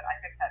tablet. I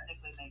could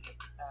technically make it.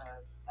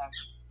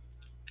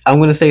 I'm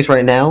gonna say this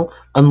right now.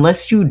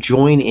 Unless you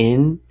join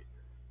in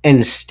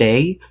and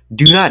stay,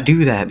 do not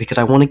do that because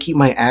I want to keep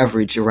my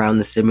average around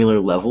the similar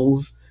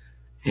levels.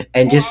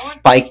 And just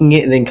spiking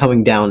it and then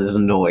coming down is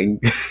annoying.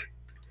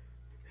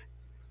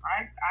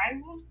 I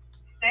will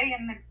stay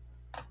in the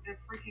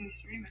freaking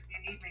stream if you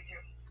need me to.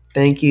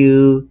 Thank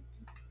you.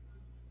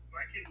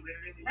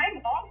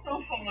 I'm also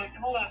full of.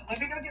 Hold on, let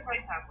me go get my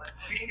tablet.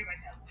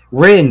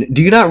 Rin,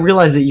 do you not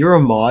realize that you're a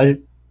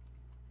mod?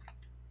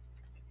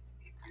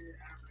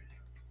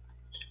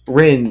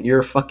 Rin, you're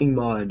a fucking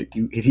mod,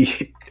 you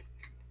idiot.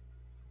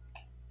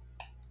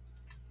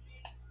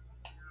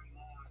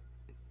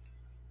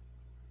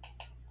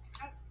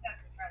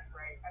 That's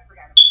right. I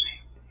forgot his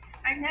name.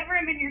 I never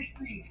am in your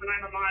streams when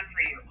I'm a mod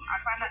for you. I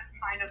find that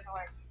kind of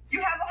hilarious.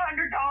 You have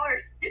 $100.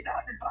 Get the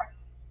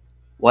 $100.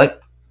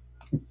 What?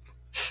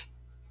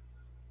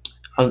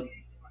 Bro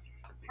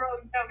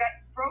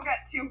got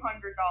 $200.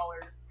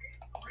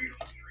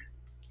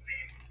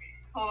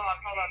 Hold on.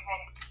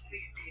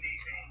 Please be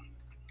anything.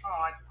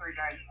 Oh, it's 3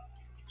 guys.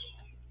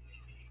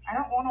 I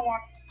don't want to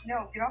watch.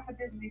 No, get off of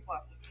Disney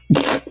Plus.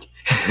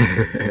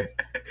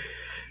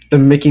 The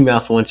Mickey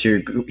Mouse wants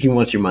your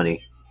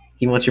money.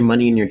 He wants your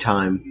money and your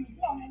time. You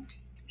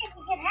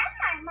can have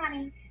my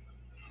money.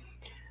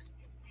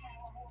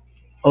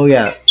 Oh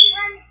yeah. When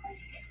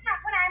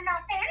I'm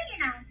not there,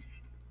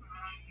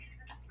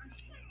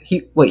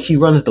 He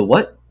runs the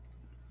what?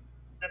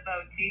 The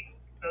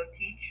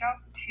boutique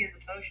shop. She has a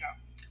bow shop.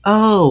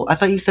 Oh, I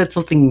thought you said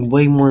something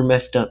way more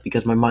messed up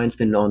because my mind's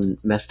been on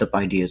messed up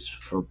ideas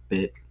for a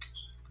bit.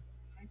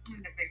 I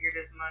couldn't have figured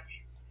as much.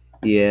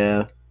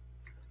 Yeah.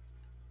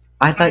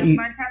 I thought you...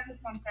 My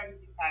tablet's on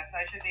 75, so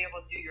I should be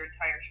able to do your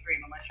entire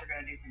stream unless you're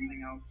going to do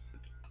something else.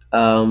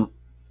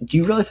 Do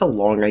you realize how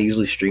long I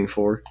usually stream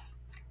for?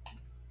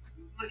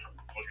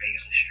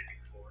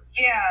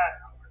 Yeah,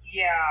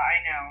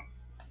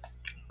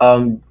 I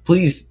know.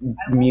 Please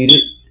mute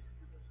it.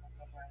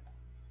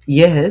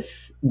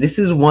 Yes, this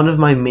is one of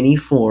my mini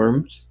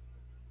forms.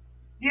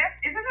 Yes,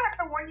 isn't that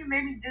the one you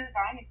made me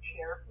design a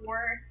chair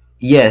for?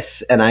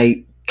 Yes, and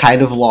I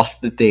kind of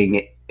lost the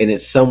thing, and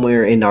it's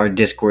somewhere in our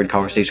Discord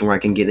conversation where I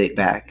can get it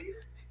back. I can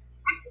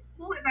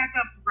pull it back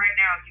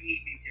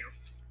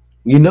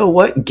You know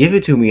what? Give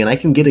it to me and I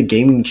can get a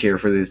gaming chair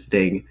for this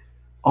thing.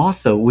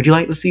 Also, would you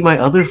like to see my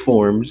other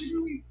forms?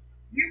 You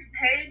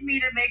paid me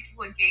to make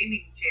you a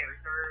gaming chair,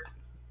 sir.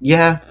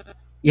 Yeah,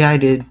 I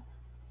did.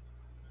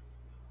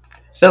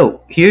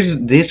 So, here's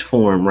this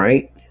form,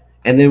 right?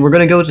 And then we're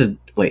gonna go to...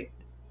 Wait.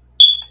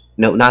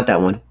 No, not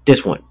that one.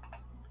 This one.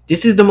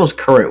 This is the most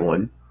current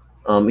one.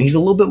 He's a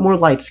little bit more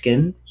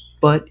light-skinned,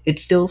 but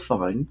it's still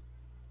fine.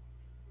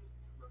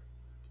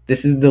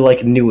 This is the,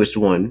 like, newest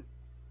one.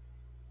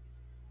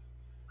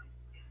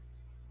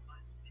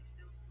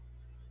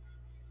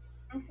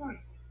 I'm fine.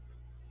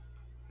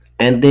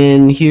 And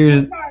then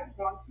here's...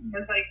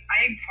 It's like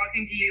I am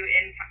talking to you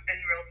in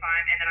real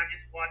time, and then I'm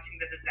just watching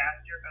the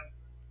disaster of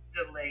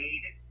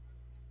delayed.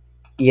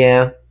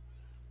 Yeah.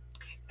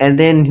 And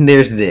then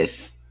there's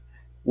this,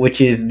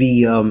 which is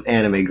the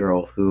anime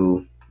girl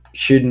who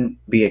shouldn't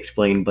be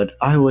explained, but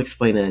I will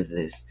explain it as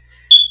this.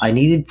 I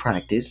needed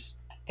practice,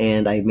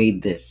 and I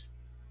made this.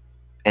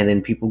 And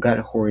then people got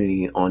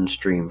horny on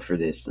stream for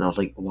this, and I was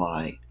like,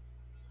 why?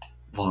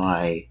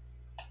 Why?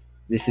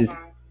 This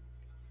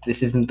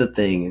isn't the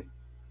thing.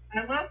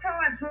 I love how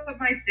I put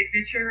my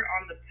signature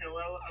on the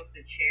pillow of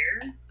the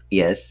chair.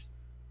 Yes.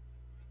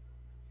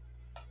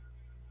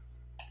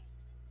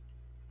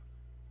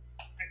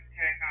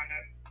 Okay, I found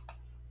it.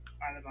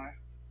 By the by.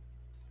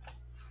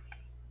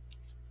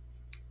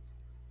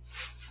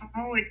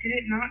 Oh, did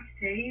it not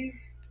save?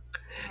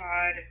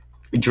 God.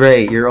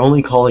 Dre, you're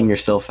only calling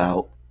yourself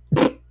out.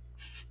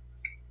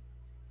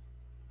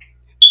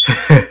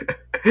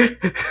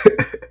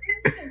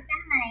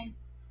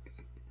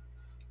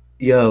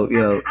 Yo. I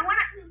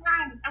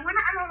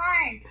wanna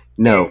unalive.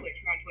 No.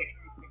 Twitch.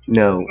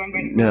 No,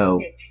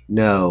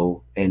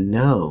 and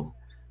no.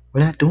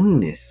 We're not doing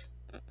this.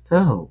 No.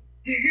 No,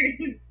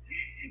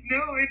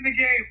 in the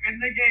game.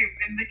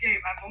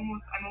 I'm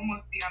almost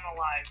the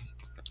unalived.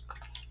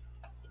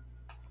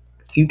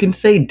 You can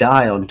say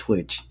die on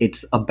Twitch.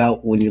 It's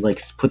about when you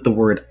like put the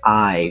word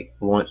I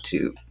want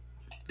to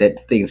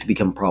that things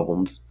become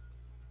problems.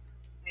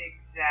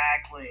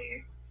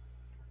 Exactly.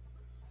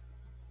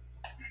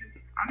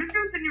 I'm just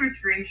gonna send you a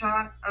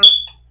screenshot of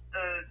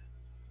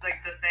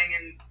like the thing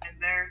in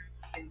there.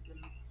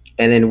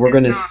 And then we're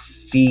gonna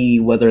see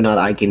whether or not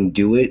I can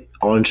do it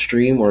on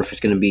stream or if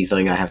it's gonna be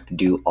something I have to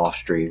do off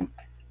stream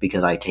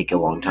because I take a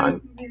long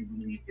time.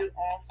 You do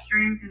off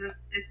stream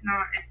because it's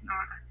not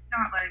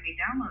letting me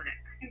download it.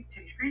 I can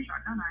take a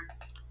screenshot, don't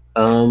I?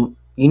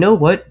 You know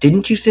what?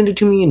 Didn't you send it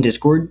to me in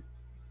Discord?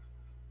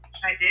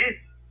 I did.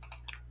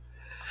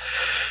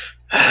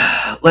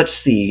 Let's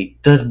see.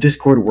 Does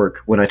Discord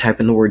work when I type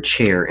in the word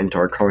chair into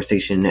our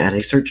conversation as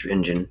a search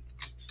engine?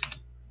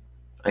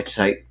 I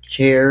type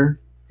chair.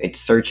 It's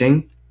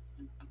searching.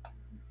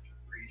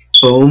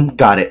 Boom.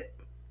 Got it.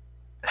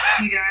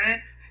 You got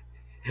it?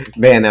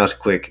 Man, that was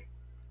quick.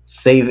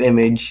 Save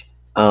image.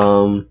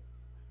 You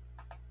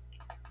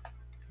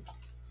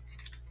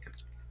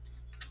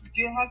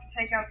do have to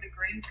take out the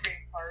green screen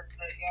part,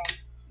 but yeah.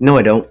 No,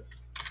 I don't.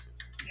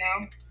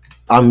 No?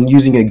 I'm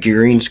using a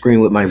green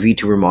screen with my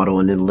VTuber model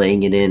and then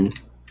laying it in.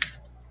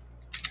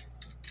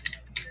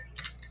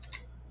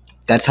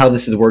 That's how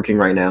this is working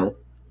right now.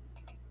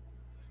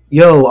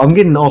 Yo, I'm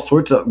getting all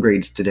sorts of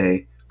upgrades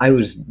today. I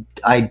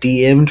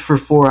DM'd for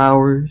 4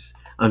 hours.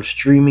 I'm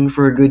streaming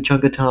for a good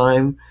chunk of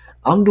time.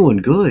 I'm doing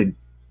good.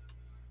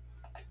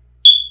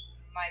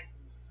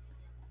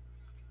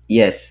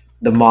 Yes,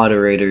 the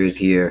moderator is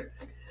here.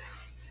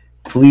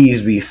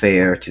 Please be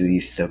fair to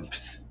these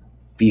simps.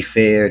 Be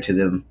fair to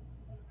them.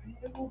 I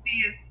will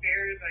be as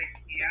fair as I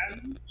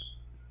can,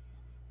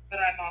 but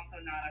I'm also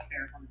not a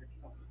fair-hearted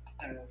soul,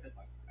 so good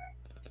luck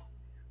with that.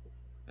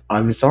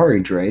 I'm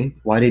sorry, Dre.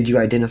 Why did you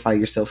identify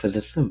yourself as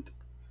a simp?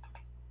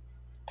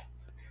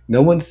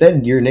 No one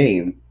said your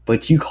name,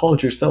 but you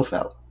called yourself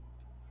out.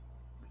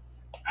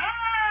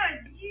 Ah,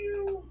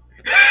 you...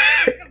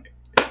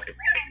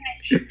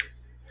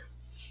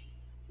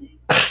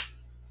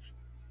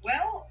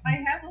 Well, I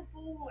have a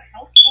full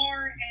health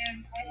bar,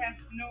 and I have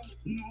no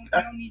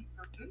need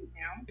for food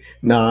now.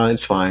 Nah,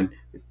 it's fine.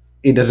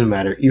 It doesn't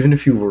matter. Even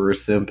if you were a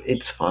simp,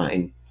 it's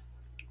fine.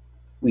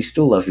 We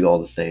still love you all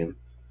the same.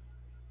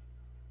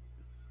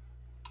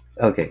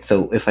 Okay,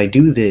 so if I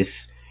do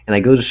this, and I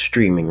go to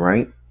streaming,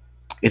 right?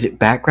 Is it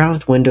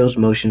backgrounds, windows,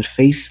 motions,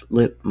 face,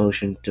 lip,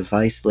 motion,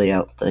 device,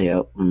 layout?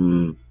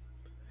 Why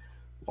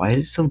is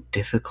it so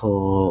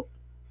difficult?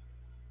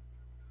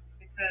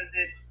 Because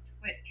it's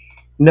Twitch.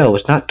 No,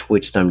 it's not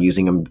Twitch that I'm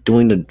using. I'm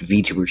doing the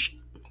VTuber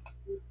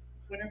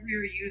Whatever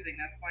you're using,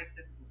 that's why it's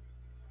difficult.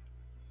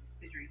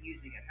 Because you're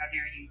using it. How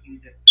dare you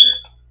use it, sir?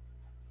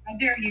 How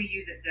dare you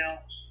use it,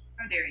 Del?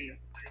 How dare you?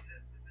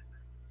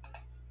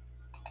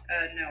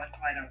 No, it's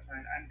light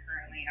outside. I'm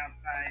currently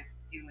outside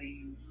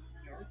doing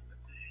your...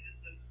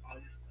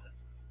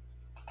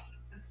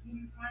 I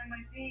couldn't find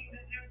my thing.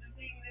 There's the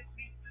thing that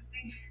makes the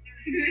thing.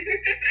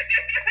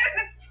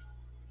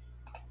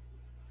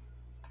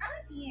 Oh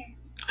dear.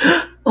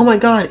 Oh my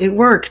god, it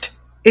worked!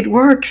 It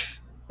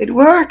works! It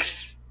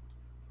works!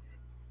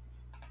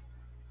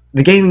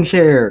 The gaming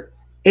chair!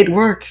 It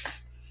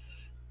works!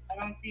 I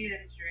don't see it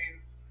in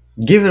stream.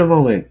 Give it a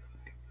moment.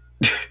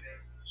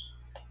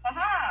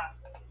 Haha!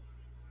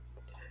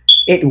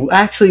 It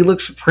actually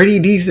looks pretty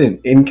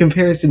decent in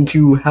comparison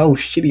to how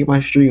shitty my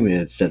stream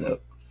is set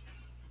up.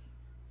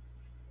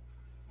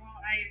 Well,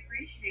 I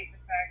appreciate the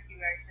fact you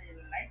actually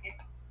like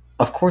it.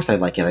 Of course I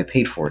like it. I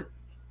paid for it.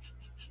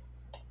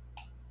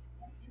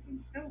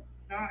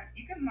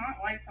 You can not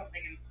like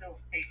something and still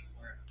pay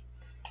for it.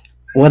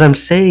 What I'm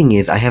saying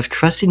is I have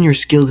trust in your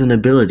skills and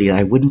ability, and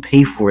I wouldn't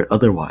pay for it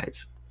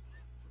otherwise.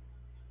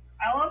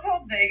 I love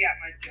how they got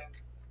my joke.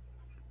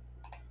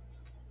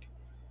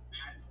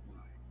 That's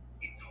why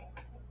it's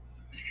over.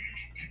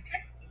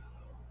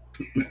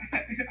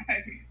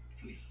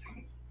 Please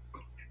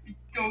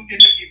don't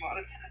get him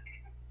demonetized.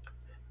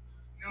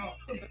 No.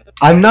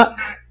 I'm not.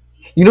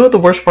 You know what the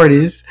worst part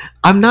is?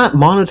 I'm not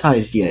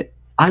monetized yet.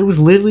 I was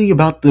literally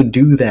about to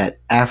do that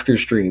after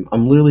stream.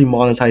 I'm literally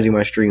monetizing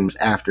my streams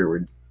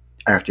after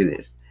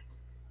this.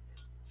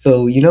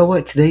 So you know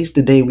what? Today's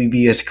the day we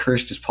be as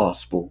cursed as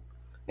possible,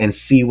 and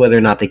see whether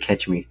or not they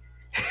catch me.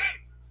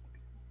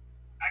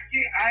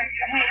 Who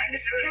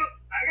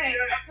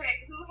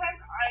has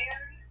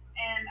iron?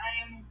 And I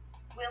am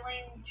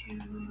willing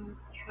to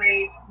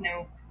trade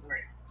snow for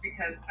it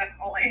because that's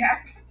all I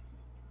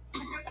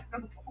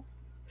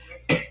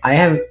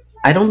have.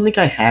 I don't think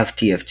I have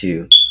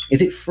TF2.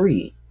 Is it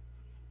free?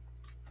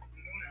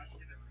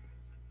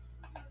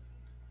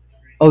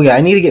 Oh yeah,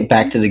 I need to get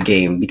back to the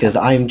game because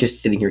I'm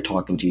just sitting here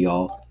talking to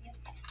y'all.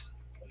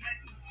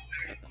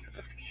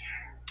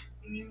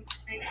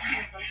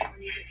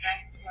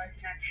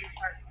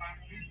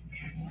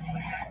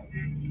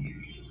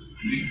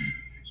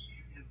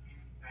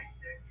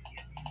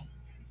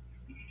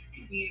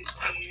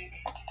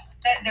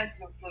 That does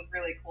look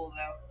really cool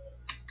though.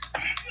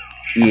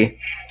 Yeah.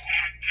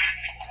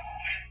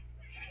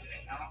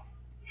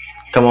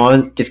 Come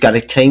on, just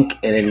gotta tank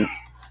and then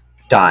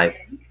die.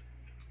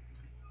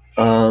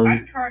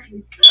 I'm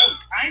currently broke.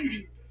 I'm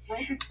the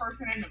brokest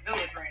person in the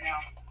village right now.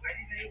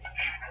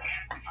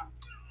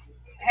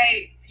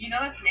 Hey, you know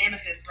that's an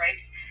amethyst, right?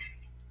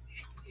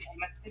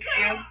 Amethyst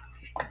geo?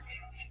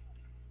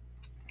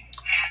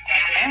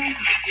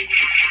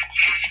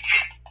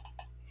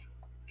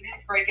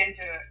 Break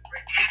into it.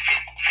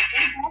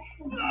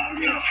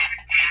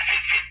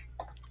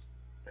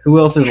 Who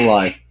else is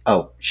alive?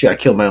 Oh, shit, I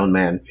killed my own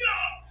man.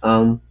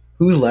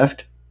 Who's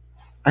left?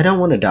 I don't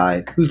want to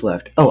die. Who's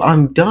left? Oh,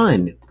 I'm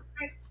done.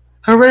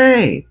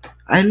 Hooray!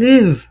 I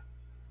live!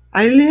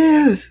 I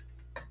live!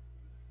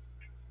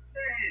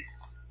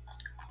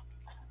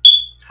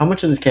 How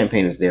much of this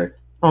campaign is there?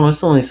 Oh,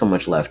 there's only so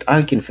much left.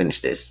 I can finish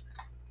this.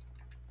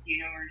 You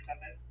know where your stuff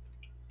is?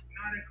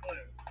 Not a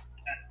clue.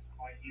 That's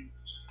all you.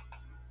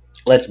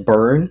 Let's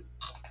burn.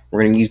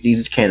 We're gonna use these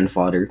as cannon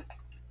fodder.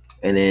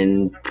 And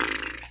then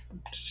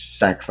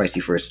sacrifice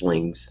you for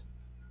slings.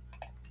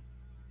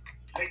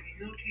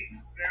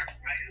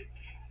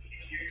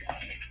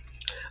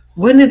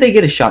 When did they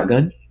get a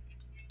shotgun?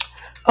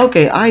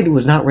 Okay, I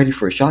was not ready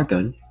for a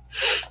shotgun.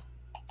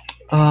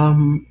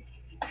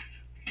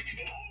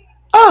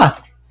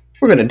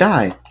 We're gonna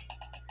die.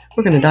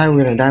 We're gonna die,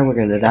 we're gonna die, we're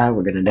gonna die,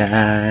 we're gonna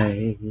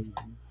die.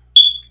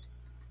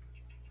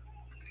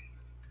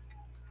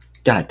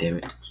 God damn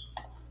it.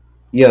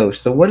 Yo,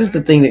 so what is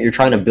the thing that you're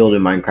trying to build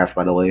in Minecraft,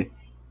 by the way?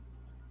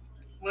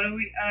 What are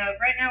we,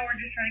 right now we're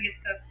just trying to get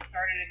stuff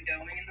started and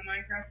going in the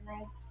Minecraft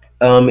world.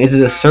 Is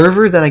it a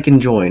server that I can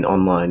join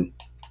online?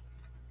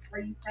 Are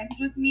you friends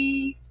with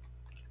me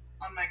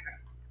on Minecraft?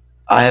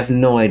 I have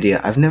no idea.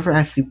 I've never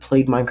actually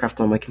played Minecraft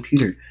on my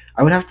computer.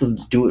 I would have to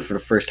do it for the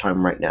first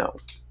time right now.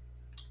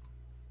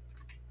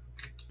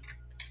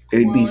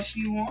 If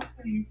you want,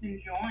 then you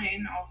can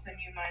join. I'll send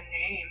you my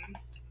name.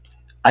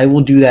 I will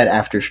do that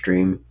after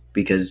stream,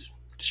 because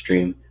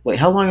stream... Wait,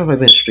 how long have I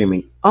been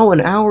streaming? Oh,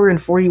 1 hour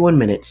and 41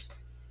 minutes.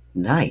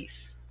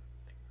 Nice.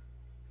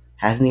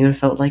 Hasn't even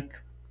felt like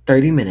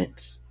 30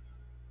 minutes.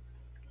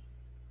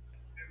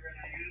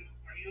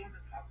 Are you on the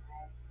top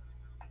roll?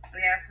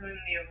 Yeah, so in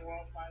the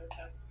overworld by the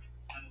top.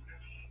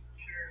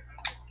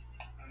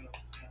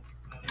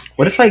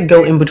 What if I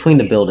go in between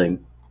the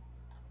building?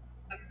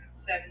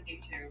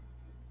 72.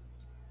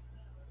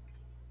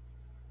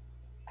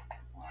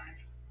 Why?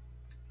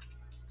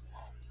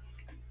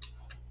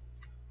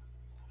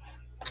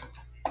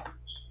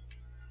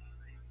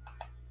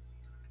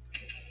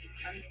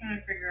 I'm trying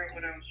to figure out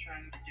what I was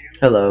trying to do.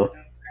 Hello.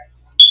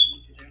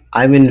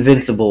 I'm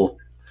invincible.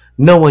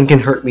 No one can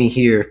hurt me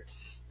here.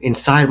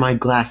 Inside my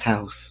glass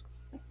house.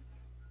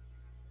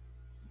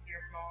 Your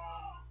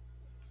mom.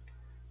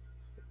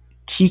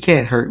 She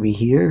can't hurt me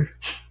here.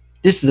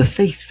 This is a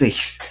safe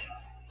space.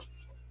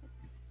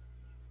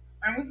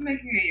 I was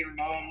making a your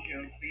mom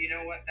joke, but you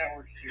know what? That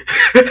works too.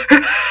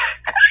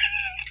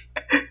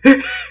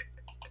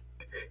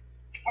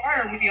 Why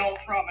are we all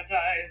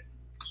traumatized?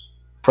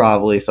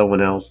 Probably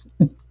someone else.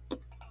 Why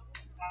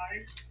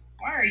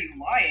are you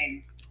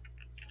lying?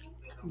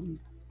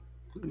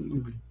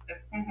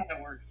 That's not how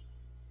that works.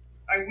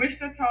 I wish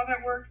that's how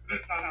that worked, but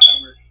that's not how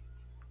that works.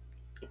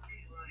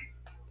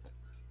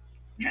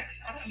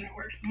 That's not how that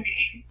works,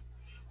 sweetie.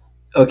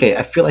 Okay,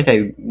 I feel like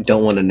I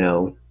don't want to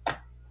know.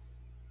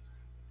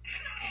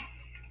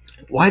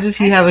 Why does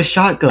he have a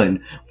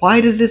shotgun?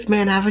 Why does this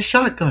man have a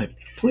shotgun?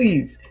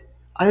 Please.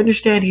 I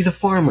understand he's a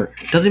farmer.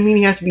 Doesn't mean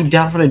he has to be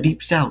down from the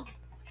deep south.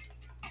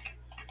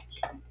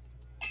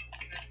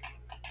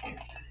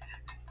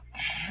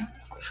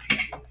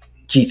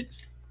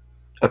 Jesus.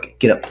 Okay,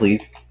 get up,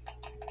 please.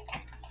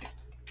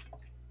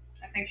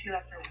 I think she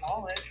left her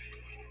wallet.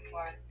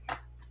 Why? I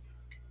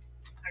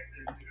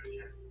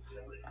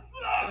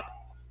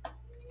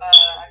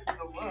can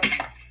go look.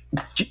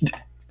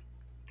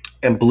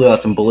 And blew out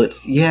some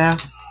bullets. Yeah.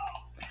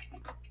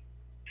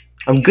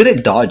 I'm good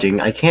at dodging.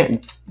 I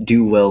can't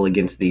do well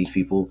against these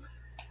people.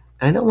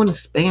 I don't want to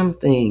spam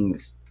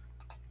things.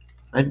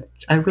 I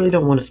really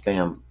don't want to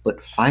spam.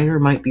 But fire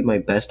might be my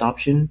best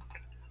option.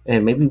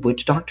 And maybe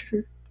witch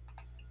doctor?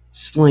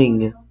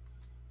 Sling.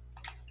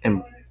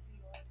 And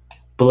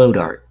blow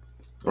dart.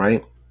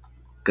 Right?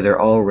 Because they're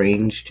all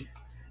ranged.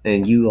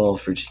 And you all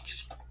to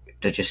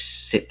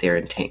just sit there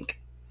and tank.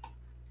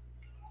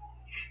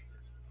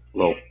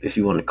 Well, if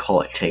you want to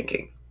call it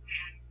tanking.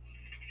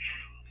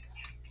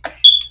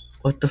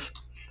 What the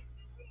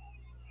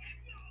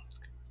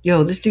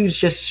Yo, this dude's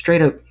just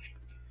straight up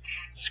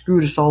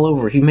screwed us all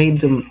over. He made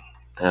them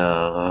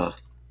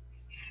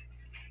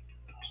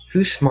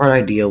whose smart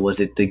idea was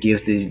it to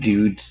give these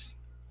dudes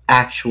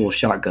actual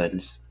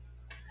shotguns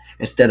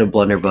instead of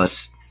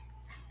blunderbuss?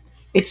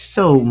 It's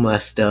so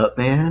messed up,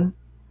 man.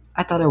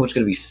 I thought I was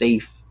gonna be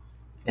safe.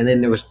 And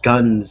then there was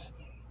guns.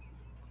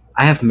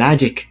 I have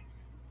magic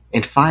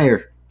and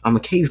fire. I'm a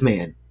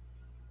caveman.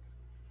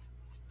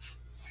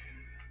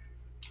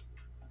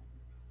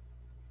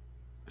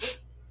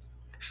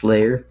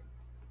 Slayer.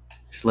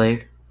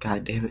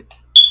 God damn it.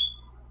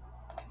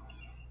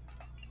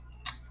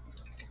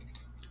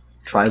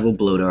 Tribal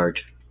blow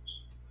dart.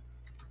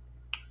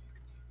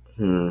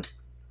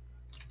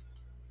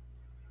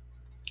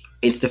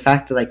 It's the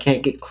fact that I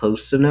can't get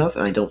close enough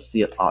and I don't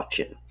see an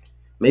option.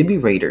 Maybe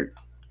Raider,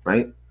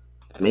 right?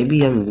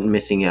 Maybe I'm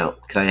missing out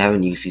because I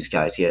haven't used these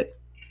guys yet.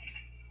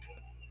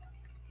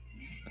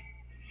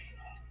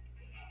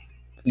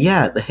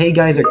 Yeah, the hay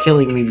guys are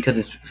killing me because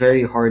it's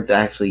very hard to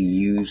actually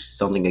use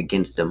something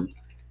against them.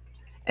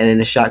 And then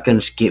the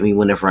shotguns get me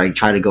whenever I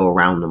try to go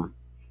around them.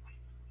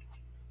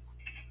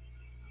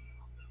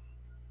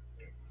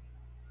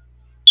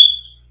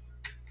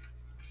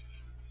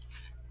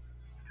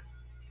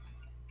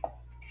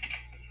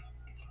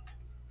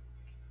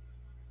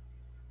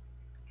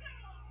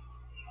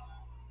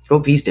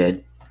 Oh, he's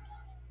dead.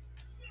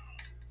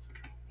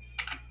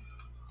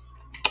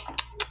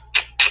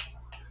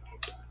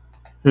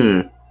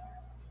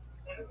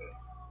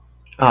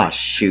 Ah,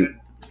 shoot.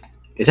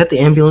 Is that the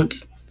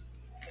ambulance?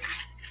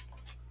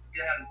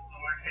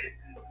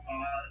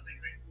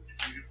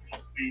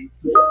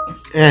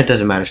 It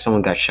doesn't matter.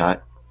 Someone got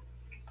shot.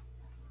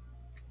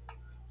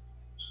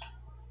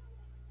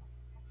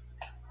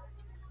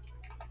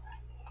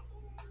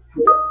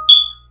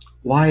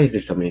 Why is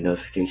there so many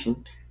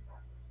notifications?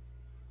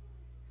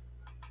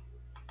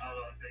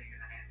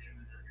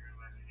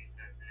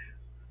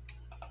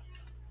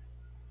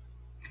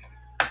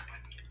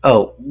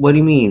 Oh, what do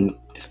you mean?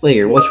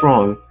 Slayer, what's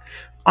wrong?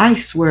 I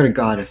swear to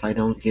God, if I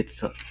don't get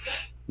some...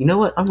 You know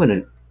what? I'm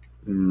gonna...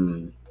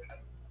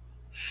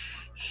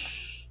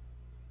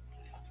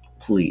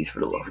 Please, for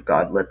the love of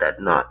God, let that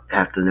not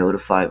have to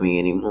notify me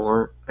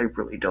anymore. I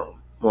really don't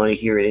want to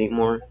hear it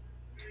anymore.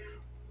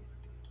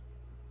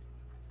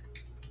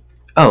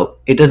 Oh,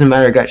 it doesn't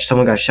matter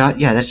someone got shot?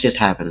 Yeah, that just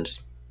happens.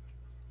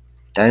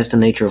 That is the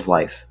nature of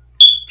life.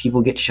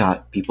 People get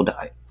shot, people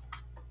die.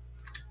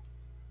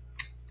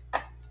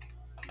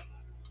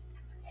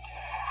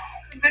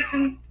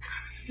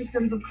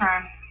 Victims of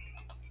crime.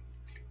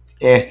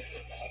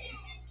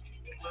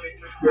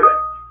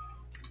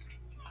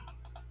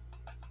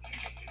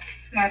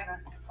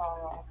 Sadness and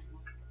sorrow.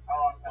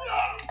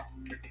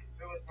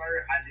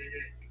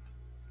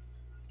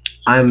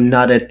 I'm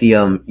not at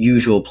the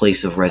usual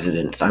place of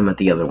residence. I'm at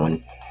the other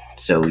one.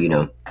 So,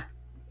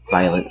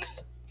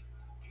 violence.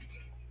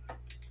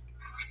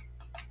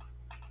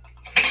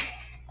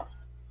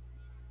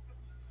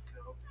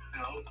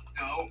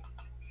 No.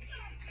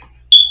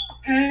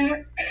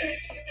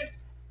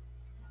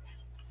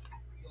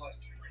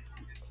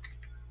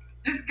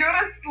 Just go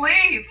to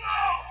sleep.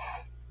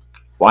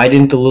 Why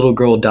didn't the little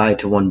girl die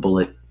to one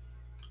bullet?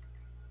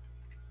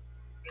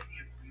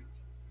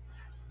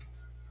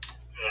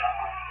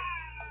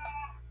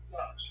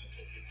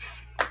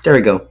 There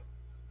we go.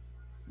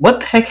 What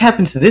the heck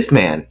happened to this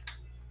man?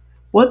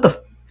 What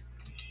the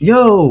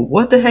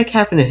heck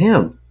happened to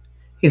him?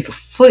 His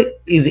foot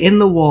is in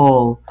the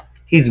wall.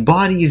 His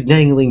body is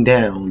dangling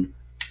down.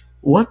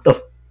 What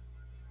the...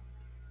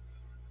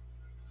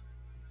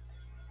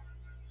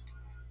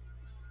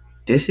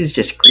 This is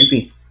just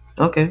creepy.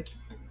 Okay.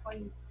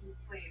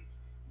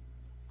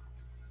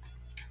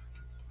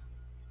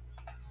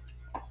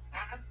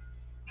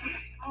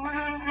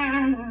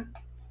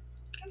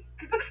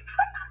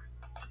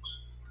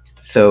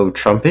 So,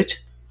 trumpet?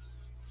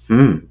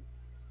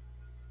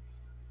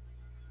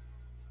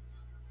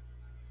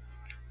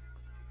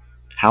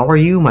 How are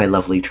you, my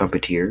lovely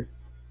trumpeter?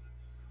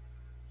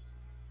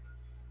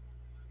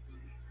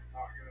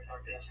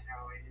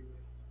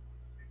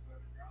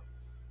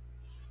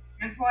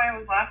 That's why I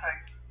was laughing.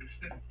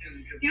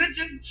 He was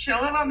just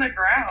chilling on the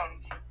ground.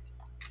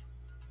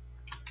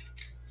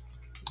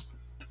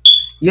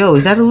 Yo,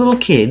 is that a little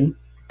kid?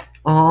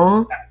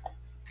 Aw.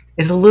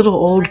 It's a little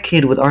old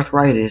kid with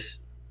arthritis.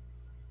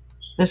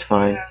 That's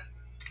fine. Yeah.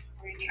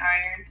 Greedy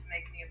iron to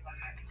make me a bucket.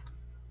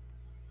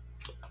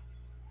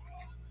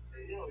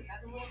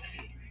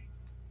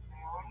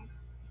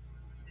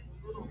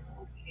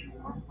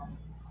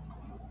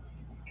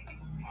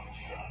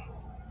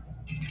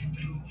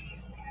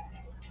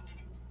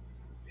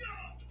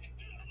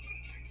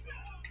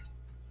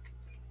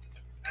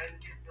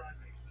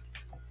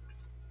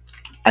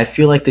 I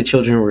feel like the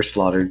children were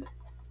slaughtered.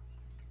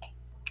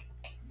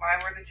 Why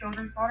were the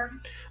children slaughtered?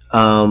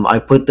 I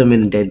put them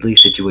in a deadly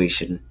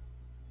situation.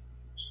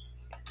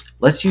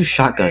 Let's use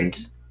shotguns.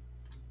 Did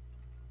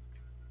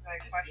I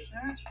question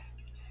it?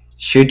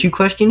 Should you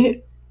question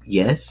it?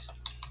 Yes.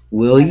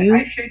 Will I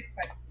you? should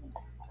question it.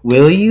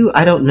 Will you?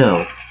 I don't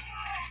know.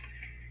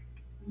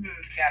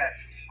 Got it.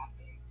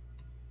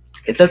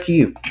 It's up to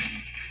you.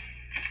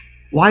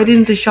 Why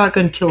didn't the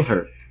shotgun kill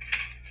her?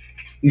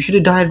 You should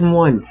have died in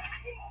one.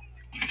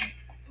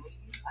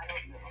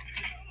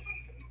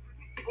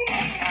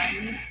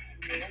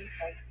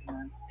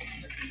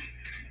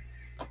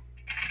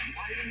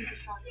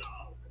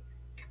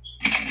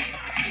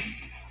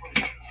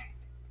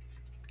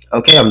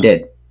 Okay, I'm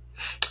dead.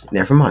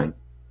 Never mind.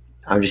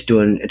 I'm just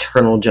doing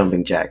eternal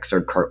jumping jacks or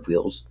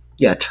cartwheels.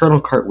 Yeah, eternal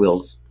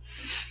cartwheels.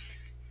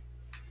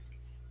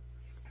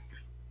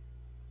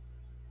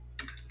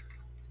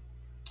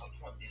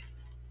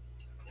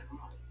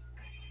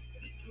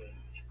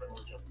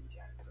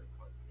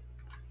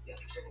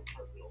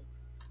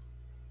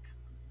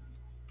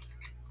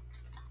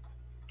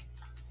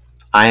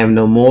 I am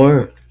no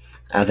more,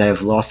 as I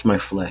have lost my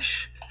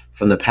flesh.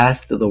 From the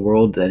past to the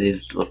world that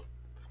is.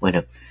 Wait,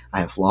 no. I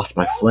have lost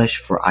my flesh,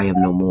 for I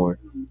am no more.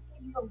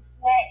 Your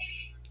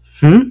flesh.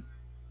 Hmm?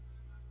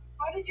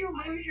 How did you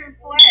lose your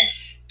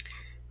flesh?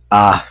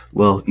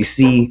 Well, you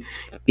see,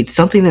 it's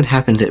something that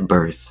happens at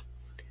birth.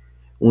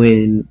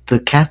 When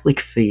the Catholic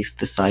faith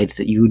decides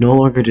that you no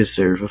longer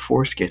deserve a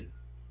foreskin.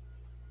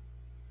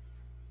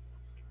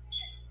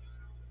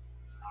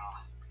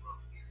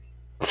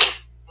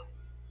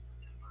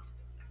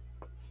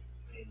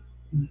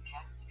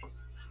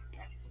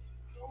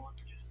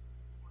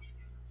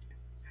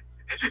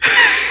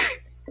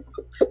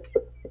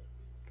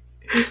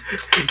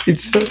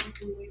 It's so.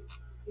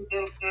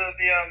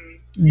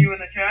 You in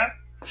the chat?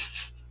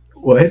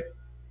 What?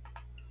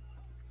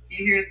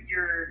 You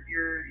hear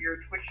your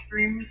Twitch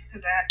stream to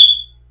that?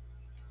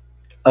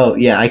 Oh,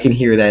 yeah, I can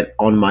hear that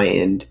on my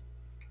end.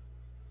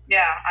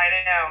 Yeah, I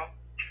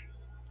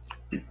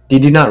know.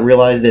 Did you not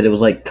realize that it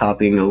was like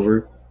copying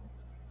over?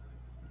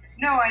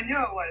 No, I knew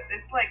it was.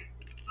 It's like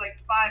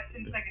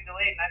 5-10 second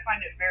delayed, and I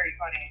find it very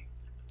funny.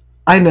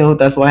 I know,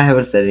 that's why I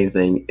haven't said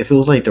anything. If it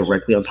was like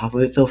directly on top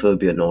of itself, it would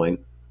be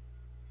annoying.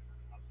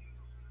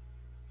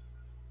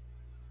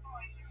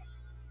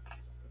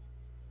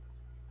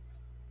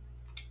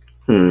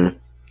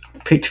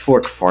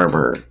 Pitchfork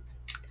Farmer.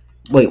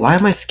 Wait, why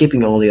am I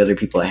skipping all the other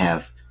people I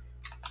have?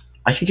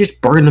 I should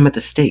just burn them at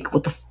the stake.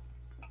 What the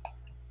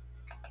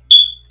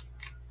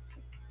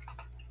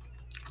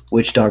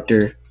Witch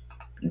Doctor.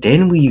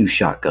 Then we use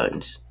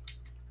shotguns.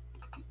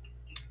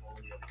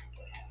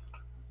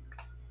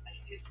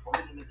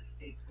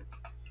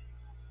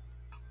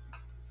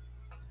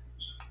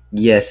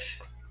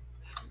 Yes.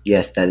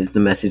 Yes, that is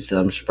the message that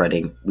I'm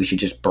spreading. We should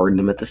just burn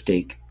them at the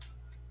stake.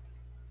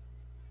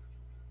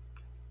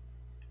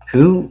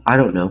 Who? I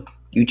don't know.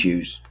 You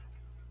choose.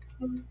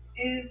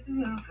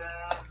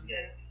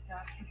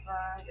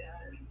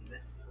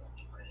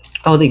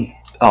 Oh,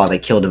 they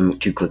killed him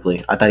too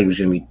quickly. I thought he was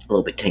gonna be a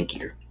little bit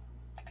tankier.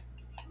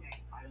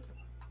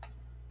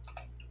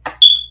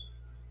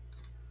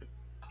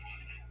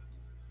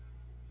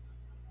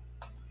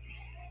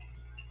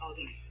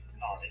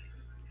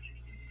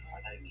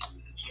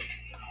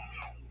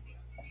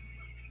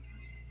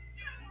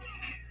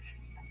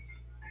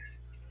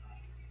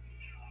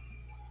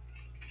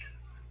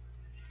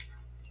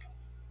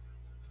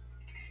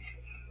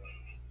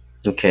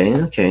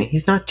 Okay.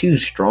 He's not too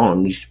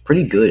strong. He's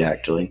pretty good,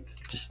 actually.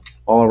 Just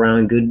all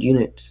around good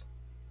units.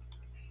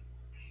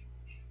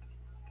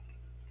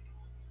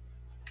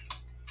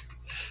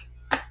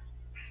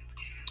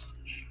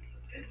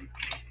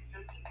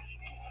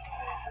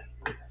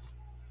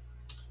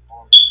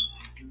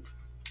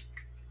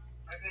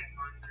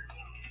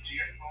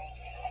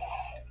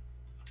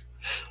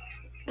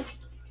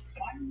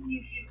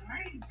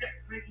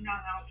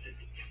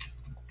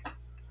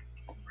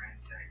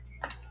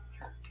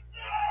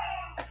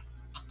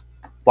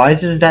 Why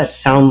does that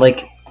sound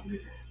like...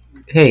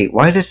 Hey,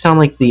 why does it sound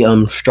like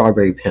the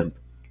Strawberry Pimp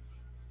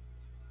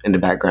in the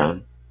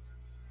background?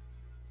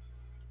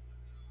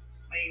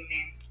 What do you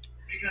mean?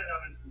 Because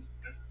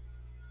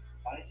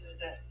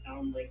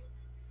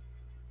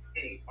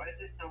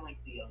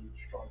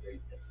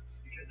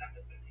Because I'm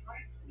his best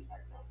friend.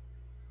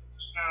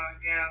 Oh,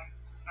 yeah.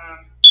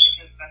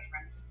 His best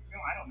friend. No,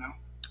 I don't know.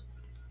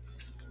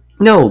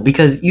 No,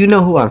 because you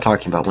know who I'm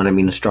talking about when I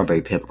mean the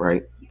strawberry pimp,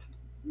 right?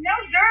 No,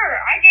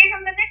 I gave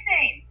him the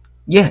nickname.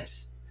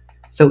 Yes.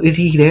 So is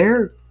he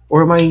there,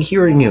 or am I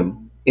hearing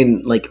him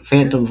in like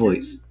phantom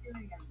voice?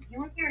 He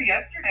was here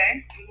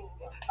yesterday.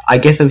 I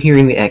guess I'm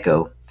hearing the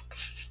echo.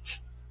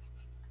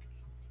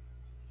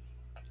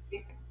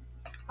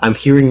 I'm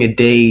hearing a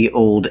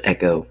day-old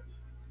echo.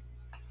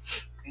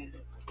 You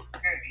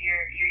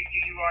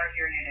are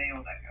hearing a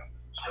day-old echo.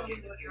 I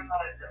think that you're not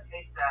to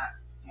make that.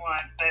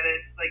 What? That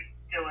it's like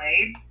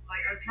delayed?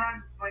 Like, I'm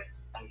trying, like,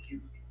 I hear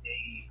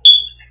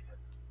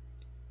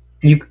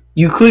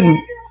You couldn't.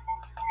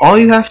 All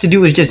you have to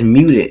do is just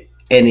mute it,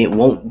 and it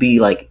won't be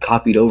like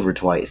copied over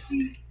twice.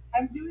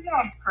 I'm doing it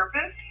on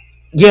purpose.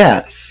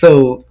 Yeah.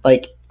 So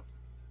like,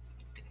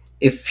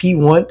 if he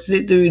wants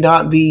it to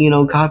not be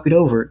copied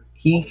over,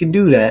 he can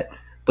do that.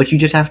 But you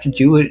just have to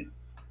do it.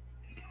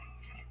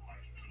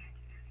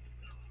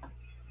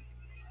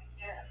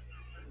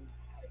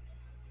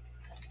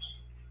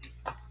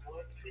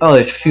 Oh,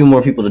 there's a few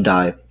more people to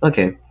die.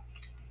 Okay.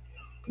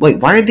 Wait,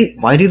 why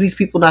do these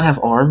people not have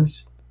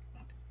arms?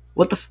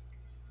 What the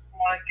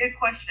Good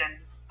question.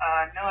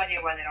 No idea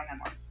why they don't have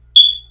arms.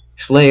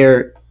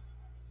 Slayer?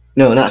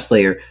 No, not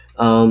Slayer.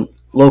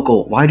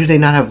 Local. Why do they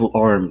not have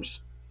arms?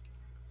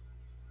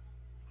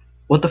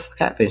 What the fuck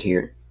happened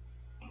here?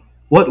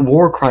 What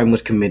war crime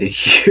was committed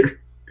here?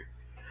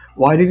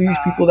 Why do these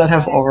people not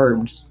have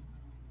arms?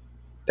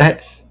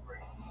 That's...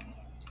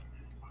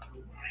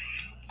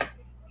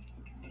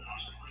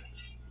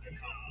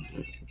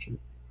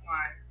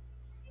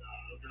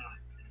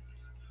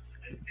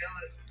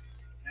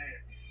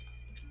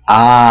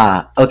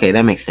 Ah, okay,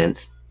 that makes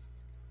sense.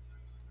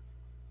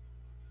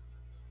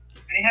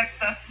 They have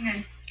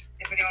sustenance,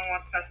 if anyone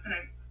wants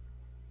sustenance.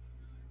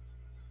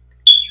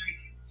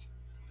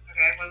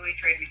 Okay, what will you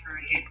trade me for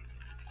in case?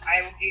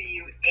 I will give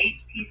you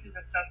 8 pieces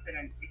of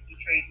sustenance if you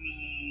trade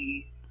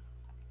me...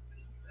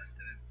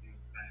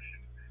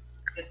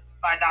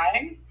 By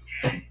dying?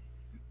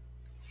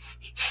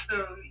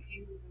 So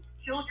you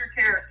killed your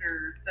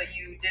character so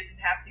you didn't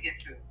have to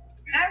get food.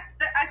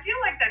 I feel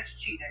like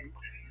that's cheating.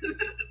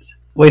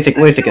 Wait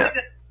a second.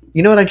 Like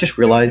you know what I just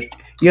realized?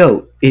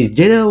 Yo, is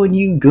Ditto and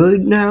you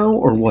good now,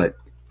 or what?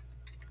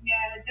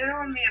 Yeah, Ditto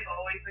and me have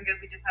always been good.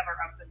 We just have our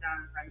ups and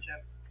downs in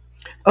friendship.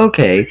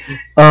 Okay.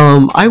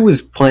 I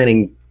was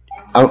planning...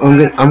 I'm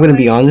gonna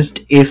be honest.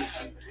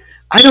 If...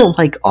 I don't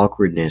like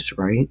awkwardness,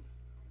 right?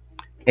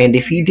 And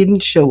if he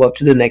didn't show up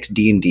to the next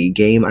D&D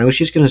game, I was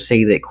just gonna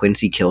say that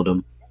Quincy killed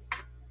him.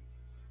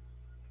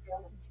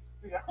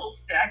 A whole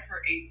stack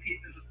for 8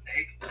 pieces of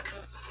steak.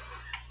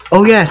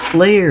 Oh yeah,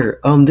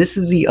 Slayer. This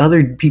is the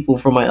other people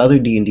from my other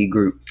D&D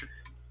group.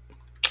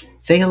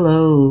 Say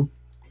hello.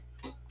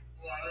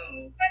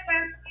 Hello.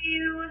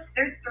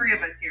 There's 3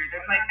 of us here.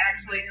 There's like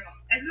actually,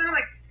 isn't there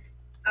like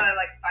 5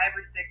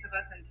 or 6 of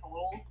us in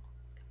total?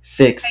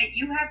 6. Hey,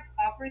 you have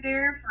copper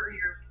there for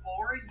your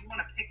floor. You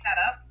want to pick that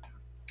up?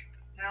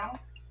 No.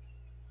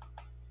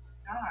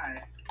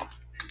 God.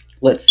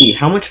 Let's see.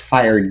 How much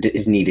fire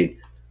is needed?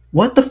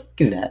 What the fuck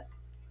is that?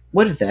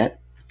 What is that?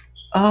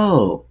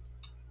 Oh.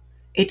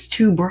 It's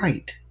too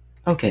bright.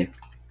 Okay.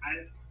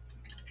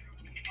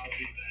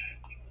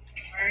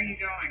 Where are you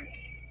going?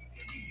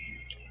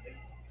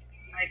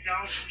 I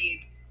don't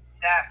need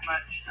that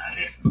much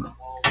honey.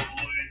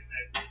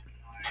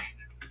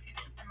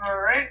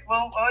 Alright,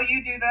 well, while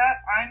you do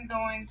that, I'm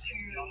going to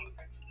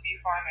be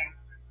farming.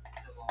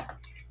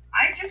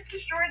 I just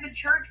destroyed the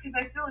church because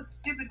I feel it's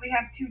stupid we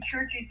have 2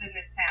 churches in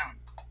this town.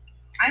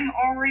 I'm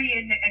already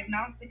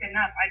agnostic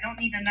enough. I don't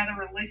need another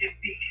religion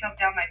being shoved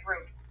down my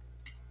throat.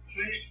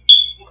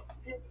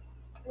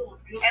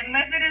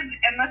 Unless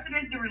it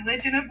is the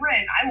religion of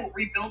Ren, I will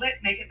rebuild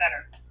it, make it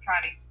better. Try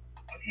me.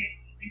 Okay,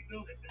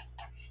 rebuild it, but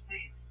I'm just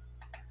saying.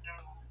 No.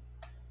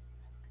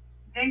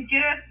 Then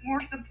get us more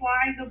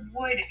supplies of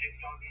wood. If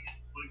y'all need it,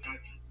 wood, I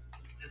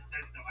just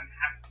said so. I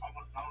have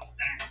almost all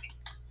stacked.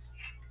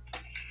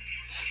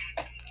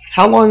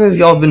 How long have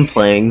y'all been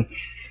playing?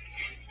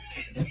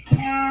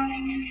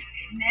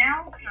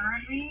 Now,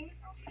 currently,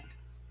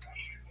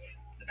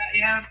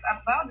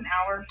 about an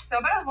hour. So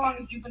about as long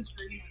as you've been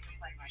streaming and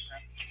playing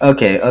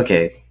Minecraft.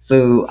 Okay.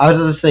 So, I was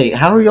gonna say,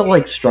 how are y'all,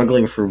 like,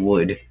 struggling for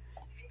wood?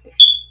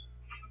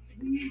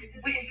 We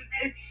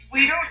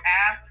don't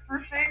ask for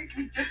things,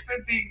 we've just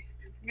been being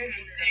stupid and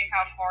seeing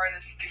how far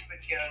this stupid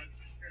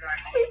goes.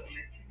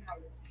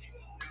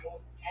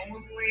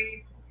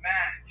 Only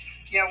map.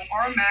 Yeah,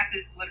 our map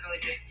is literally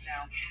just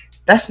snow.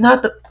 That's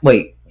not the...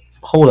 Wait,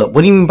 hold up.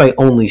 What do you mean by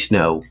only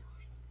snow?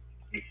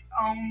 It's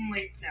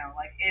only snow.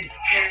 Like,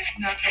 there's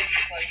nothing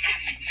like...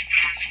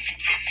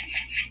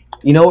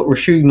 You know what? We're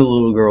shooting the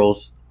little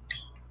girls.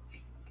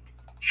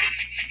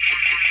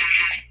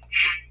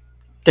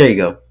 There you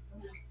go.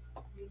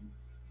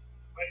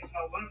 Wait,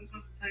 so what was I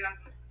supposed to tell you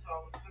after? So I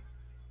was supposed to...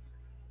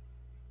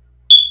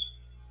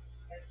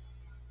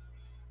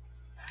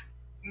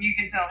 You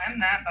can tell him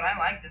that, but I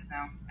like this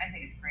now. I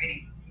think it's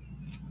pretty.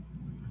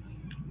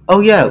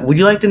 Oh yeah, would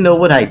you like to know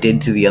what I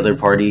did to the other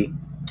party?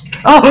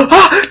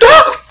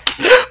 Oh!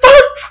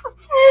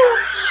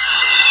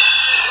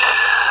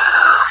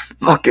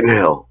 Fucking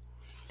hell.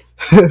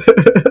 Profanity.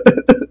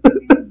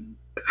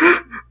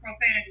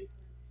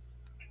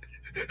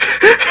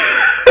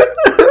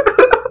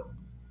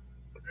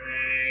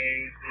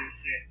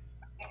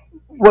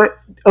 What?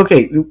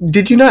 Okay,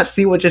 did you not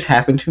see what just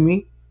happened to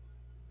me?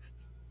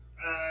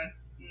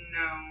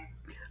 No.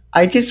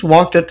 I just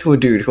walked up to a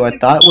dude who I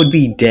thought would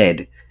be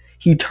dead.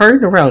 He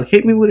turned around,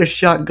 hit me with a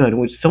shotgun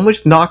with so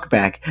much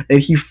knockback that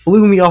he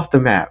flew me off the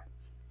map.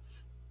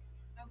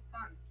 That was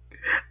fun.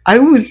 I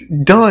was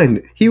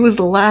done. He was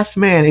the last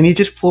man, and he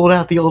just pulled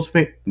out the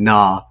ultimate.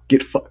 Nah,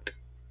 get fucked.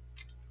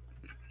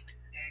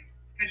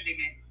 Couldn't be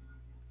me.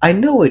 I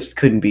know it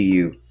couldn't be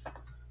you.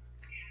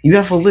 You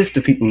have a list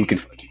of people who can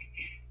fuck you.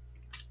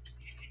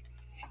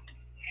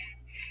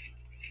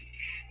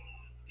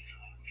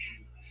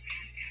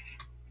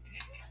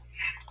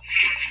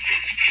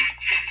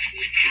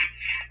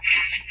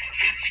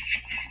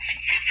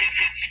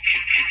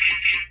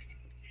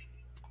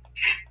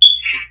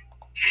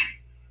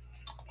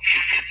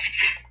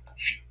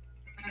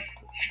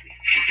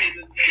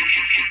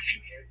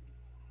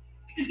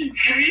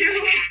 Do you?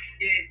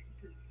 Yes,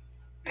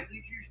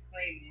 villagers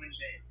claim one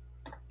bed,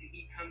 and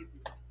he comes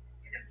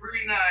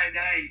every night.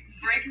 I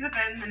Break the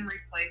bed and then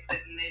replace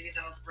it, and maybe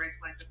they'll break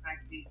like the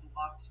fact that he's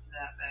locked to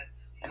that bed.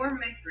 Or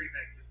make straight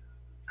back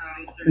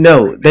to them.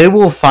 No, they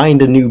will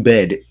find a new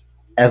bed.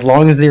 As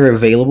long as they're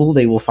available,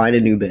 they will find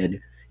a new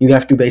bed. You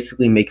have to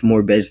basically make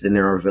more beds than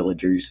there are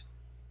villagers.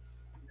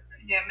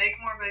 Yeah, make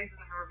more beds than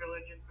there are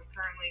villages, but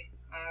currently,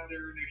 There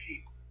are no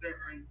sheep. There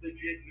are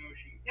legit no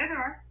sheep. yeah, there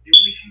are. The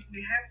only sheep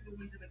we have are the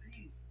ones in the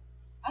pens.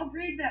 I'll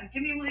breed them.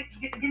 Give me like,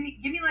 give me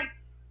in like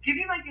 10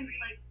 minutes,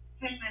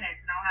 and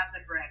I'll have the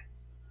bread.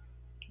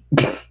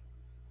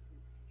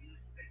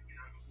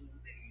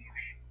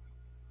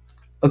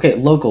 Okay,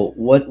 local,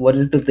 what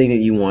is the thing that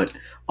you want?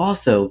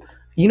 Also,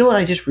 you know what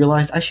I just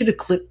realized? I should have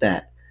clipped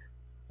that.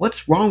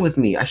 What's wrong with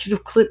me? I should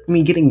have clipped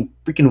me getting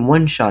freaking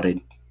one-shotted.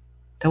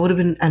 That would have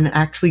been an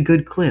actually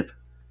good clip.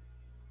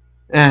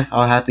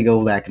 I'll have to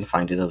go back and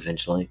find it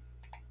eventually.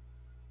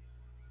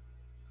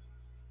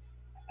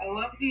 I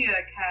love the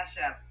Cash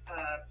App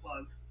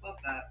plug. Love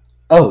that.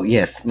 Oh,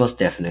 yes, most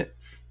definite.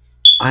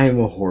 I am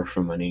a whore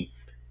for money.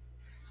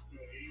 You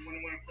want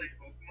to play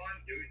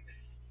Pokemon? Do it.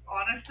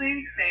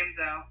 Honestly, same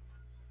though.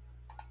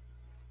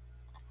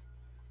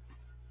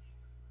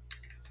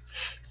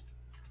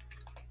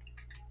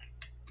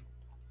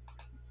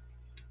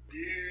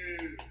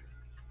 Dude.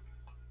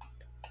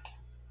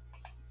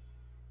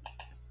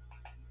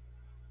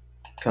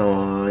 Come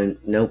on.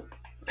 Nope.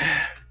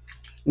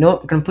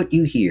 Nope, I'm gonna put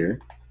you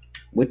here.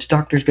 Which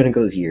doctor's gonna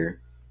go here?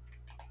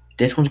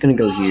 This one's gonna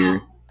go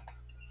here.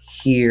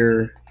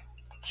 Here.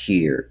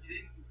 Here.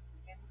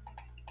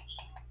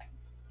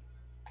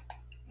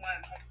 What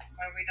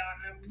are we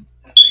done?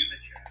 Look at the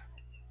chat.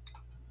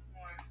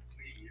 What?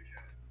 Look at your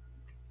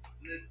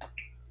chat.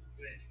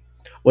 Switch.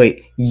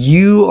 Wait,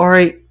 you are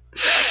a...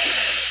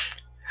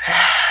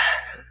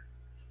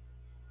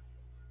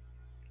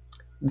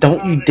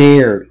 Don't you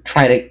dare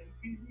try to...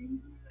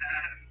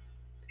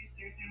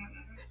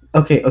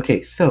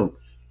 Okay, so...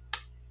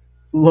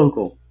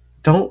 Local,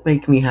 don't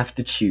make me have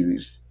to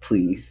choose,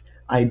 please.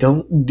 I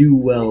don't do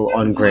well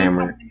on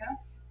grammar.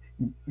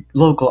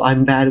 Local,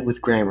 I'm bad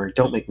with grammar.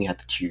 Don't make me have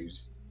to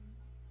choose.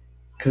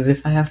 Because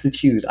if I have to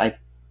choose, Get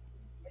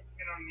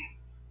on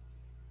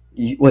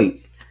me.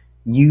 Wait,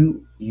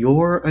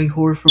 you're a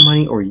whore for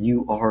money, or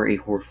you are a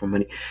whore for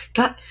money?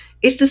 God,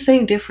 it's the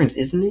same difference,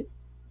 isn't it?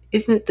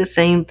 Isn't it the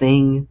same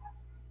thing?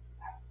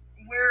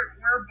 We're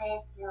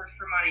both whores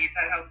for money, if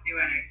that helps you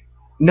any.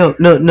 No.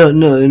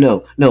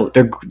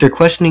 They're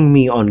questioning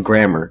me on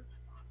grammar.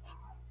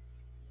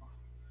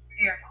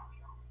 Here.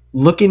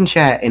 Look in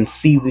chat and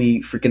see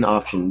the freaking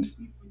options.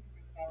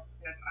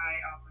 Yes,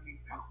 I also need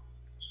to.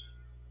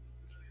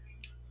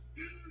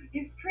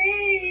 It's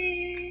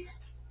pretty.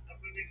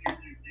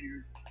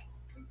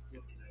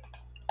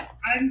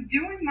 I'm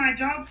doing my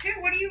job too.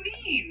 What do you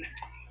mean?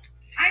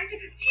 Do you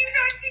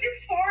not see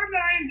this farm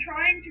that I am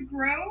trying to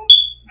grow?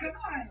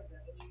 God.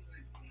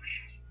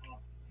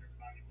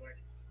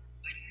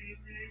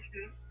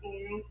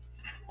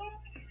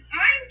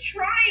 I'm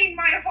trying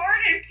my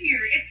hardest here.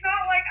 It's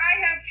not like I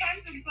have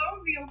tons of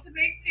bone meal to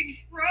make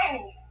things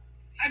grow.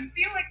 I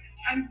feel like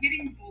I'm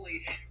getting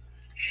bullied.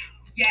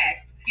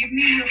 Yes, give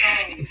me your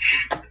bones.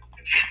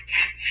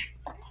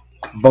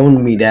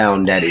 Bone me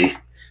down, daddy.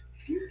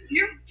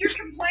 You're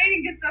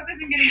complaining because stuff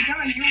isn't getting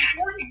done. You're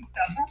hoarding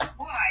stuff. That's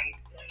why.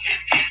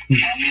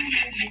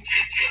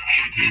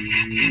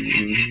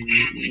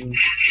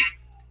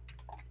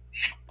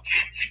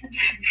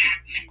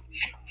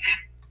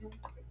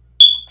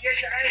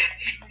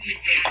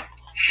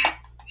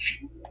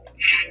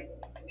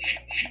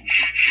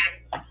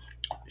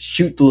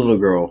 Shoot the little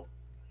girl.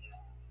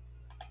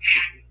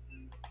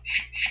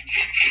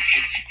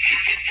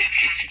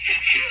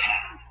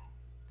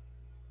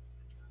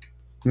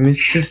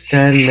 Mr.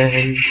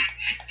 Sandman,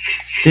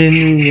 send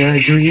me a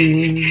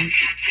dream.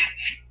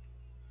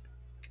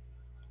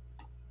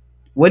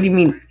 What do you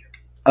mean?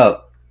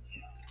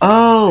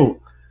 Oh,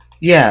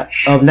 yeah.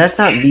 That's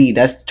not me.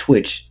 That's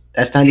Twitch.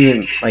 That's not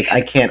even like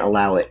I can't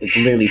allow it. It's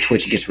literally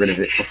Twitch gets rid of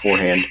it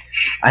beforehand.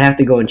 I have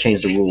to go and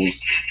change the rules.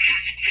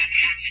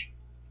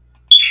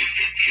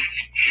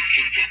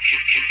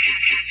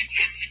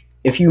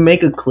 If you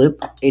make a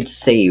clip, it's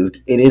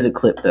saved. It is a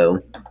clip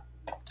though.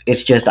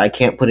 It's just I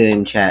can't put it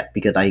in chat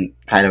because I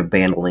kind of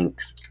banned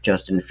links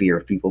just in fear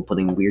of people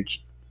putting weird.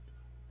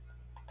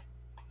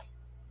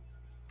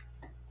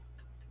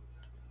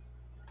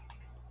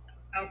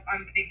 Oh,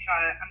 I'm being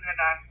shot at. I'm gonna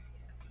die.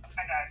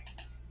 I died.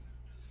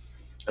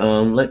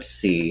 Let's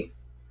see.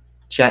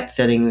 Chat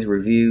settings,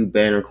 review,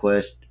 ban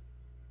request,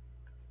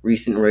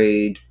 recent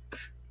raids,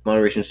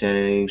 moderation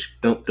settings.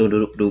 Doop doop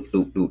doop doop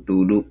doop doop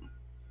doop doop.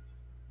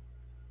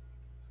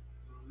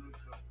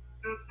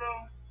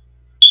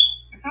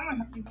 Can someone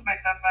help me put my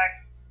stuff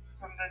back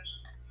from this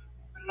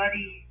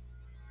bloody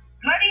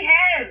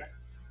hell?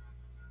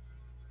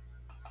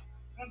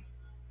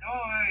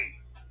 Oh,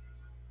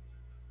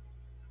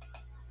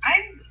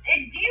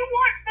 do you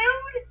want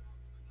food?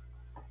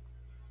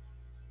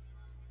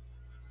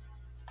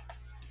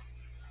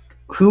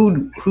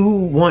 Who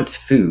wants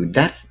food?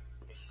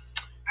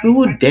 Who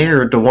would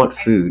dare to want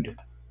food?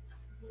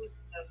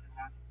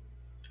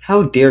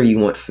 How dare you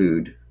want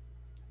food?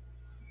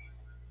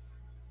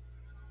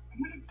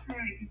 I'm gonna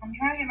pray because I'm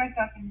trying to get my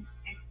stuff in.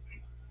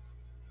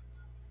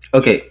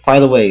 Okay, by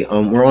the way,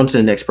 we're on to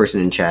the next person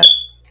in chat.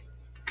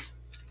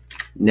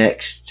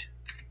 Next.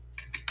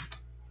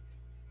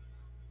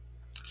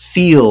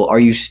 Seal, are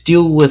you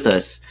still with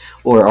us?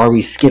 Or are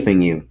we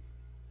skipping you?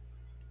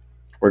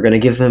 We're gonna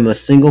give him a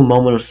single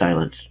moment of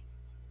silence.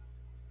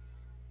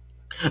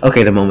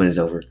 Okay, the moment is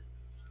over.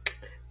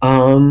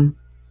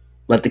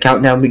 Let the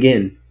countdown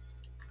begin.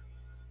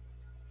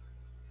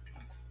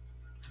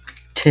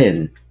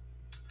 10,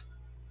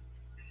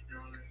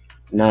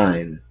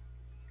 9,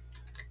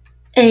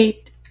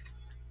 8,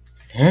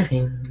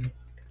 7,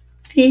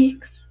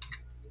 6,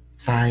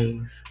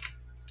 5,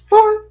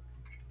 4,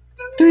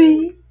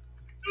 3,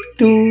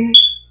 2,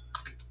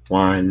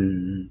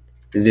 1,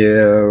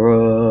 0.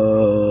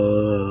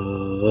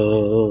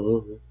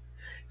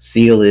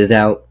 Seal is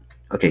out.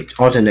 Okay,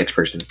 on to the next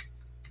person.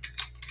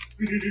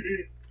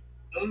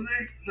 Those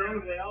are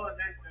so well, and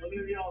they're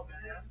gonna be all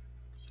bad.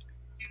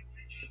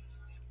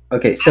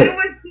 Okay, so I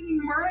was being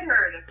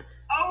murdered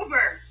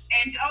over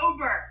and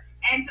over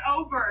and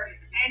over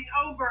and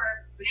over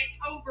and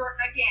over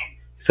again.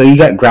 So you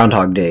got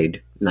Groundhog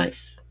Day.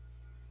 Nice.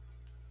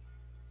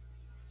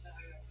 I'm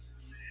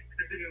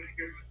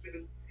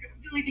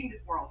deleting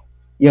this world.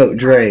 Yo,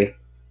 Dre,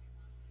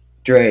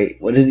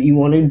 what is it you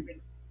wanted? I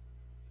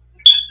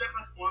set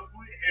my spawn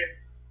point at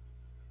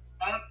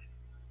up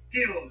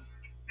field.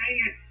 Dang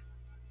it.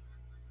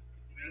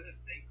 You know, the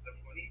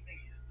funny thing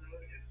is, though,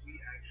 if we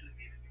actually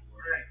made it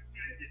before I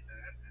did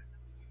that,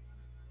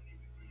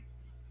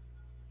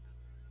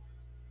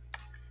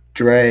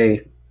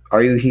 Dre,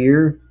 are you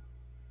here?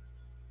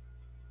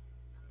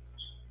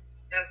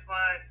 Guess what?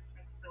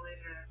 I'm still in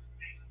there.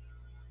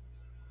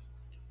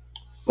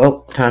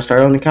 Well, time to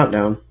start on the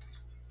countdown.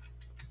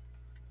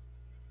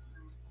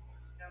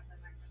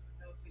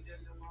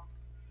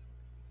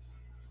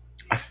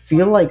 I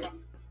feel like...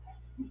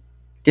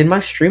 Did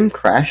my stream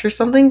crash or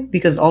something?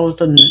 Because all of a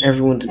sudden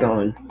everyone's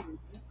gone.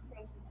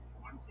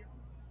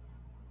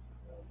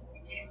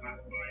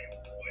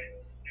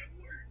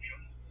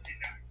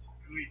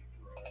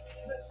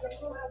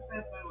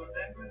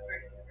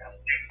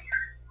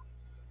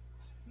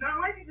 Not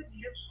like if it's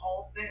just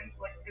all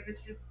like if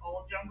it's just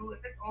all jungle.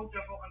 If it's all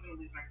jungle, I'm gonna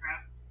lose my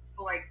crap.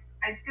 But like,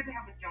 it's good to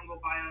have a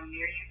jungle biome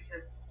near you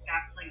because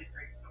scaffolding is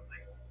great for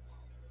something.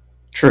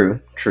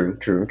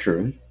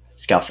 True.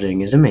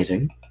 Scaffolding is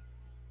amazing.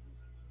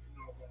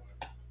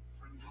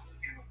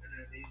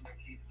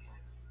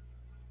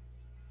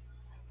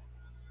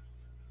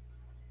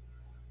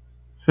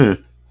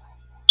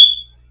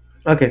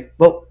 Okay,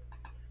 well,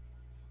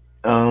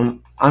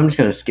 I'm just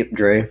gonna skip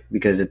Dre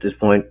because at this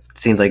point it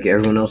seems like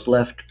everyone else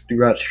left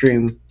throughout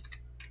stream.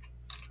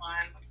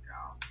 Fine, let's go.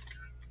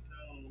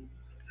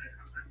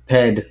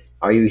 Ped,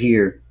 are you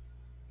here?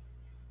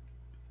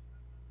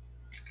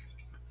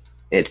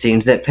 It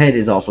seems that Ped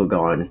is also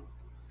gone.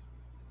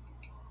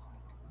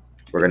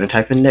 We're gonna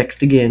type in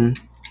next again.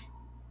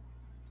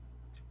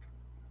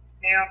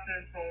 Chaos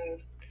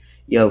Unfold.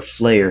 Yo,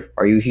 Slayer,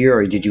 are you here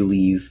or did you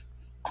leave?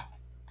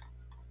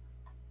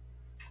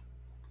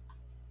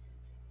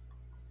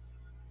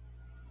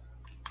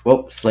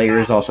 Well, Slayer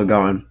is also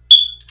gone.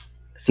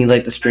 Seems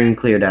like the stream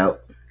cleared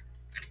out.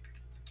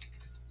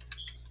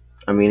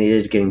 I mean, it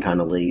is getting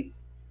kind of late.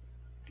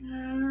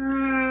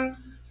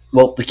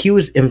 Well, the queue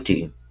is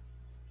empty.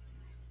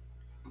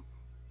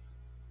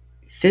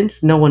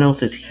 Since no one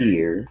else is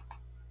here...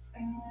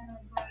 But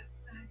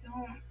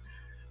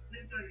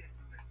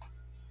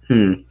I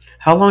don't.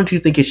 How long do you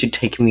think it should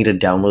take me to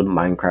download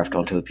Minecraft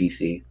onto a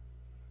PC?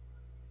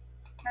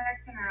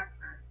 Text and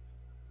ask her.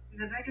 Because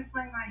if they can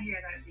swing by here,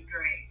 that would be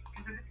great.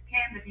 Because if it's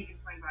Camden, he can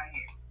swing by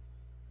here.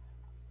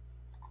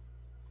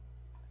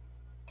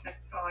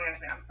 That's all I gotta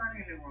say. I'm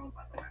starting a new world,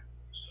 by the way.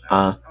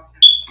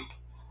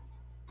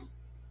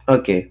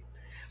 Okay.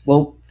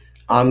 Well,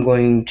 I'm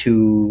going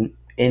to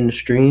end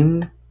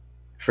stream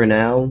for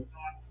now.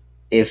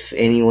 If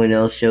anyone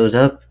else shows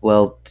up,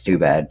 well, too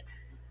bad.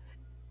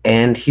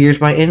 And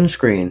here's my end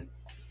screen.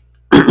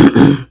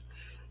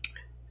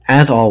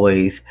 As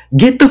always,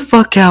 get the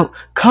fuck out,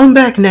 come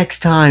back next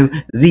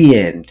time, the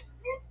end.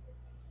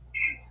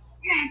 Yes,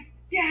 yes,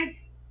 yes.